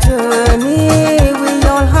is a journey, we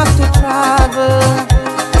all have to travel.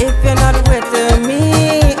 If you're not with me,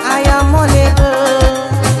 I am unable.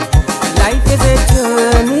 Life is a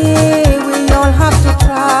journey, we all have to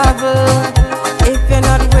travel. If you're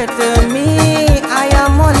not with me,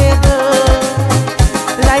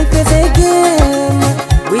 life is a game,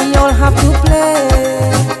 we all have to play.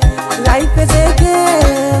 Life is a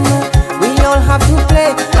game, we all have to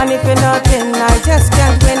play. And if you're not in, I just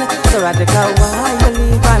can't win. So radical, why you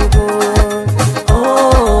leave and go?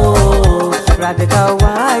 Oh, radical,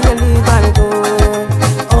 why you leave and go?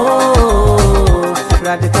 Oh,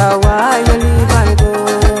 radical, why you leave and go?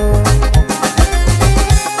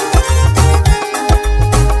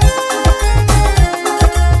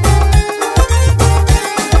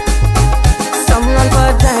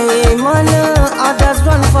 Others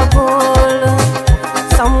run for gold.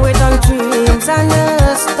 Some wait on dreams and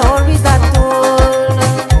stories that told.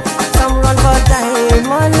 Some run for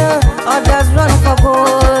diamond, others run for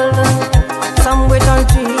gold. Some wait on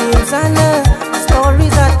dreams and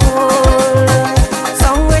stories that told.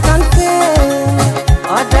 Some wait on fame,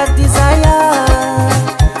 others desire.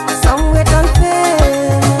 Some wait on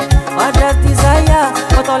fame, others desire.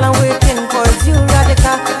 But all I'm waiting for is you,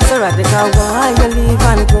 radical. So radical, why you leave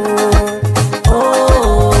and go?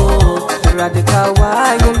 Radical,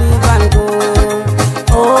 why you leave and go?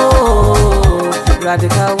 Oh,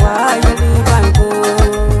 radical, why you leave and go?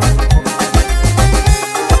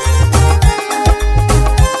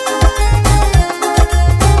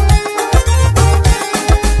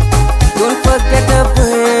 Don't forget the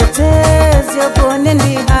bridges you're burning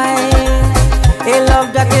behind. A love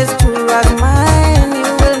that is true as mine,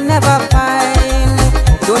 you will never find.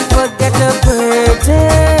 Don't forget the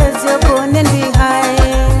bridges you're burning behind.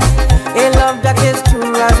 A love that is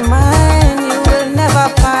true as mine, you will never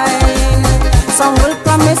find. Some will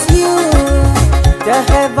promise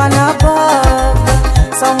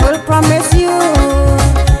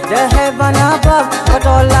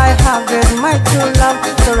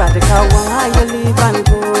Radical, why you leave and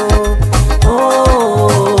go?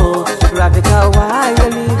 Oh, Radical, why you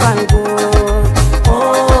leave and go?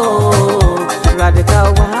 Oh,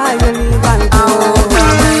 Radical, why you leave and go?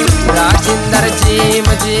 Rajinder Jim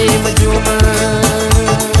Jim Jum,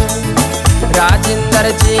 Rajinder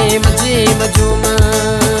Jim Jim Jum,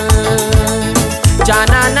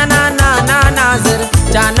 Jana na na na na Nazir,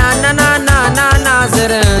 Jana na na na na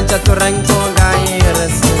Nazir, Chaturang ko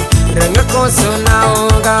gairs, Rang ko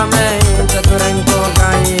sunaunga मैं, Chaturang ko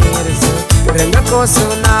gairs, Rang ko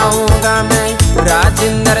sunaunga मैं,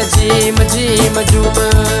 Rajinder Jim Jim Jum.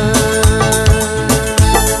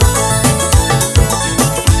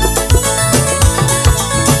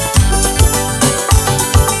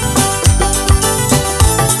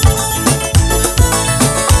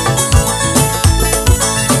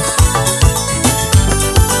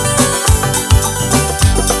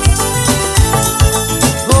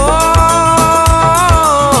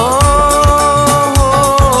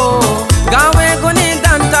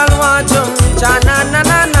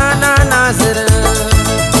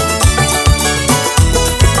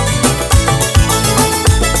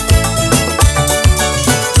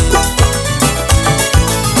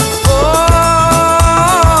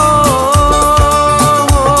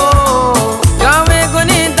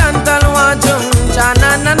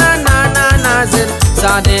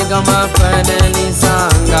 सादे गमा पडली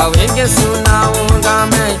सांगावे के सुनाऊंगा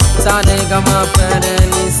मैं सादे गमा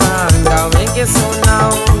पडली सांगावे के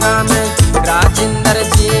सुनाऊंगा मैं राजिंदर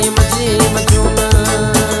जीम जीम जुम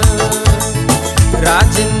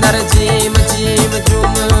राजिंदर जीम जीम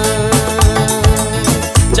जुम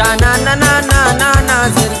जाना ना ना ना ना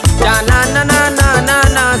नाज़िर जाना ना ना ना ना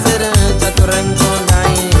नाज़िर चतुरंग को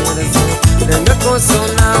गायर से रंग को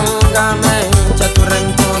सुनाऊंगा मैं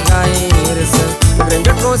चतुरंग को गायर से रंग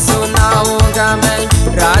को सुनाऊंगा मैं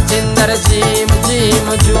राजिंदर जीम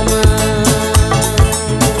जीम जुम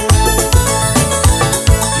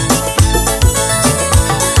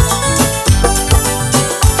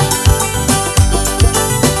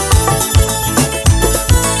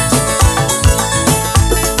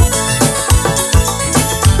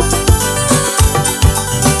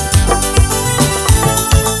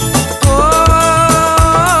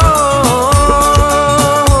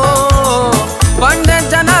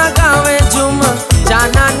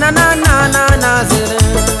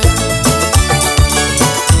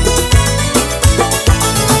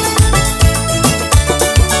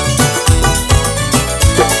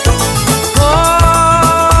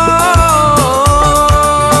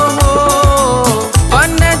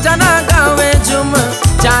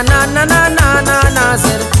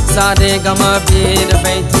सादे गमा पीर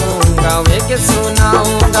बैठूंगा वे के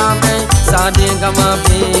सुनाऊंगा मैं सादे गमा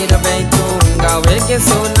पीर बैठूंगा वे के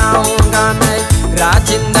सुनाऊंगा मैं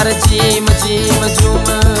राजिंदर जीम जीम जुम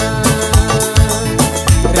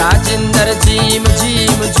राजिंदर जीम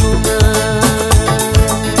जीम जुम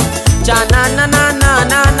जाना ना ना ना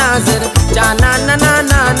ना नाज़िर जाना ना ना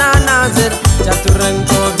ना ना नाज़िर चतुरंग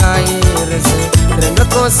को गायर से रंग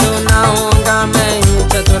को सुनाऊंगा मैं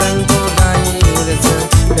चतुरंग को गायर से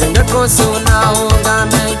रंग को सुनाऊंगा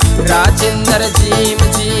मैं राजिंदर जीम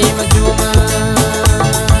जीम जुम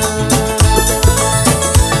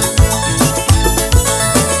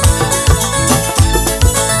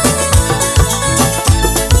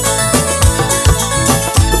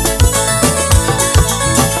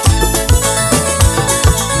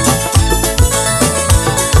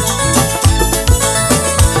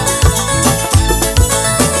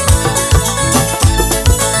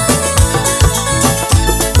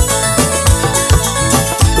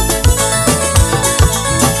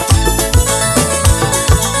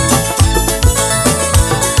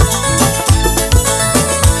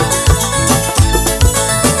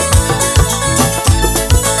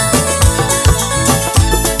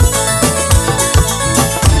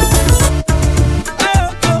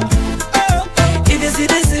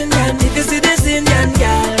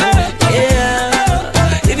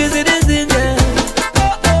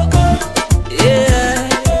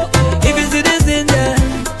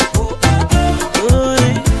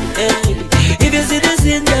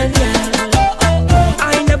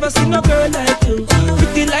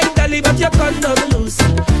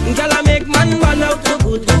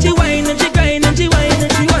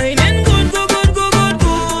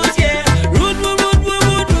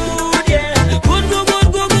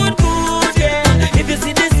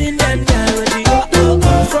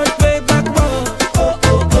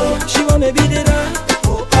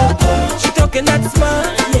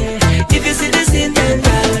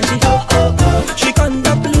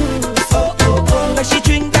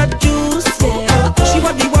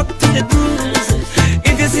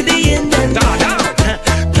If you see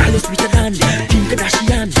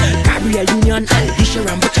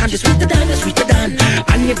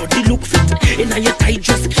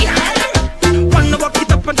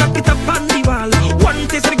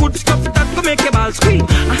girl scream.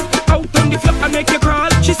 Out on the floor and make you crawl.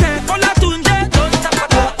 She said, "Hola tunde, don't stop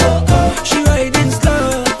at all." She riding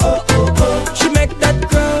slow. She make that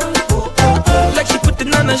girl like she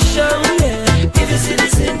putting on a show. Yeah, if you see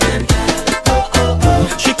this Indian girl,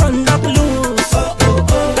 she conduct loose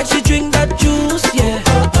like she drink that juice. Yeah,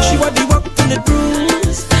 she want the walk to the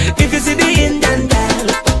bruise. If you see the Indian girl,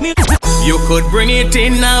 you could bring it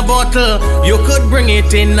in a bottle, you could bring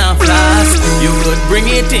it in a flask, you could bring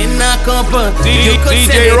it in a cup, you could DJ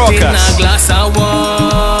send it Rockers. in a glass. I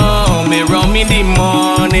want me rum in the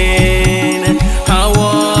morning, I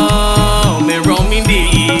want me rum in the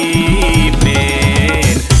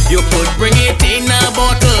evening. You could bring it in a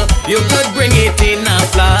bottle, you could bring it in a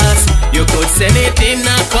flask, you could send it in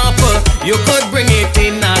a cup, you could bring it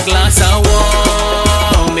in a glass. I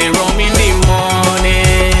want me rum in the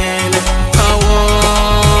morning, I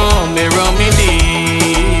want me rum in the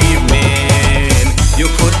evening. You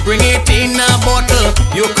could bring it in a bottle,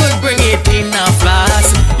 you could bring it in a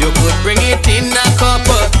flask, you could bring it in a cup,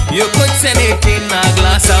 you could send it in a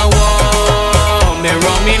glass. I want me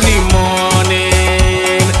rum in the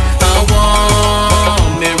morning, I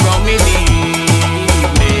want me rum in the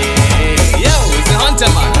evening. Yo, it's the Hunter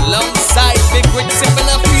Man alongside Big Rich sipping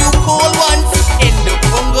a few cool ones in the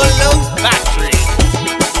Bungalow Factory.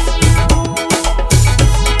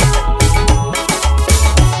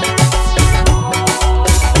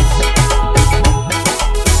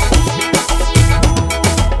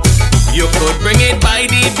 You could bring it by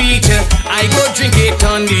the beach, I go drink it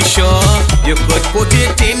on the shore. You could put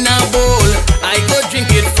it in a bowl, I go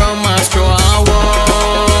drink it from a straw. I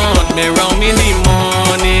want me rum in the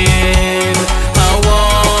morning, I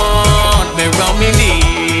want me rum in the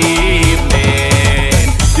evening.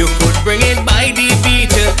 You could bring it by the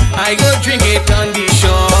beach, I go drink it on the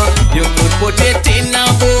shore. You could put it in a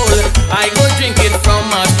bowl, I go drink it from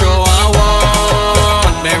a straw. I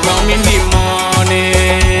want me rum in the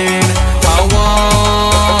morning, I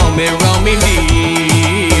want me rum in the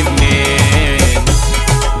evening.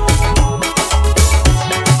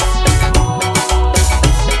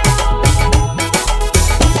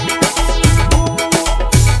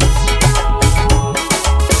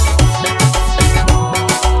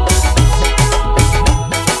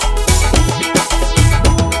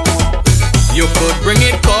 You could bring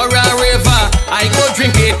it Cora River, I go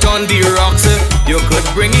drink it on the rocks. You could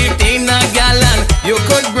bring it in a gallon, you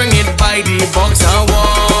could bring it by the box. I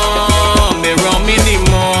want me rum in the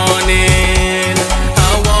morning,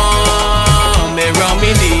 I want me rum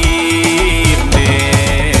in the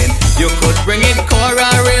evening. You could bring it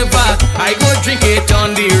Cora River, I go drink it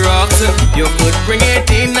on the rocks. You could bring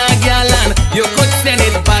it in a gallon, you could send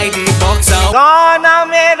it by the box. गाना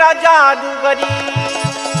मेरा जादूगरी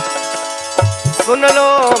सुन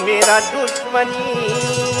लो मेरा दुश्मनी,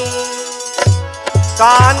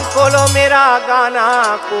 कान खोलो मेरा गाना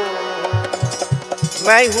को,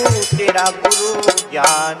 मैं हूँ तेरा गुरु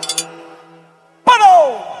ज्ञानी। पढ़ो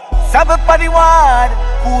सब परिवार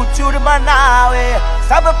कूचुर मनावे,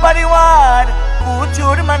 सब परिवार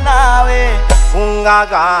कूचुर मनावे। गुंगा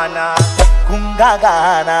गाना गुंगा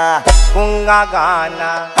गाना गुंगा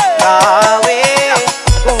गाना गावे,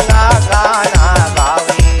 गुंगा गाना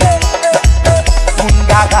गावे,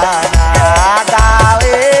 गुंगा गाना